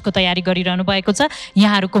फराकिलो मञ्चको तयारी गरिरहनु भएको छ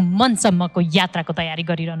यहाँहरूको मनसम्मको यात्राको तयारी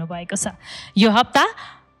गरिरहनु भएको छ यो हप्ता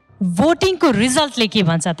भोटिङको रिजल्टले के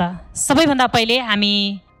भन्छ त सबैभन्दा पहिले हामी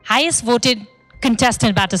हाइएस्ट भोटेड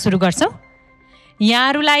कन्टेस्टेन्टबाट सुरु गर्छौँ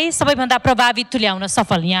यहाँहरूलाई सबैभन्दा प्रभावित तुल्याउन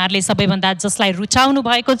सफल यहाँहरूले सबैभन्दा जसलाई रुचाउनु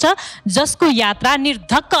भएको छ जसको यात्रा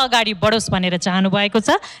निर्धक्क अगाडि बढोस् भनेर चाहनु भएको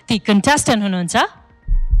छ ती कन्टेस्टेन्ट हुनुहुन्छ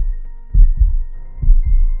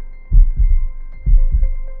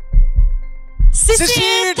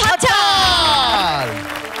शिशिर Thatal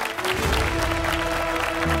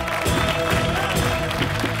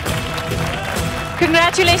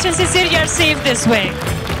Congratulations Shishir, you're safe this way.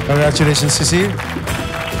 Congratulations Shishir.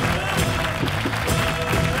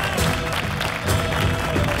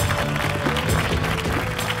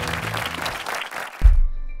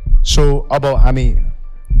 So अब हामी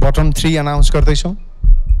बटम 3 अनाउन्स गर्दैछौँ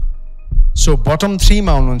सो बटम 3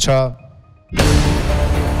 मा हुनुहुन्छ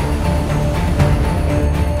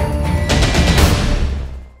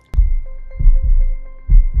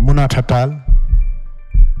मुना ठटाल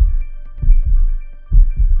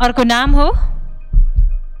अर्को नाम हो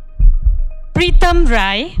प्रीतम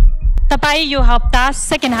राय तपाईँ यो हप्ता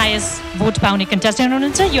सेकेन्ड हाइएस्ट भोट पाउने कन्टेस्टेन्ट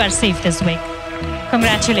हुनुहुन्छ you are safe this week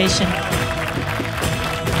congratulation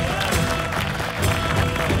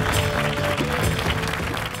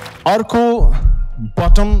अर्को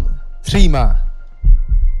बटम 3 मा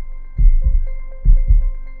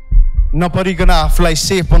नपरिकन आफूलाई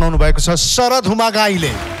सेफ बनाउनु भएको छ शरद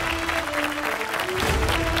हुमागाईले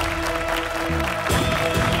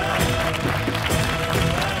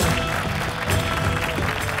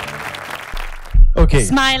Okay.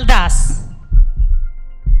 स्माइल दास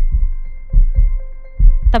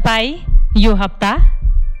तपाईँ यो हप्ता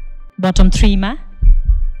बटम 3 मा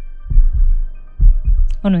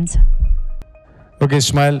हुनुहुन्छ। ओके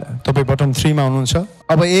स्माइल तपाईँ बटम 3 मा हुनुहुन्छ।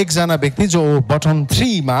 अब एकजना व्यक्ति जो बटम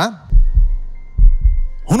 3 मा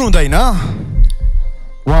हुनुहुँदैन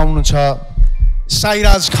उहाँ हुनुहुन्छ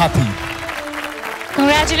साइराज खाती।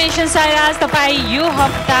 कङ्ग्रेचुलेसन साइराज, तपाईँ यो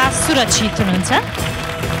हप्ता सुरक्षित हुनुहुन्छ।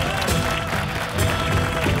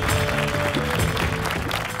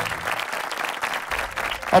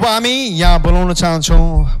 अब हामी यहाँ बोलाउन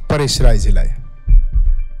चाहन्छौँ परेश राईजीलाई।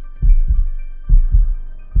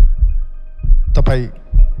 तपाईँ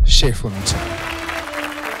सेफ हुनुहुन्छ।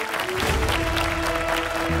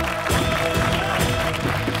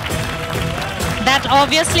 That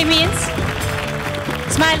obviously means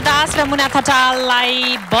स्माइल दास र मुना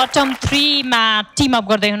खटाललाई बटम 3 मा टिम अप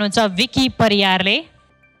गर्दै हुनुहुन्छ विकी परियारले।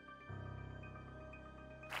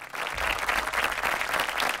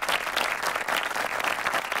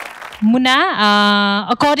 मुना,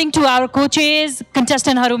 अकॉर्डिंग टू आवर कोचेस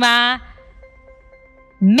कन्टेस्टेन्टहरुमा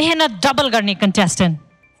मेहनत डबल गर्ने contestant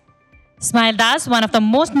smile Das, one of the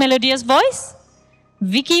most melodious voice।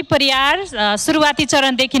 विकी परियार सुरुवाती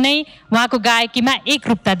चरणदेखि नै उहाँको गायकीमा एक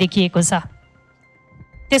रूपता देखिएको छ।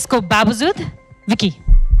 त्यसको बावजुद विकी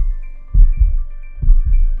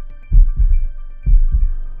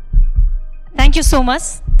थ्याङ्क यू सो मच।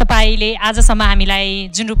 तपाईले आजसम्म हामीलाई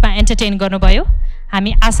जुन रूपमा एन्टरटेन गर्नुभयो,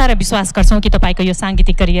 हामी आशा र विश्वास गर्छौँ कि तपाईको यो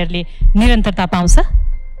सांगीतिक करियरले निरन्तरता पाउँछ।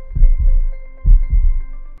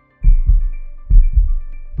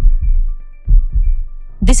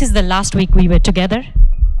 This is the last week we were together.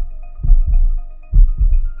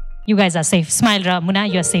 You guys are safe. Smile ra Muna,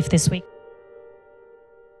 you are safe this week.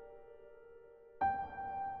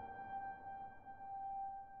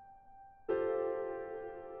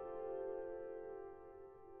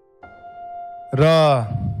 र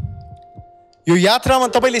यो यात्रामा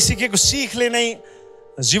तपाईले सिकेको सिखले नै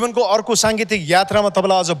जीवनको अर्को सांगीतिक यात्रामा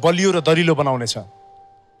तपाईलाई अझ बलियो र दरिलो बनाउनेछ।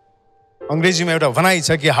 अंग्रेजीमा एउटा भनाइ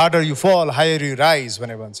छ कि हार्डर यु फल हायर यु राइज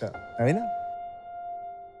भनेर भन्छ, हैन?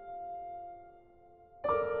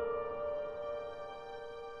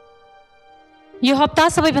 यो हप्ता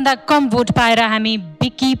सबैभन्दा कम भोट पाएर हामी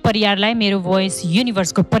विकी परियारलाई मेरो भोइस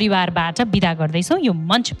युनिभर्सको परिवारबाट बिदा गर्दैछौँ। यो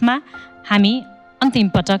मञ्चमा हामी अन्तिम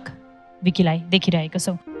पटक विकीलाई देखिरहेको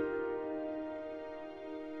छौँ।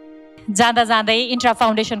 जाँदा जाँदै इन्ट्रा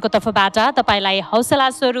फाउन्डेसनको तर्फबाट तपाईलाई हौसला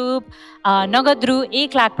स्वरूप नगद रु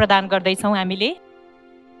 1 लाख प्रदान गर्दैछौँ हामीले।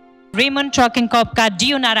 रेमन्ड ट्रकिङ कपका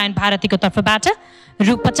डिओ नारायण भारतीको तर्फबाट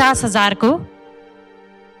रु 50,000 को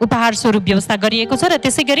उपहार स्वरूप व्यवस्था गरिएको छ। र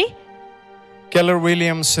त्यसै गरी केलर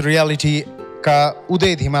विलियम्स रियालिटी का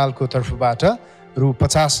उदय धिमालको तर्फबाट रु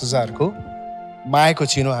 50,000 को मायाको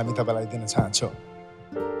चिनो हामी तपाईलाई दिन चाहन्छौँ।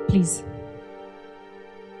 प्लिज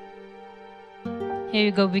Here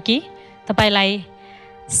you go, विकी। तपाईलाई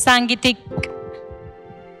सांगीतिक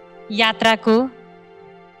यात्राको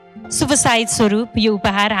शुभ साइज स्वरूप यो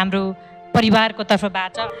उपहार हाम्रो परिवारको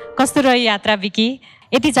तर्फबाट। कस्तो रह्यो यात्रा विकी?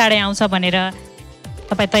 यति चाँडै आउँछ भनेर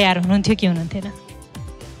तपाई तयार हुनुहुन्थ्यो कि हुनुहुन्थेन?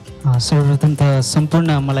 सर्वप्रथम त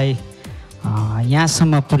सम्पूर्ण मलाई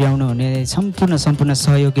यहाँसम्म पुर्याउनु हुने सम्पूर्ण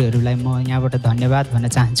सहयोगीहरूलाई म यहाँबाट धन्यवाद भन्न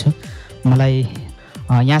चाहन्छु। मलाई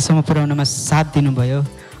यहाँसम्म पुर्याउनमा साथ दिनुभयो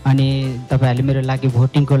अनि तपाईहरुले मेरो लागि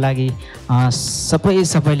भोटिङको लागि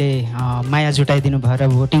सबैले माया जुटाइदिनु भयो र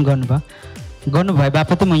भोटिङ गर्नुभयो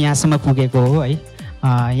बापत म यहाँसम्म पुगेको हो है।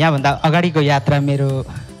 यहाँभन्दा अगाडिको यात्रा मेरो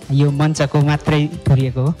यो मञ्चको मात्रै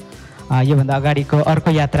पुरिएको हो। योभन्दा अगाडिको अर्को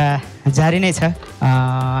यात्रा जारी नै छ।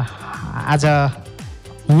 आज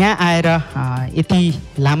यहाँ आएर यति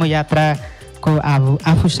लामो यात्राको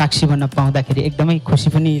आफू साक्षी बन्न पाउँदाखेरि एकदमै खुसी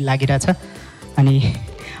पनि लागिरहेछ अनि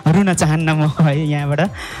रुन चाहन्न म है यहाँबाट।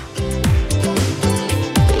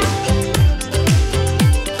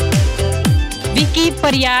 विकी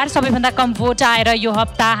परियार सबैभन्दा कम भोट आएर यो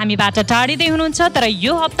हप्ता हामीबाट टाढिँदै हुनुहुन्छ। तर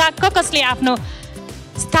यो हप्ता कसले आफ्नो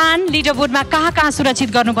स्थान लिडर बोर्डमा कहाँ सुरक्षित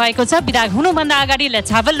गर्नुभएको छ, बिदा हुनुभन्दा अगाडि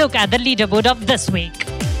let's have a look at the leader board of this week.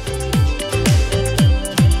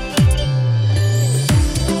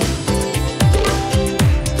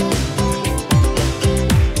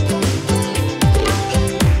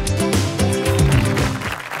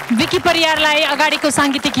 विकी परियारलाई अगाडिको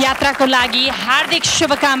सांगीतिक यात्राको लागि हार्दिक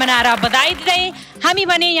शुभकामना र बधाई दिँदै हामी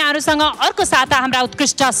भने यहाँहरूसँग अर्को साता हाम्रा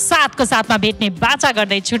उत्कृष्ट साथको साथमा भेट्ने बाचा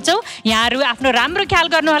गर्दै छुट्छौँ। यहाँहरू आफ्नो राम्रो ख्याल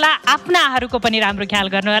गर्नुहोला, आफ्नाहरूको पनि राम्रो ख्याल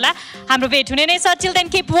गर्नुहोला। हाम्रो भेट हुने नै छ। टिल देन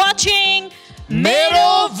कीप वाचिङ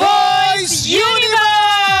मेरो voice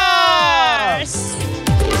universe.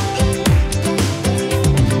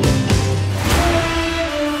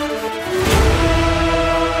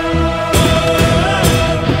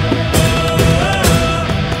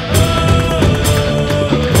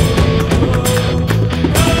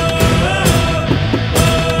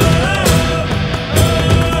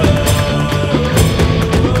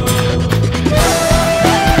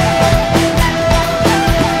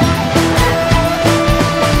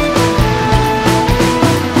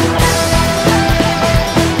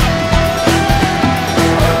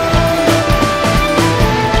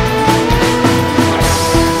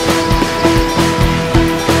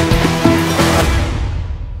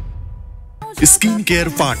 Skin care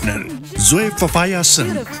partner, Zoe Papaya Sun.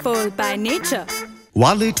 Beautiful by nature.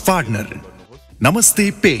 Wallet partner,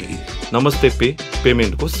 Namaste Pay. नमस्ते पे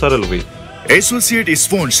पेमेन्टको सरल way. Associate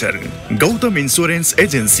sponsor, Gautam Insurance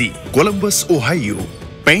Agency, Columbus, Ohio.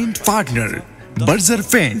 Paint partner, Berger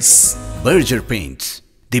Paints. Berger Paints,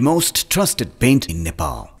 the most trusted paint in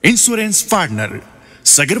Nepal. Insurance partner,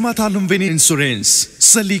 Sagarmatha Lumbini Insurance,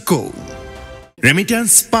 Salico.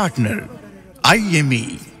 Remittance partner, IME.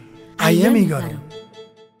 IME गर्नु.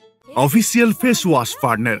 Official face wash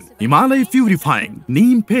partner, Himalaya Purifying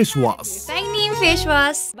Neem Face Wash. Neem Face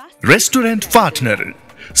Wash. Restaurant partner,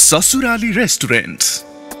 Sasurali Restaurant.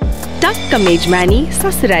 टक्क मेजमानी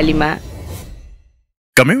ससुरालीमा.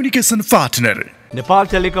 Communication partner, Nepal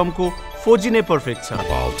टेलिकमको 4G नै perfect छ.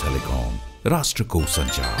 Nepal telecom, राष्ट्रको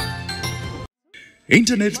सञ्चार.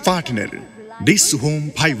 Internet partner, Dish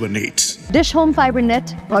Home Fiber Net. Dish home fibre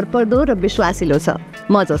net भरपर्दो र विश्वासिलो छ,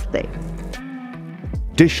 म जस्तै.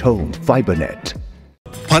 Dish Home Fiber Net.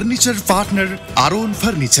 Furniture partner, Aron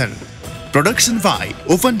Furniture. Production by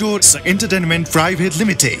Open Doors Entertainment Private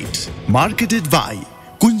Limited. Marketed by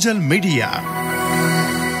Kunjal Media.